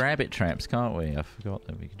can get rabbit traps, can't we? I forgot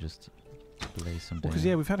that we could just lay some down. Because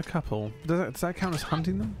yeah, we've had a couple. Does that count as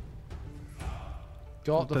hunting them?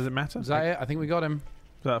 Got the Does it matter? Is that it? I think we got him.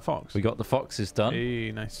 Is that a fox? We got the foxes done.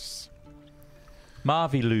 Hey, nice.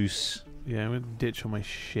 Marvy loose. Yeah, I'm gonna ditch all my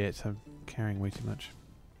shit. I'm carrying way too much.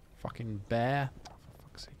 Fucking bear. Oh, for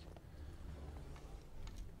fuck's sake.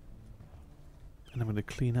 And I'm gonna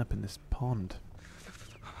clean up in this pond.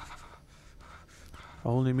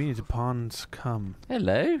 Only me to ponds come.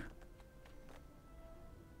 Hello.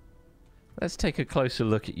 Let's take a closer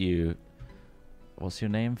look at you. What's your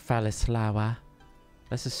name? Falislawa.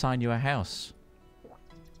 Let's assign you a house.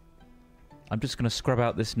 I'm just going to scrub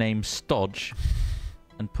out this name Stodge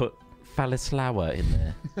and put Falislawa in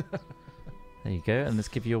there. There you go. And let's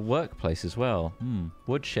give you a workplace as well.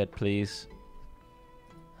 Woodshed, please.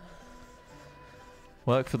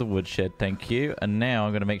 Work for the woodshed, thank you. And now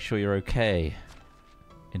I'm going to make sure you're okay.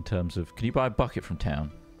 In terms of... Can you buy a bucket from town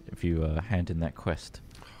if you hand in that quest?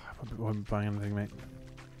 I won't be buying anything, mate.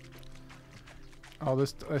 Oh,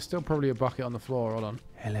 there's still probably a bucket on the floor. Hold on.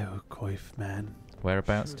 Hello, Coif man.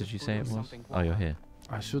 Whereabouts did you say it was? Something Oh, you're here.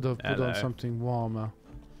 I should have put Hello. on something warmer.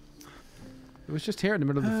 It was just here in the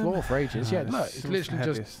middle of the floor for ages. Yeah, look, it's literally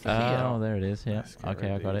just here. Oh, there it is. Yeah. Let's get Okay,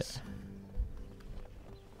 rid I of got it. these.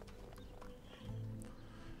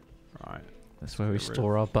 Right. That's where we Get rid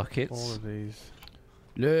store our All buckets. of these.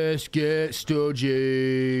 Let's get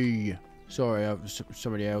stodgy. Sorry,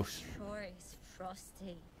 somebody else. Sure is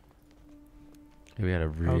frosty. We had a Oh,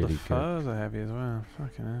 the really good. furs are heavy as well.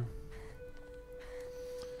 Fucking hell.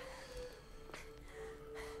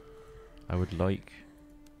 I would like.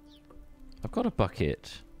 I've got a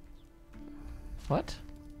bucket. What?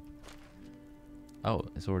 Oh,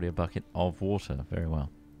 it's already a bucket of water. Very well.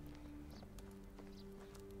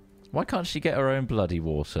 Why can't she get her own bloody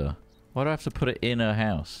water? Why do I have to put it in her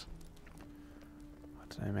house? I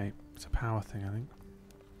don't know, mate. It's a power thing, I think.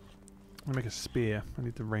 I'm gonna make a spear. I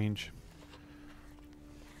need the range.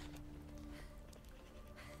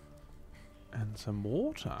 And some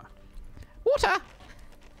water. Water!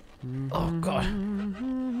 Oh, God.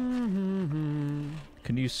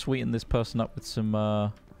 Can you sweeten this person up with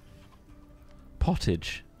some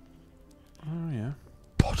pottage? Oh, yeah.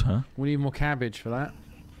 Potter? We need more cabbage for that.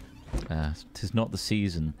 Tis not the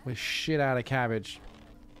season. We're shit out of cabbage.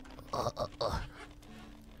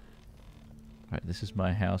 Right, this is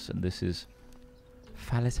my house, and this is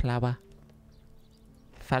Phalislawa.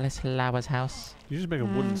 Phalislawa's house. You just make a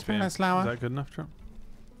wooden spear. that's Is lower. that good enough, Trump?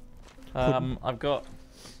 I've got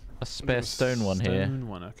a spare stone one here Stone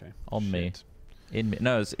one, okay. on me. Shit. In me.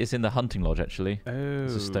 No, it's in the hunting lodge actually. Oh,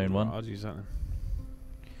 a stone one. I'll use that then.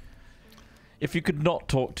 If you could not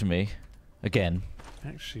talk to me again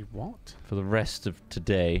Actually, what? for the rest of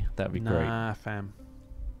today, that'd be great. Nah, fam.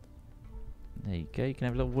 There you go. You can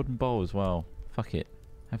have a little wooden bowl as well. Fuck it.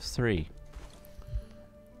 Have 3.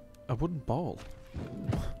 A wooden bowl.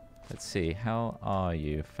 Let's see. How are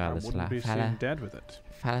you, I wouldn't be seen Phalislawa? dead with it.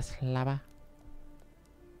 Phalislawa?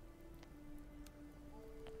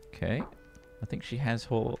 Okay. I think she has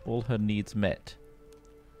all her needs met.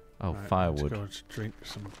 Oh, Right, firewood. Let's go drink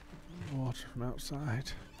some water from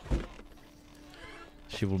outside.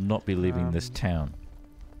 She will not be leaving this Um, town.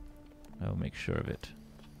 I'll make sure of it.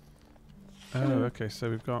 Oh, okay. So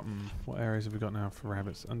we've got what areas have we got now for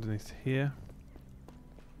rabbits? Underneath here.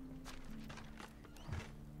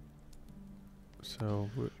 So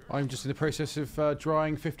I'm just in the process of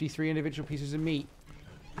drying 53 individual pieces of meat.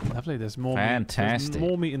 lovely. There's more. Fantastic. Meat. There's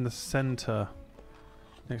more meat in the center,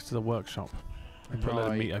 next to the workshop. I put a little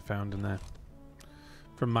Right. meat I found in there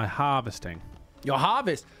from my harvesting. Your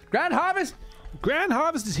harvest! Grand harvest! Grand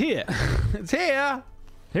harvest is here. It's here!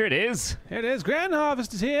 Here it is. Here it is. Grand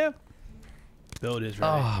harvest is here. Build is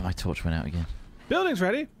ready. Oh, my torch went out again. Building's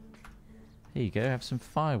ready. Here you go. Have some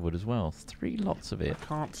firewood as well. 3 lots of it.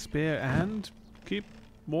 Can't spear and keep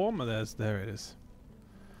warm. Oh, there it is.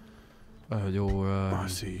 Your I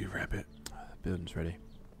see you, rabbit. building's ready.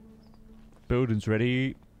 Building's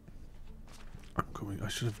ready. I'm coming. I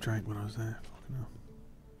should have drank when I was there. Fucking hell.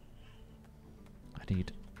 I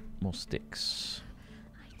need more sticks.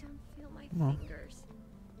 I don't feel my Come on. fingers.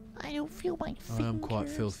 I don't feel my fingers. I am quite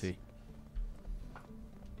filthy.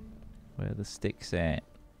 Where are the sticks at?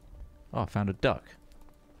 Oh, I found a duck.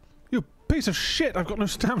 You piece of shit! I've got no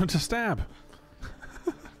stamina to stab.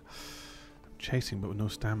 I'm chasing, but with no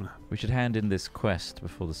stamina. We should hand in this quest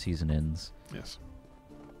before the season ends. Yes.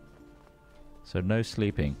 So no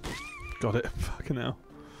sleeping. Got it. Fucking hell.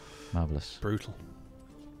 Marvellous. Brutal.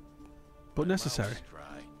 But necessary. Mouth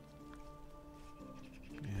dry.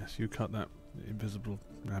 Yes, you cut that invisible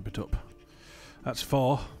rabbit up. That's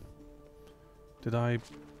 4. Did I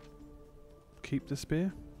keep the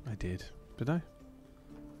spear? I did. Did I?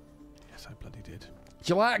 Yes, I bloody did.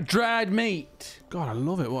 Do you like dried meat? God, I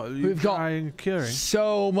love it. What are you We've got drying and curing?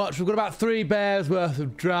 so much. We've got about 3 bears worth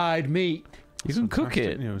of dried meat. You can cook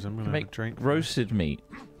Fantastic it. News. I'm You gonna can have a make drink. roasted meat.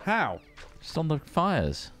 How? Just on the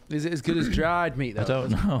fires. Is it as good as dried meat, though? I don't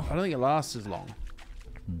know. I don't think it lasts as long.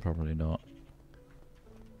 Probably not.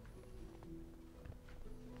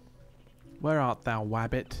 Where art thou,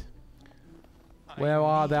 wabbit? Where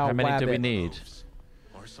are thou, How many do we wabbit? need?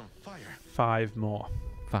 Or some fire. 5 more.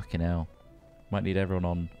 Fucking hell. Might need everyone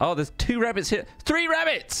on. Oh, there's 2 rabbits here. 3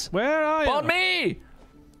 rabbits! Where are you? On me!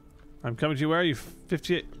 I'm coming to you. Where are you?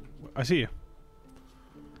 58. I see you.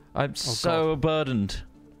 I'm so burdened.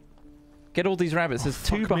 Get all these rabbits. There's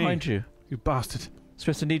 2 fuck me. behind you. You bastard.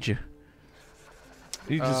 Supposed to need you.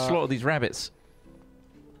 You need to slaughter these rabbits.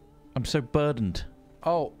 I'm so burdened.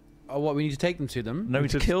 Oh, what? We need to take them to them? No, we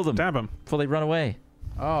need to kill them Stab him. before they run away.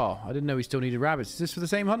 Oh, I didn't know we still needed rabbits. Is this for the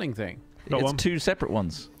same hunting thing? Got It's one. 2 separate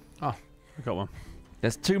ones. I got one.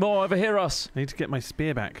 There's 2 more over here, Ross. I need to get my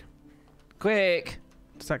spear back. Quick.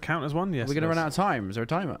 Does that count as one? Yes. We're going to run out of time. Is there a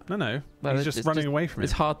timer? No. Well, He's just running away from it.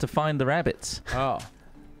 It's hard to find the rabbits. Oh.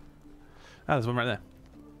 There's one right there.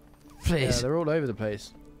 Yeah, Please. they're all over the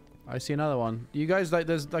place. I see another one. You guys, like,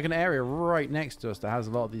 there's like an area right next to us that has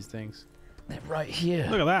a lot of these things. They're right here.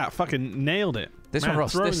 Look at that. Fucking nailed it. This Man, one,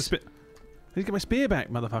 Ross. throw the This. spear. I need to get my spear back,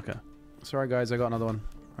 motherfucker. Sorry, guys. I got another one.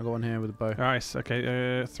 I got one here with a bow. Nice.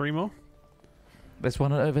 Okay. 3 more. There's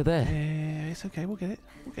one over there. Yeah, it's okay. We'll get it.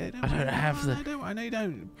 We'll get it. I don't have the. I know you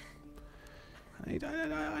don't.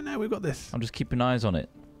 I know we've got this. I'm just keeping eyes on it.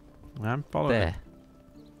 I'm following There. it.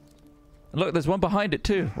 Look, there's one behind it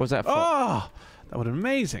too. What was that for? Oh! That would have been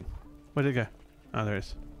amazing. Where did it go? Oh, there it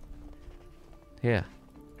is. Yeah.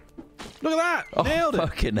 Look at that! Oh, Nailed it!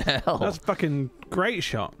 fucking hell. That's a fucking great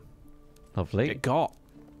shot. Lovely. Get got.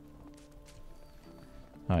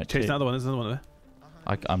 All right, Chase two. another one. There's another one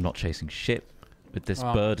there. I'm not chasing shit with this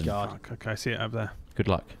Oh, burden. God. Fuck, okay, I see it up there. Good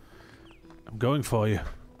luck. I'm going for you.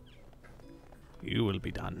 You will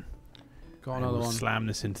be done. Got I another will one. slam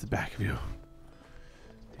this into the back of you.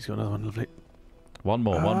 He's got another one, lovely. One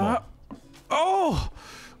more. One more. Oh!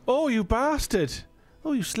 Oh, you bastard!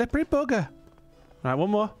 Oh, you slippery bugger. Right, one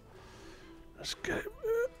more. Let's get it.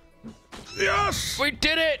 Yes! We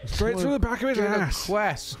did it! Straight through the back of his Do the ass.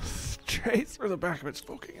 quest. Straight through the back of its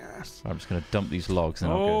fucking ass. I'm just going to dump these logs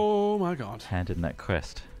and I'll go Oh my god. hand in that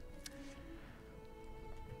quest.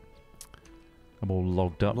 I'm all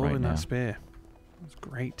logged up Loving right now. that spear. That's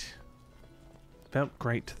great. Felt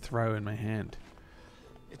great to throw in my hand.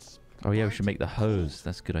 It's Oh yeah, we should make the hose.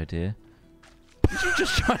 That's a good idea. Did you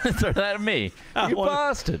just try to throw that at me? I You wanted-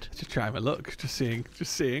 bastard! Just trying my luck. Just seeing.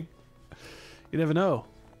 Just seeing. You never know.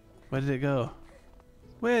 Where did it go?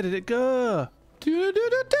 Where did it go?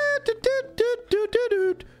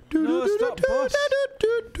 No, stop, boss.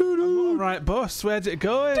 I'm right, boss. Where's it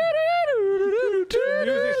going? The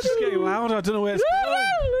music's just getting louder. I don't know where it's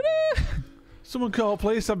going. Someone call,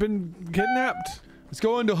 please. I've been kidnapped. Let's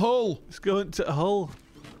go into Hull. It's going to Hull.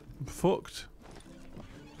 I'm fucked.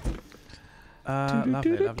 Lovely,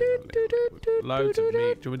 lovely, lovely. Loads of meat. Do you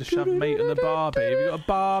want me to shove meat in the barbie? Have you got a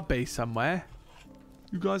barbie somewhere?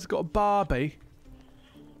 You guys got a barbie?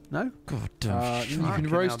 No? God You can Fucking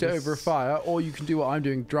roast hell, it over a this- fire, or you can do what I'm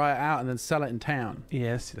doing, dry it out and then sell it in town.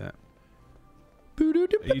 Yeah, I see that. Are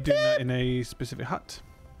you doing that in a specific hut?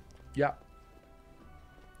 Yeah.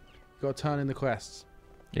 Got to turn in the quests.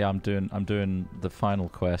 Yeah, I'm doing the final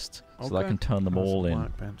quest so that I Okay. can turn them That's all a in.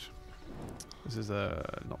 workbench. This is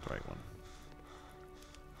not the right one.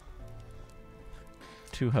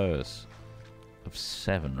 2 hose of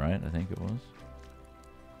 7, right? I think it was.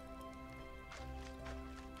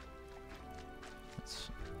 That's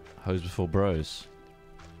hose before bros.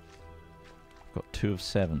 Got 2 of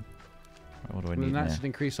 7. Right, what do I And need that now? should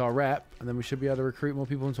increase our rep, and then we should be able to recruit more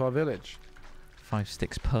people into our village. 5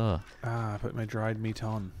 sticks per. I put my dried meat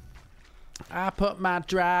on. I put my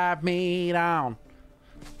dried meat on.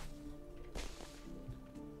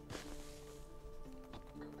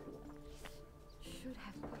 Should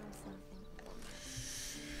have put on something.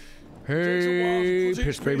 Hey,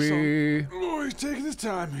 piss baby. Oh, he's taking his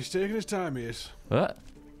time. He's taking his time, he is. What?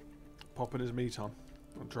 Popping his meat on.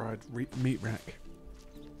 A dried meat rack.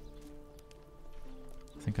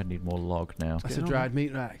 I think I need more log now. That's a Getting on dried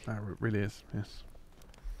meat rack. Ah, it really is, yes.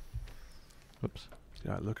 Whoops. See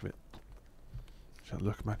that look of it. See that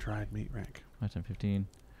look of my dried meat rack. 10, 15.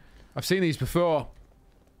 I've seen these before.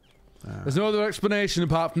 Ah. There's no other explanation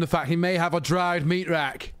apart from the fact he may have a dried meat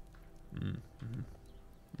rack.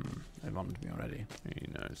 They've on me already. He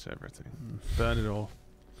knows everything. Burn it all.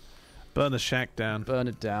 Burn the shack down. Burn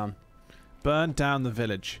it down. Burn down the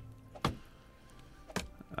village.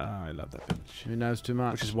 Ah, I love that village. Who knows too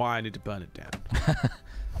much? Which is why I need to burn it down.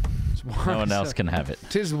 It's No one wiser- else can have it.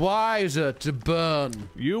 'Tis wiser to burn.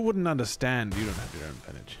 You wouldn't understand. You don't have your own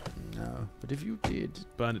village. No, but if you did,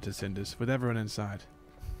 Burn it to cinders with everyone inside.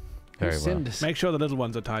 Very Who's well. Cinders? Make sure the little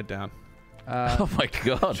ones are tied down. Oh my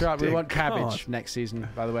god. Sure, we dear want cabbage God. next season.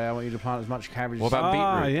 By the way, I want you to plant as much cabbage. What as about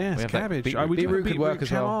Ah, beetroot? yes, We have that cabbage. beetroot. We do beetroot a could work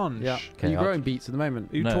as well. challenge. Yeah. Okay, Are you I'll- growing beets at the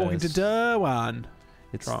moment? Are you No, talking to it's- Derwan?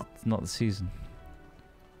 It's Trot. not the season.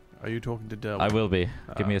 Are you talking to Derwan? I will be.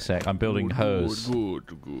 Give me a sec. I'm building hose.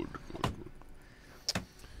 Good.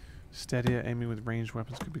 Steadier aiming with ranged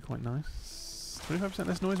weapons could be quite nice. 25%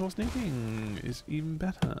 less noise while sneaking is even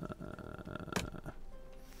better.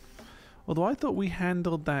 Although I thought we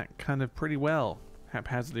handled that kind of pretty well.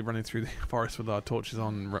 Haphazardly running through the forest with our torches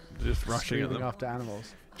on, just rushing at Screaming them. after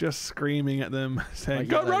animals. Just screaming at them, saying, Like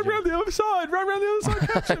 "Go, Yellow run Jacket. round the other side! Run round the other side!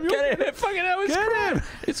 Catch him! Get it! Fucking hell, it's Get crying! him!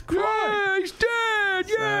 It's crying! Yeah, he's dead!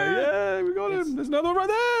 dead. Yeah, we got him. There's another one right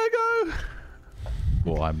there.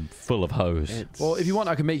 Go. Well, I'm full of hose. Well, if you want,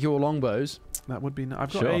 I can make you all longbows. That would be.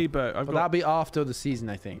 I've got Sure. a bow. But that'll be after the season,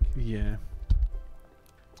 I think. Yeah.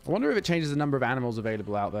 I wonder if it changes the number of animals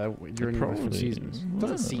available out there during the different probably seasons.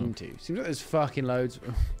 Doesn't seem to. Seems like there's fucking loads.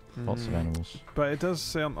 Lots of animals. But it does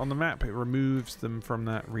say on the map it removes them from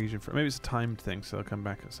that region. Maybe it's a timed thing, so they'll come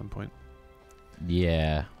back at some point.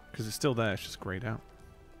 Yeah. Because it's still there. It's just grayed out.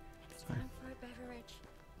 Time for a beverage.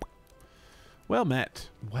 Well met.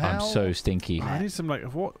 I'm so stinky. I need some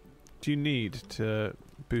what do you need to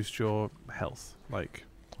boost your health? Like,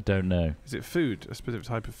 Don't know. is it food? A specific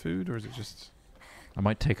type of food, or is it just I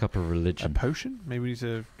might take up a a religion. potion? Maybe we need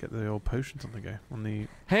to get the old potions on the go. On the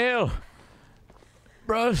Hail!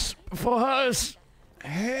 Bros, for hose!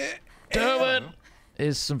 Derwin!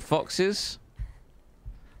 Here's some foxes.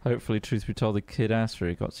 Hopefully, truth be told, the kid asked for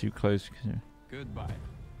it. Got too close. Goodbye.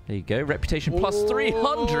 There you go. Reputation plus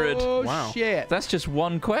 300. Oh, Wow. shit. That's just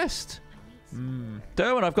one quest.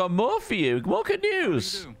 Derwin, I've got more for you. More good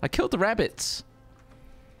news. do? I killed the rabbits.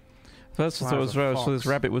 First I Wow, thought it was a I saw this fox.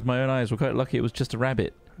 rabbit with my own eyes. We're quite lucky it was just a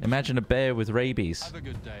rabbit. Imagine a bear with rabies. Have a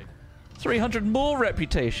good day. 300 more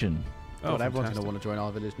reputation. God, everyone's fantastic. going to want to join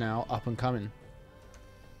our village now. Up and coming.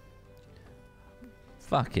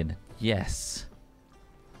 Fucking yes.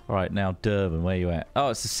 All right, now Derwin, where you at? Oh,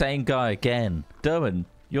 it's the same guy again. Derwin,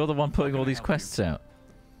 you're the one putting all these quests out.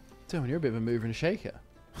 Damn, you're a bit of a mover and a shaker.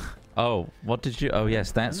 Oh, what did you? Oh,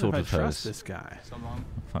 yes, that I don't sort know of if I trust hose. this guy. So long.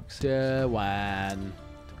 Fuck's sake. Derwan.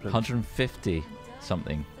 150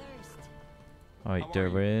 something. All right, How are you?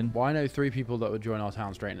 Derwin. Well, I know 3 people that would join our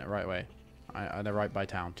town straight in it right away. They're right by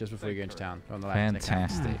town, just before you go into town. On the left.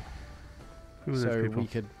 Fantastic. Who are those So people? we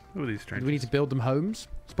could. Who are these strangers? We need to build them homes.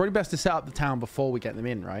 It's probably best to set up the town before we get them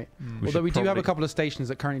in, right? We Although should we do have a probably- couple of stations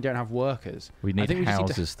that currently don't have workers. We I need think we just need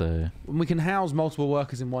to- houses, though. We can house multiple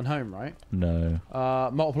workers in one home, right? No.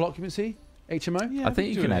 Multiple occupancy, HMO. Yeah, I think we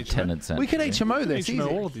you do can an have HMO. tenants. We can actually. HMO We can this. HMO Easy.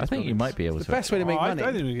 all of these I think you buildings. might be able The to. best way to make I money.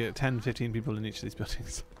 think we get 10, 15 people in each of these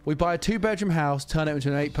buildings. We buy a 2-bedroom house, turn it into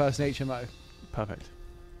an 8-person HMO. Perfect.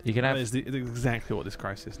 You can That have. is exactly what this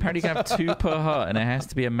crisis needs. Apparently, you can have 2 per hut, and it has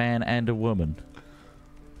to be a man and a woman.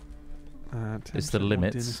 It's the 10% more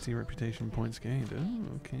limits. Dynasty reputation points gained.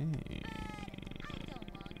 Oh, okay.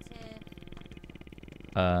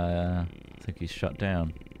 I think he's shut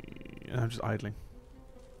down. I'm just idling.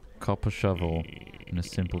 Copper shovel in a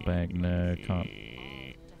simple bag. No,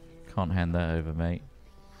 can't hand that over, mate.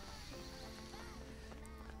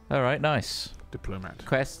 All right, nice. Diplomat.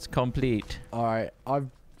 Quest complete. All right,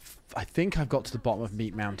 I think I've got to the bottom of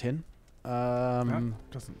Meat Mountain. That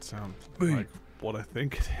doesn't sound like what I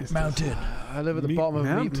think it is. I live at the Meat bottom of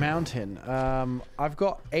Meat Mountain. Mountain. I've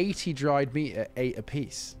got 80 dried meat at 8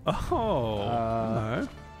 apiece. Oh, no.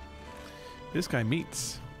 This guy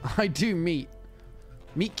meets. I do meat.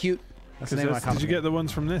 Meat cute. That's the name of my Did company. you get the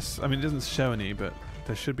ones from this? I mean, it doesn't show any, but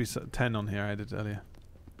there should be 10 on here I did earlier.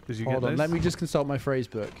 Did you Hold get on, those? let me just consult my phrase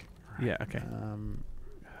book. Yeah, okay.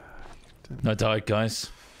 I died, guys.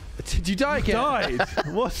 Did you die again? Died?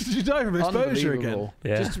 What? Did you die from exposure again? Unbelievable.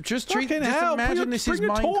 Yeah. Just treat. Fucking Just hell, imagine this is bring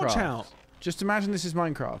your torch Minecraft. out. Just imagine this is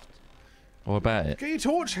Minecraft. What about it? Get your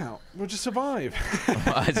torch out. We'll just survive.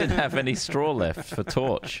 I didn't have any straw left for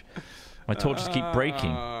torch. My torches keep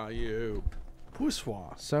breaking. Ah, you.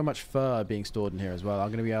 Poussoir. So much fur being stored in here as well. I'm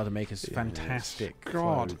going to be able to make us fantastic.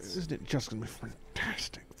 God, clothes. isn't it just going to be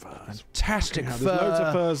fantastic furs? Fantastic Yeah, fur. there's loads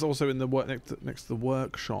of furs also in the next to the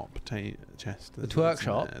workshop chest. The twerk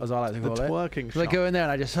shop, as I like to The call it. twerking So I shop. go in there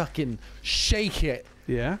and I just fucking shake it,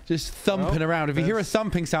 Yeah. just thumping Well, around. If you hear a there's-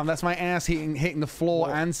 thumping sound, that's my ass hitting the floor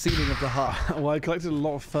Well- and ceiling of the hut. Well, I collected a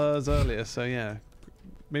lot of furs earlier, so yeah.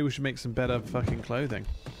 Maybe we should make some better fucking clothing.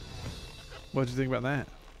 What do you think about that?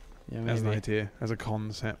 Yeah, As an maybe. idea, as a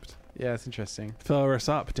concept. Yeah, it's interesting. Fur us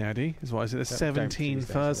up, Daddy, is what I said. There's Don't 17 please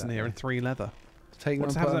don't furs say in that, here yeah. and 3 leather. Take them How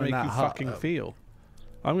and does put that them in make that you hut. fucking feel?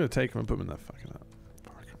 I'm going to take them and put them in that fucking hut.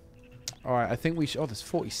 All right, I think we should. Oh, there's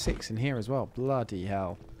 46 in here as well. Bloody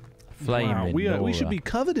hell! Flaming. Wow, we should Nora. be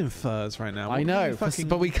covered in furs right now. I What know, are we fucking...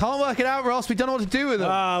 but we can't work it out, Ross. We don't know what to do with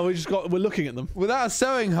them. we're looking at them. Without a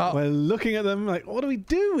sewing hut. We're looking at them like, what do we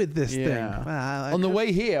do with this Yeah. thing? Well, On the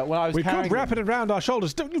way here, when I was we carrying could wrap them, it around our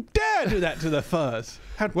shoulders. Don't you dare do that to the furs.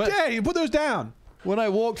 How Well- dare you put those down? when I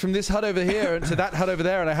walked from this hut over here to that hut over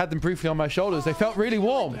there, and I had them briefly on my shoulders, they felt really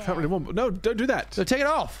warm. Felt really warm. No, don't do that. So take it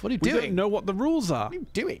off. What are you We doing? don't know what the rules are. What are you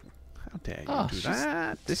doing? How dare you Oh, do she's-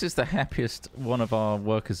 that? This is the happiest one of our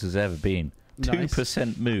workers has ever been. Nice.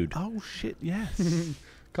 2% mood. Oh shit! Yes,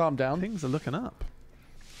 Calm down. things are looking up.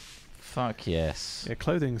 Fuck yes. Yeah,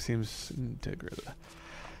 clothing seems integral.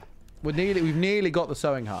 We've nearly got the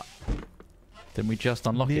sewing hut. Didn't we just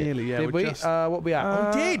unlock it? Nearly, yeah. Did we're we? just What we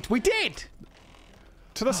at? We did!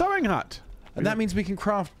 to the sewing hut. And that means we can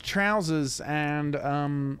craft trousers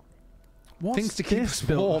and What's things to keep this us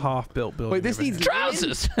built, warm. half-built building. Wait, this over needs here?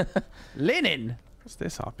 Trousers! linen. What's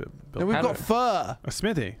this half-built And building? we've How got do- fur. A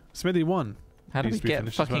smithy. Smithy 1. How do we Needs to be get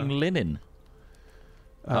finished as fucking well. linen?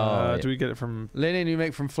 Yeah. yeah. Do we get it from... Linen you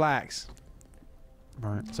make from flax.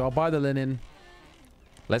 Right. So I'll buy the linen.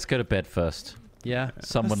 Let's go to bed first. Yeah.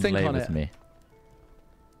 Someone Let's think lay on with it. me.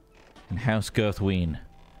 In House Girthween.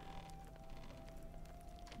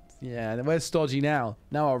 Yeah, and where's Stodgy now?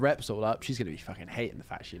 Now our rep's all up. She's going to be fucking hating the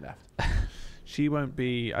fact she left. She won't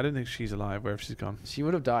be... I don't think she's alive wherever she's gone. She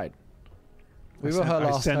would have died. We I were her sent-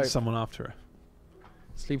 I last sent hope. someone after her.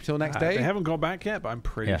 Sleep till next day? They haven't got back yet, but I'm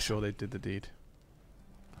pretty Yes. sure they did the deed.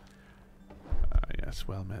 Yes,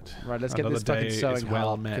 well met. Right, let's get Another this fucking day sewing is well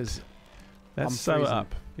hut, met. because Let's I'm sew it freezing.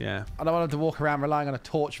 up. Yeah. I don't want them to walk around relying on a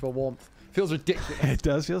torch for warmth. Feels ridiculous. It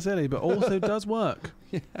does feel silly, but also does work.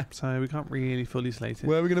 Yeah. So we can't really fully slate it.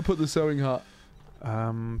 Where are we going to put the sewing hut?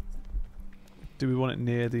 Do we want it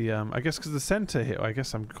near the... I guess because the centre here... I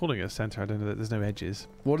guess I'm calling it a centre. I don't know. There's no edges.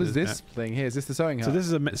 What is Isn't this thing here? Is this the sewing hut? So this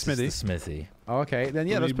is a This is smithy. the smithy. Oh, okay. Then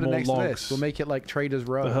yeah, We'll let's need put it more next to logs. this. We'll make it like Trader's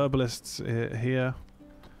Row. The herbalists here.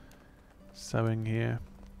 Sewing here.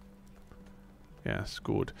 Yeah,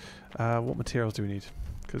 scored. What materials do we need?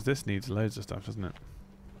 Because this needs loads of stuff, doesn't it?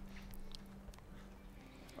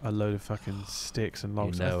 A load of fucking sticks and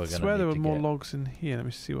logs. know we're I gonna swear there need were to more get- logs in here. Let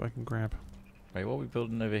me see what I can grab. Wait, what are we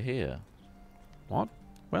building over here? What?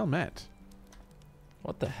 Well met.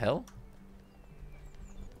 What the hell?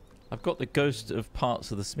 I've got the ghost of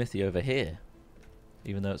parts of the smithy over here.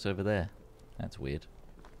 Even though it's over there. That's weird.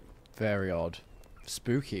 Very odd.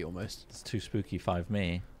 Spooky almost. It's too spooky 5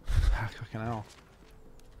 me. Fucking hell.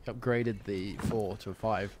 Upgraded the 4 to a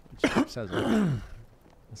 5, which says it.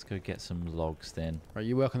 Let's go get some logs then. Right,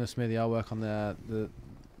 you work on the smithy, I'll work on the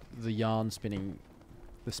yarn spinning,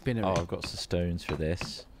 the spinnery. Oh, I've got some stones for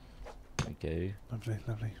this. There we go. Lovely,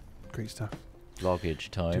 lovely. Great stuff. Loggage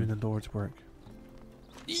Doing time. the Lord's work.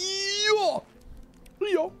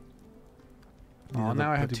 Oh,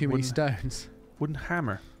 now I have too many stones. Wooden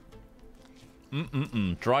hammer.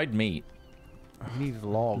 Dried meat. I need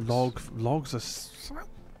logs. Logs are so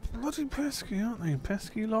bloody pesky, aren't they?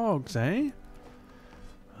 Pesky logs, eh?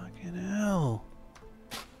 Fucking hell.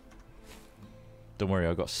 Don't worry,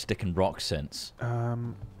 I've got stick and rock sense.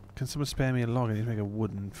 Can someone spare me a log? I need to make a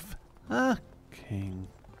wooden fucking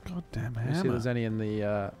goddamn Let me see if hammer. there's any in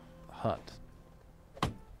the hut.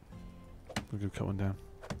 We'll go cut one down.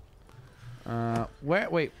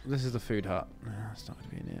 Wait, this is the food hut. No, it's not going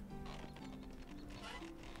to be in it.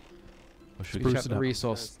 I wish we We could, check the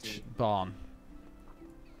resource barn.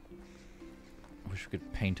 I wish we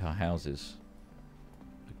could paint our houses.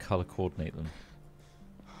 Color coordinate them.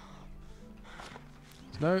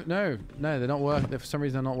 No, they're not working. For some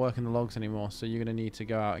reason, they're not working the logs anymore. So you're going to need to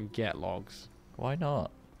go out and get logs. Why not?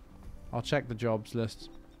 I'll check the jobs list.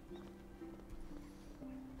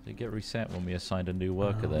 Did it get reset when we assigned a new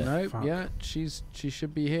worker there? No, fuck. yeah, she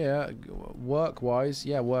should be here. Work-wise,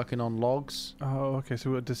 yeah, working on logs. Oh, okay. So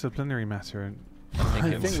we're a disciplinary matter. And I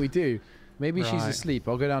it's- think we do. Maybe she's Right. asleep.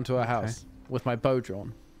 I'll go down to her Okay. house with my bow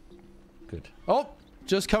drawn. Good. Oh,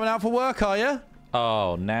 just coming out for work, are you?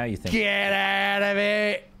 Oh, now you think. Get out of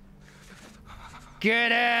it!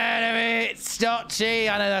 Get out of it,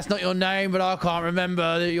 Stotchy! I know that's not your name, but I can't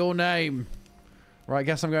remember your name. Right,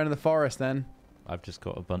 guess I'm going to the forest then. I've just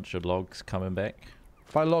got a bunch of logs coming back.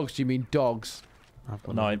 By logs, do you mean dogs? I've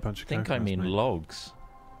got No, a I bunch of think I coconuts, mean mate. logs.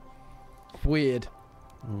 Weird.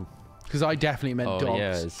 Ooh. Because I definitely meant Oh, dogs. yeah,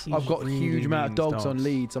 it's- I've got a Really huge amount of means dogs on dogs.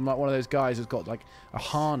 leads. I'm like one of those guys who's got like a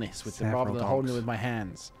harness with them rather Several than holding them dogs. with my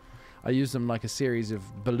hands. I use them like a series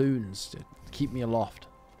of balloons to keep me aloft.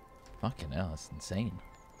 Fucking hell, that's insane.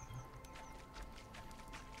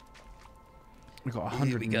 I've got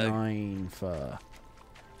Here we go. 109 fur.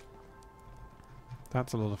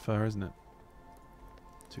 That's a lot of fur, isn't it?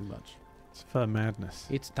 Too much. It's fur madness.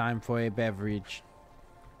 It's time for a beverage.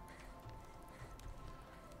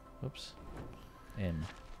 Oops. In.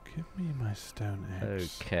 Give me my stone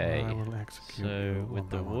axe. Okay. or I will execute So you with one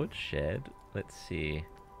the by one. woodshed, let's see.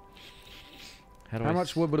 do How I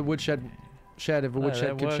much wood would a woodshed shed if a No,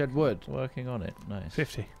 woodshed they're could shed wood? Working on it. Nice.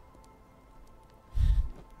 50. Is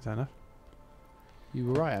that enough? You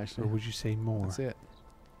were right, Or actually. would you say more? That's it.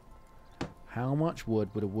 How much wood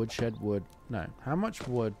would a woodshed wood? No. How much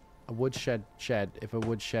wood a woodshed shed if a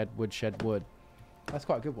woodshed would shed wood? That's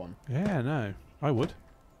quite a good one. Yeah, no. I would.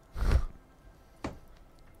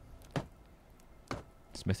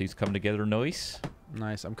 Smithy's coming together nice.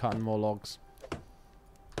 Nice. I'm cutting more logs.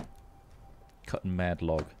 cutting mad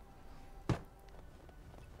log.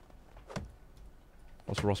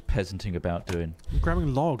 What's Ross peasanting about doing? I'm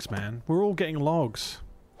grabbing logs, man. We're all getting logs.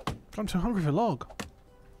 I'm so hungry for log.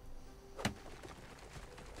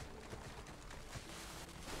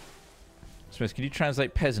 Smith, can you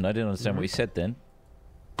translate peasant? I didn't understand what you said then.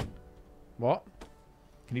 What?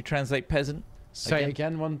 Can you translate peasant? Say it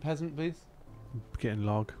again, one peasant, please. Getting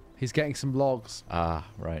log. He's getting some logs. Ah,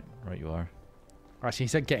 right. Right you are. Actually, he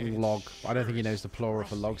said getting log. I don't think he knows the plural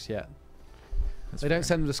for logs yet. That's They don't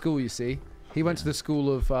send him to school, you see. He went to the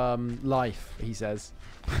school of life, he says.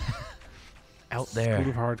 out School there.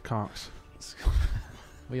 of hard cocks.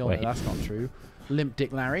 We all Wait. know that's not true. Limp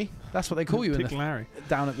Dick Larry. That's what they call you in Dick Larry.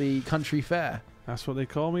 down at the country fair. That's what they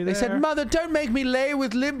call me They there. said, "Mother, don't make me lay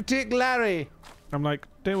with Limp Dick Larry." I'm like,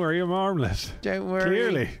 don't worry, I'm armless. Don't worry.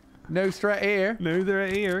 Clearly. No threat here. No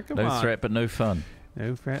threat here. Come No on. threat, but no fun.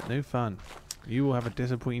 No threat, no fun. You will have a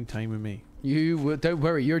disappointing time with me. Don't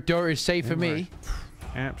worry. Your door is safe for Don't me. worry.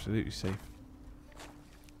 Absolutely safe.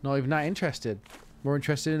 Not even that interested. More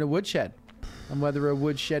interested in a woodshed. And whether a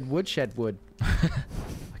woodshed would.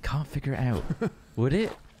 I can't figure it out. Would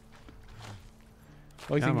it? I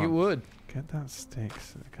think Come it on. would. Get that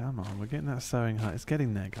sticks. Come on, we're getting that sewing hut. It's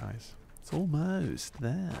getting there, guys. It's almost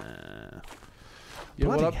there. You know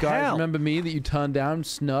what Bloody up, guys? hell. Remember me that you turned down,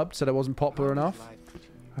 snubbed, said I wasn't popular enough?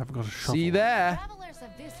 I haven't got a shovel. See there. Travelers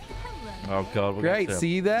of this world. Oh God. we're Great. gonna-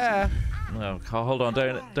 See there. No, hold on.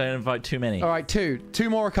 Don't invite too many. All right, two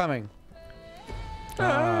more are coming.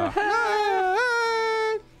 Ah,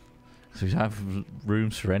 So we don't have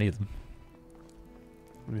rooms for any of them.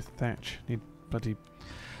 with thatch. Need bloody.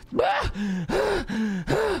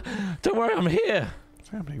 Don't worry, I'm here. What's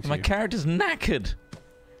happening to My you? character's knackered.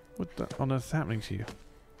 What the on earth's happening to you?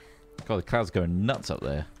 God, the cloud's going nuts up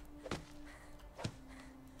there.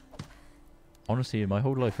 Honestly, in my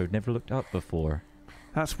whole life, I've never looked up before.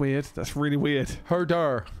 That's weird. That's really weird.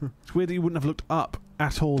 Herder. It's weird that you wouldn't have looked up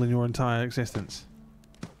at all in your entire existence.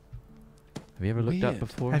 Have you ever looked up Weird.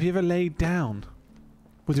 before? Have you ever laid down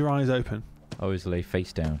with your eyes open? I always lay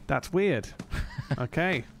face down. That's weird.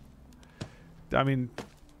 Okay. I mean,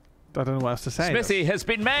 I don't know what else to say. Smithy has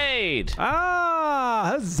been made!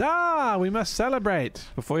 Ah, huzzah! We must celebrate.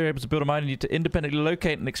 Before you're able to build a mine, you need to independently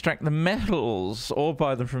locate and extract the metals or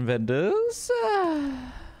buy them from vendors.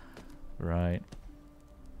 Right.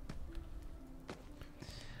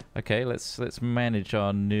 Okay, let's manage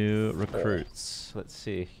our new recruits. Let's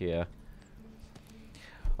see here.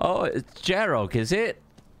 Oh, it's Jarog, is it?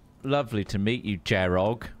 Lovely to meet you,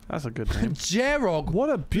 Jarog. That's a good name. Jarog. What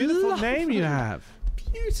a beautiful Lovely. name you have.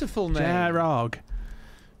 Beautiful name. Jarog.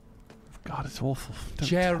 God, it's awful. Don't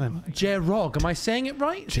tell him. Jarog. Am I saying it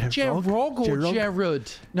right? Jarog? Jarog or Jarog?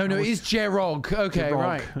 Jarud? No, it is Jarog. Okay, Jarog.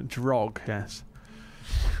 right. Jarog, yes.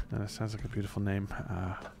 No, that sounds like a beautiful name.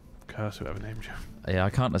 Curse whoever named you. Yeah, I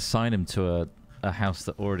can't assign him to a house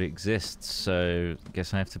that already exists, so I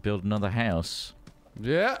guess I have to build another house.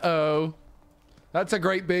 Yeah. Oh, that's a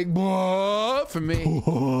great big boy for me.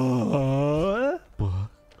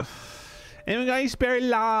 Anyone got any spare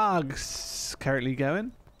logs currently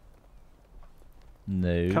going?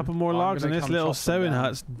 No. Couple more I'm logs and gonna this come little chop them sewing down.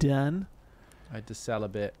 hut's done. I had to sell a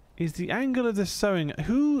bit. Is the angle of this sewing...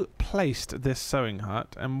 Who placed this sewing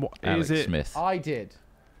hut? And what Alex is it? Smith. I did.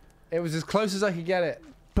 It was as close as I could get it.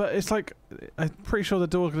 But it's like... I'm pretty sure the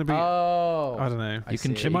door's going to be... Oh. I don't know. I You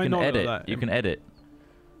can, see. you It might can not look edit. like that. You can edit.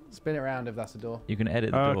 Spin it around if that's the door. You can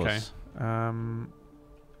edit the Oh, doors. okay. You can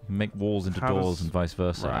make walls into How doors does- and vice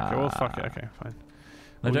versa. Right, okay, well, fuck it. Okay, fine. No,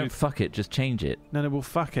 Well, don't you- fuck it. Just change it. No, we'll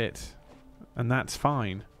fuck it. And that's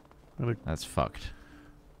fine. That's fucked.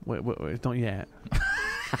 Wait, it's not yet.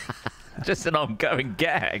 Just an ongoing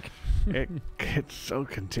gag. It's so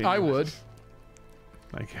continuous. I would.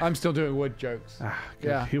 Like, I'm still doing wood jokes. good.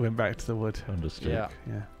 yeah. He went back to the wood. Understood. Yeah.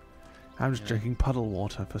 Yeah. I'm just Yeah. drinking puddle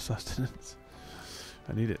water for sustenance.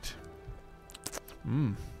 I need it. If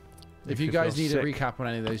Makes you me guys feel need sick. a recap on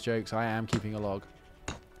any of those jokes, I am keeping a log.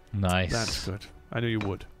 Nice. That's good. I knew you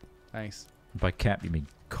would. Thanks. By cap, you mean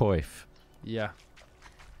coif. Yeah.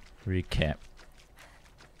 Recap.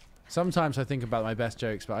 Sometimes I think about my best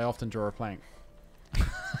jokes, but I often draw a plank.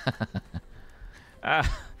 I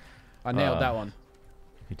nailed that one.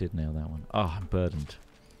 You did nail that one. Oh, I'm burdened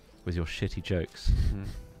with your shitty jokes.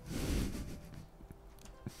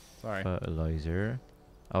 Sorry. Fertilizer.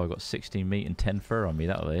 Oh, I got 16 meat and 10 fur on me.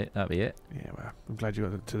 That'll be it. That'll be it. Yeah, well, I'm glad you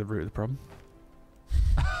got to the root of the problem.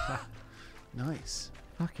 Nice.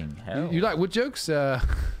 Fucking hell. You like wood jokes?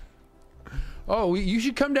 Oh, you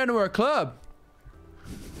should come down to our club.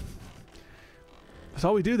 That's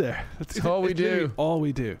all we do there. That's all we it's literally do. All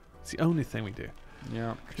we do. It's the only thing we do.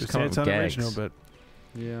 Yeah. Just come say up it's with gags. unoriginal,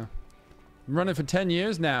 but Yeah. I'm running for 10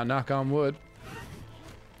 years now, knock on wood.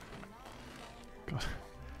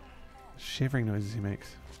 shivering noises he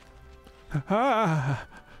makes. Ah,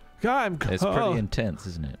 God, I'm cold. It's pretty intense,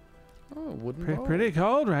 isn't it? Oh, wooden Pretty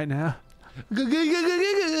cold right now.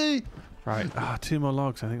 Right. Ah, 2 more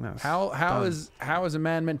logs. I think that's How done. is a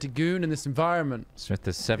man meant to goon in this environment? Smith,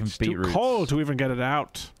 there's 7 It's too beetroots cold to even get it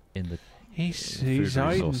out. in the He's food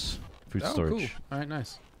hiding. resource, food Oh, storage. cool. All right,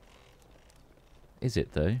 nice. Is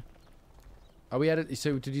it though? Are we edit?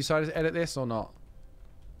 So did you decide to edit this or not?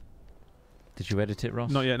 Did you edit it,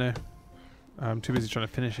 Ross? Not yet, no. I'm too busy trying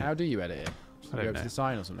to finish it. How do you edit it? I Go don't up to know. the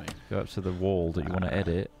sign or something. Go up to the wall that you want to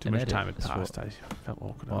edit. Too and much edit. time had That's passed. what- I felt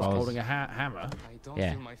awkward. Well, I I was was- holding a hammer. I don't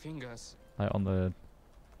Yeah. feel my fingers. like on the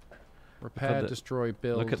Repair, the- destroy,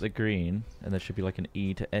 build. look at the green, and there should be like an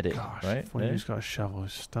E to edit, Gosh, right? when No? you've got a shovel,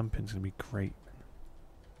 stumping's gonna be great.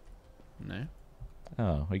 No.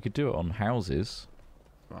 Oh, we could do it on houses.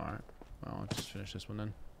 All right. Well, I'll just finish this one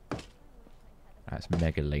then. That's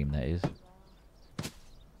mega lame. That is.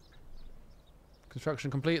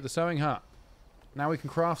 Construction complete. The sewing hut. Now we can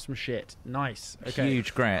craft some shit. Nice. Okay.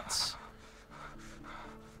 Huge grats.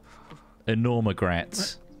 Enorma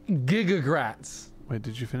grats. Gigagrats. Wait,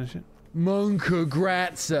 did you finish it?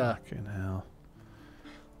 Monkagratsa. Fucking hell.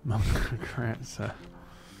 Monkagratsa.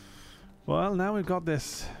 Well, now we've got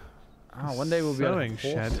this. Oh, one day we'll be able to Sewing have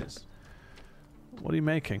shed. horses. What are you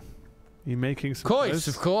making? Are you making some Coifs, clothes?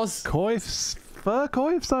 of course. Coifs? Fur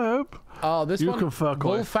coifs, I hope. Oh, this You one. can fur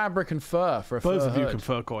wool coif. fabric and fur for a Both fur of you hood. can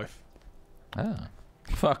fur coif. Ah,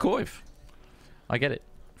 fuck off. I get it.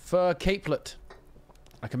 Fur capelet.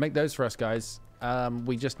 I can make those for us, guys.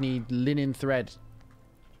 We just need linen thread.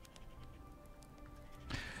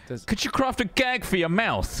 There's Could you craft a gag for your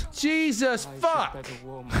mouth? Jesus I fuck! should better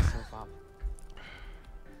warm myself up.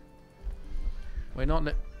 Wait,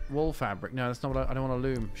 not wool fabric. No, that's not what I don't want. A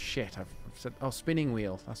loom. Shit, I've said. Oh, spinning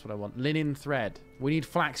wheel. That's what I want. Linen thread. We need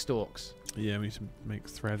flax stalks. Yeah, we need to make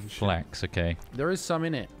thread and shit. Flax, okay. There is some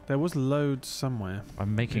in it. There was loads somewhere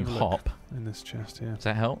I'm making Have a look. hop. in this chest here. Does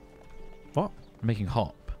that help? What? I'm making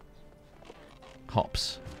hop.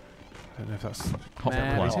 Hops. I don't know if that's Hop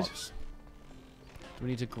Mad plant. hops. Do we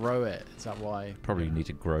need to grow it? Is that why? Probably need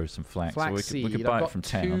to grow some flax. So we Flaxseed. could I've buy got it from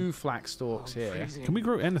 2 town. flax stalks here. Freezing. Can we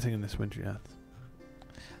grow anything in this wintry earth?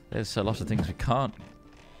 There's a lot of things we can't.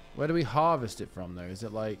 Where do we harvest it from, though? Is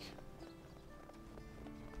it like...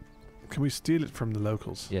 Can we steal it from the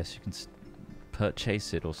locals? Yes, you can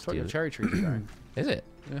purchase it or It's what steal your it. cherry trees are growing. Is it?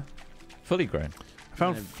 Yeah. Fully grown. I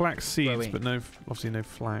found No, flax seeds, growing. but no, obviously no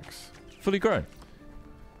flax. Fully grown.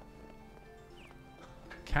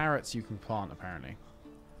 Carrots you can plant, apparently.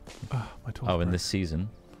 Oh, my torch Oh, in broke. this season.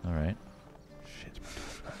 All right. Shit.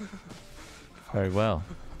 Very well.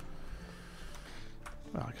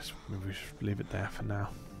 Well, I guess maybe we should leave it there for now.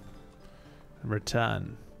 And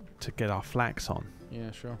return to get our flax on.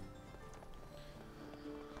 Yeah, sure.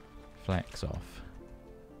 Flax off.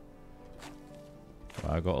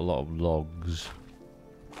 Right, I got a lot of logs.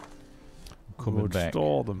 Coming We'll back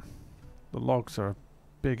store them. The logs are a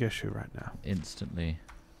big issue right now. instantly.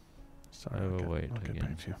 Sorry, Oh, I'll wait, get again.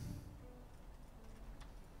 back to you.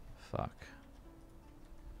 Fuck.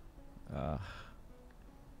 What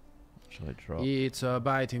shall I drop? It's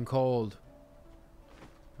biting cold.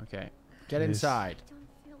 Okay. Get It is. inside. Don't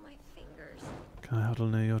feel my fingers. Can I huddle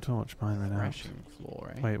near your torch? Mine ran out. Threshing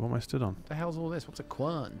floor, eh? Wait, what am I stood on? What the hell's all this? What's a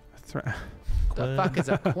quern? Thre- The fuck is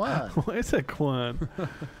a quern? what is a quern?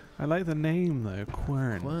 I like the name though,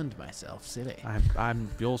 quern. Querned myself, silly.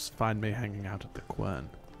 You'll find me hanging out at the quern.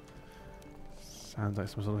 Sounds like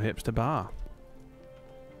some sort of hipster bar.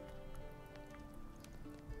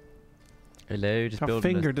 Hello, just Got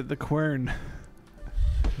building. fingered at the quern.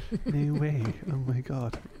 No way! Oh my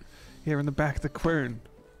god! Here in the back of the quern.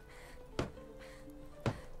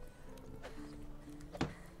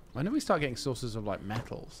 When do we start getting sources of like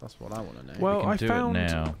metals? That's what I want to know. Well, can I do it found.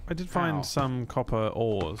 now. I did find How? some copper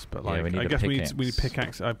ores, but Yeah, like we need I a guess we need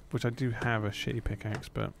pickaxe. pickaxe, which I do have a shitty pickaxe,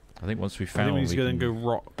 but I think once we I think found we one, need to we go then can go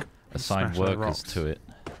rock. assign smash the workers rocks. to it.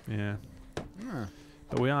 Yeah, Ah.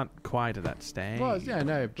 but we aren't quite at that stage. Well, yeah,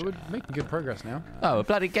 no, but we're making good progress now. Oh, we're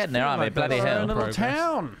bloody getting there, aren't we? like Bloody that's Our hell. own little Progress.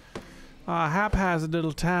 town. Our haphazard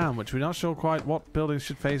little town, which we're not sure quite what buildings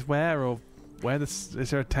should face where, or where this is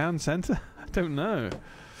there a town centre? I don't know.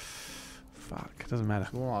 Fuck, it doesn't matter.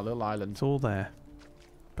 Oh, our little island. It's all there.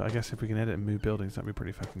 But I guess if we can edit and move buildings, that'd be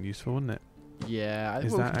pretty fucking useful, wouldn't it? Yeah, I Is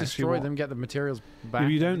think we that can actually destroy what- them, get the materials back. Yeah,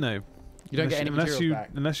 you don't know. You don't get any unless materials you back.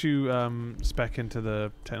 unless you spec into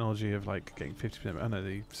the technology of like getting 50%. I know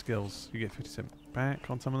the skills you get 50% back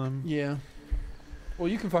on some of them. Yeah. Well,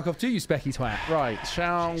 you can fuck off too, you specky twat. Right,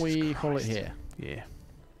 shall we call it here? Yeah.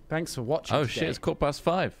 Thanks for watching. Oh today. shit! It's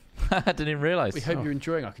 5:15. I didn't even realise. We hope you're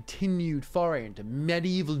enjoying our continued foray into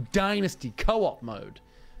medieval dynasty co-op mode.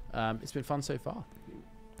 It's been fun so far.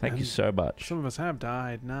 Thank you so much. Some of us have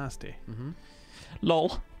died nasty.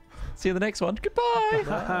 Lol. See you in the next one. Goodbye.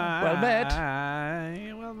 Well met.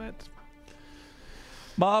 Well met.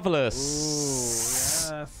 Marvelous.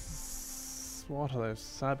 Ooh, yes. What are those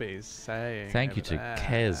subbies saying? Thank you over to there?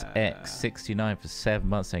 KezX69 for 7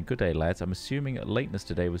 months saying, good day, lads. I'm assuming lateness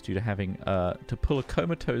today was due to having to pull a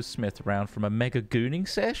comatose Smith around from a mega gooning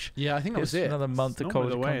sesh. Yeah, I think that was Here's it. another month of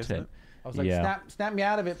normally college the way, isn't content. I was like, Yeah. snap me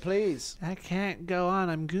out of it, please. I can't go on.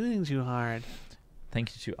 I'm gooning too hard.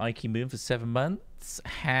 Thank you to Ike Moon for 7 months.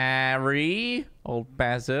 Harry, old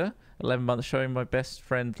Bazzer, 11 months showing my best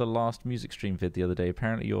friend the last music stream vid the other day.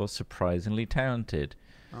 Apparently you're surprisingly talented.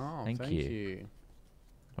 Oh, Thank thank you. you.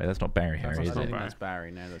 Wait, that's not Barry Harry, I is don't it? think Barry. that's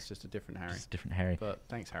Barry. No, that's just a different Harry. It's a different Harry. But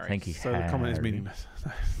thanks, Harry. Thank you, So the comment is Harry. meaningless.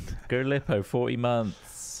 Go Lippo, 40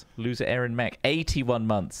 months. Loser Aaron Mack, 81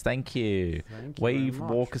 months. Thank you. Thank you Wave very much.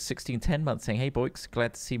 Walker, 1610 months, saying, hey, boys,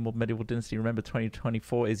 glad to see more Medieval Dynasty. Remember,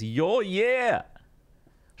 2024 is your year.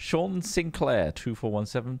 Sean Sinclair,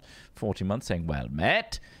 2417, 40 months, saying, well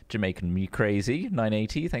met. Jamaican Me Crazy,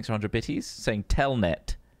 980, thanks for 100 bitties, saying,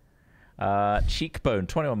 Telnet. Cheekbone,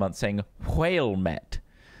 21 months, saying, whale met.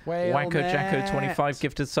 Wacko Jacko, 25,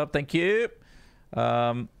 gifted sub, thank you.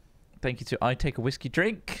 Thank you to I Take a Whiskey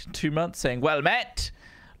Drink, 2 months, saying, well met.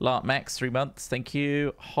 Lart Max, 3 months, thank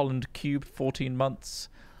you. Holland Cube, 14 months.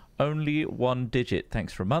 Only 1 digit,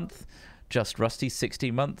 thanks for a month. Just Rusty,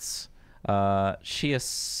 16 months.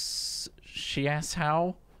 Shias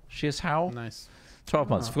How? 12 Nice.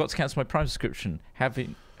 months. Forgot to cancel my Prime subscription.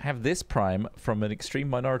 Have this Prime from an extreme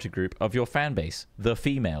minority group of your fan base, the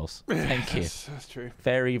females. Thank you. That's true.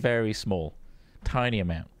 Very, very small. Tiny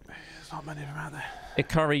amount. There's not many of them out there.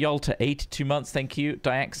 Ikari Yolta, 82 months, thank you.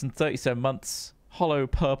 Diaxon, 37 months. Hollow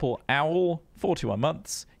Purple Owl, 41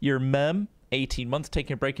 months. Your Mum, 18 months,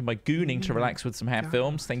 taking a break in my gooning to relax with some hat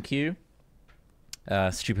films, thank you.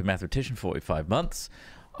 Stupid Mathematician, 45 months.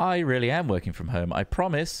 I really am working from home, I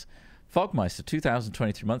promise. Fogmeister,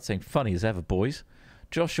 2023 months, saying funny as ever, boys.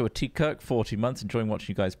 Joshua T. Kirk, 40 months, enjoying watching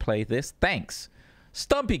you guys play this. Thanks.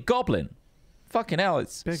 Stumpy Goblin. Fucking hell,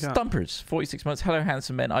 it's Big up. Stumpers, 46 months. Hello,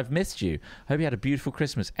 handsome men. I've missed you. Hope you had a beautiful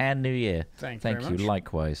Christmas and New Year. Thank you. very much.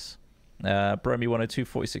 Likewise. Bromy102,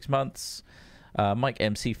 46 months. Mike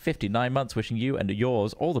MC, 59 months. Wishing you and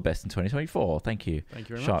yours all the best in 2024. Thank you. Thank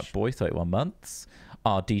you very Shark much. Boy, 31 months.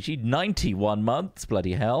 RDG, 91 months.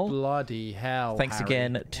 Bloody hell. Bloody hell. Thanks Harry.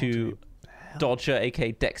 again to Dodger,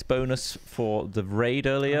 aka Dex Bonus, for the raid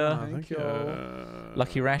earlier. Thank you.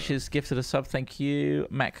 Lucky Rashes gifted a sub, thank you.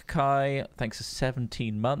 Mac Kai, thanks for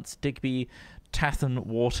 17 months. Digby Tathan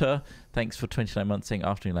Water, thanks for 29 months, saying,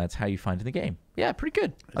 afternoon lads, how are you finding the game? Yeah, pretty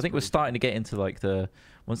good. I think we're starting to get into like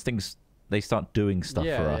once things, they start doing stuff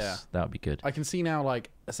for us, that would be good. I can see now, like,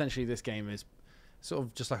 essentially this game is sort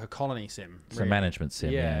of just like a colony sim. It's a management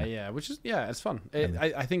sim, Yeah, which is, it's fun.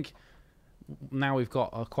 I think now we've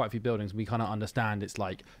got quite a few buildings, we kind of understand it's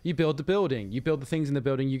like, you build the building, you build the things in the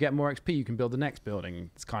building, you get more XP, you can build the next building.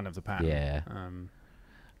 It's kind of the pattern. Yeah. It'd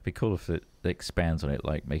be cool if it expands on it,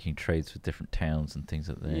 like making trades with different towns and things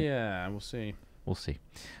like that. Yeah, we'll see. We'll see.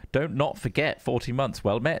 Don't not forget, 40 months,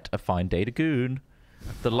 well met, a fine day to goon.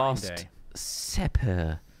 The last day.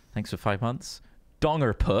 Sepper, thanks for 5 months.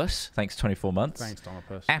 Donger Puss, thanks 24 months. Thanks, Donald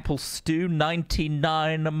Puss. Apple Stew,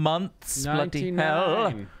 99 months. Bloody hell.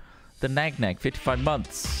 99. The Nag Nag, 55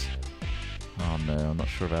 months. Oh no, I'm not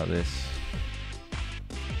sure about this.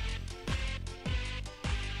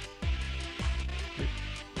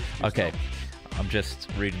 Okay, I'm just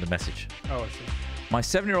reading the message. Oh, I see. My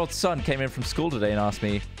 7-year-old son came in from school today and asked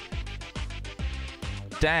me,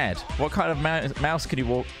 Dad, what kind of mouse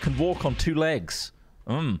can walk on 2 legs?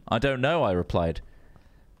 I don't know, I replied.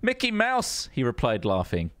 Mickey Mouse, he replied,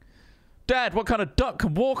 laughing. Dad, what kind of duck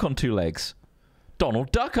can walk on 2 legs?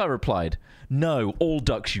 Donald Duck, I replied. No, all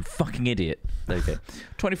ducks, you fucking idiot. There you go.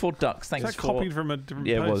 24 ducks, thanks Is that for... copied from a different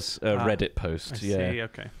Yeah, post? it was a Reddit post. I yeah. see,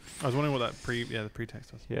 okay. I was wondering what that the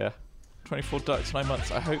pretext was. Yeah. 24 ducks, 9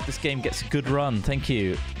 months. I hope this game gets a good run. Thank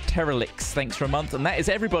you. Terralix, thanks for a month. And that is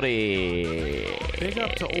everybody. Big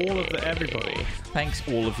up to all of the everybody. Thanks,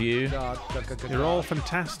 all of you. You're all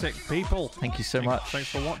fantastic people. Thank you so much. Thanks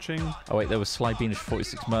for watching. Oh, wait, there was Sly Beanish,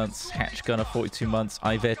 46 months. Hatch Gunner, 42 months.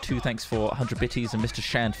 Iver2, thanks for 100 bitties. And Mr.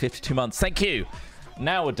 Shand, 52 months. Thank you.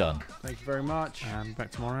 Now we're done. Thank you very much. And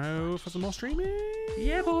back tomorrow for some more streaming.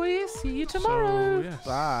 Yeah, boys. See you tomorrow. So, yes.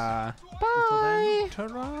 Bye. Bye. Until then,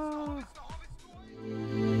 ta-ra.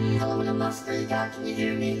 house, are you back? Can you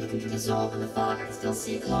hear me? Looking to dissolve in the fog, I can still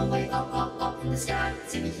see the long way up in the sky.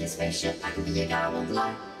 See me in a spaceship, I can be a guy, I won't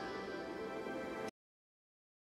lie.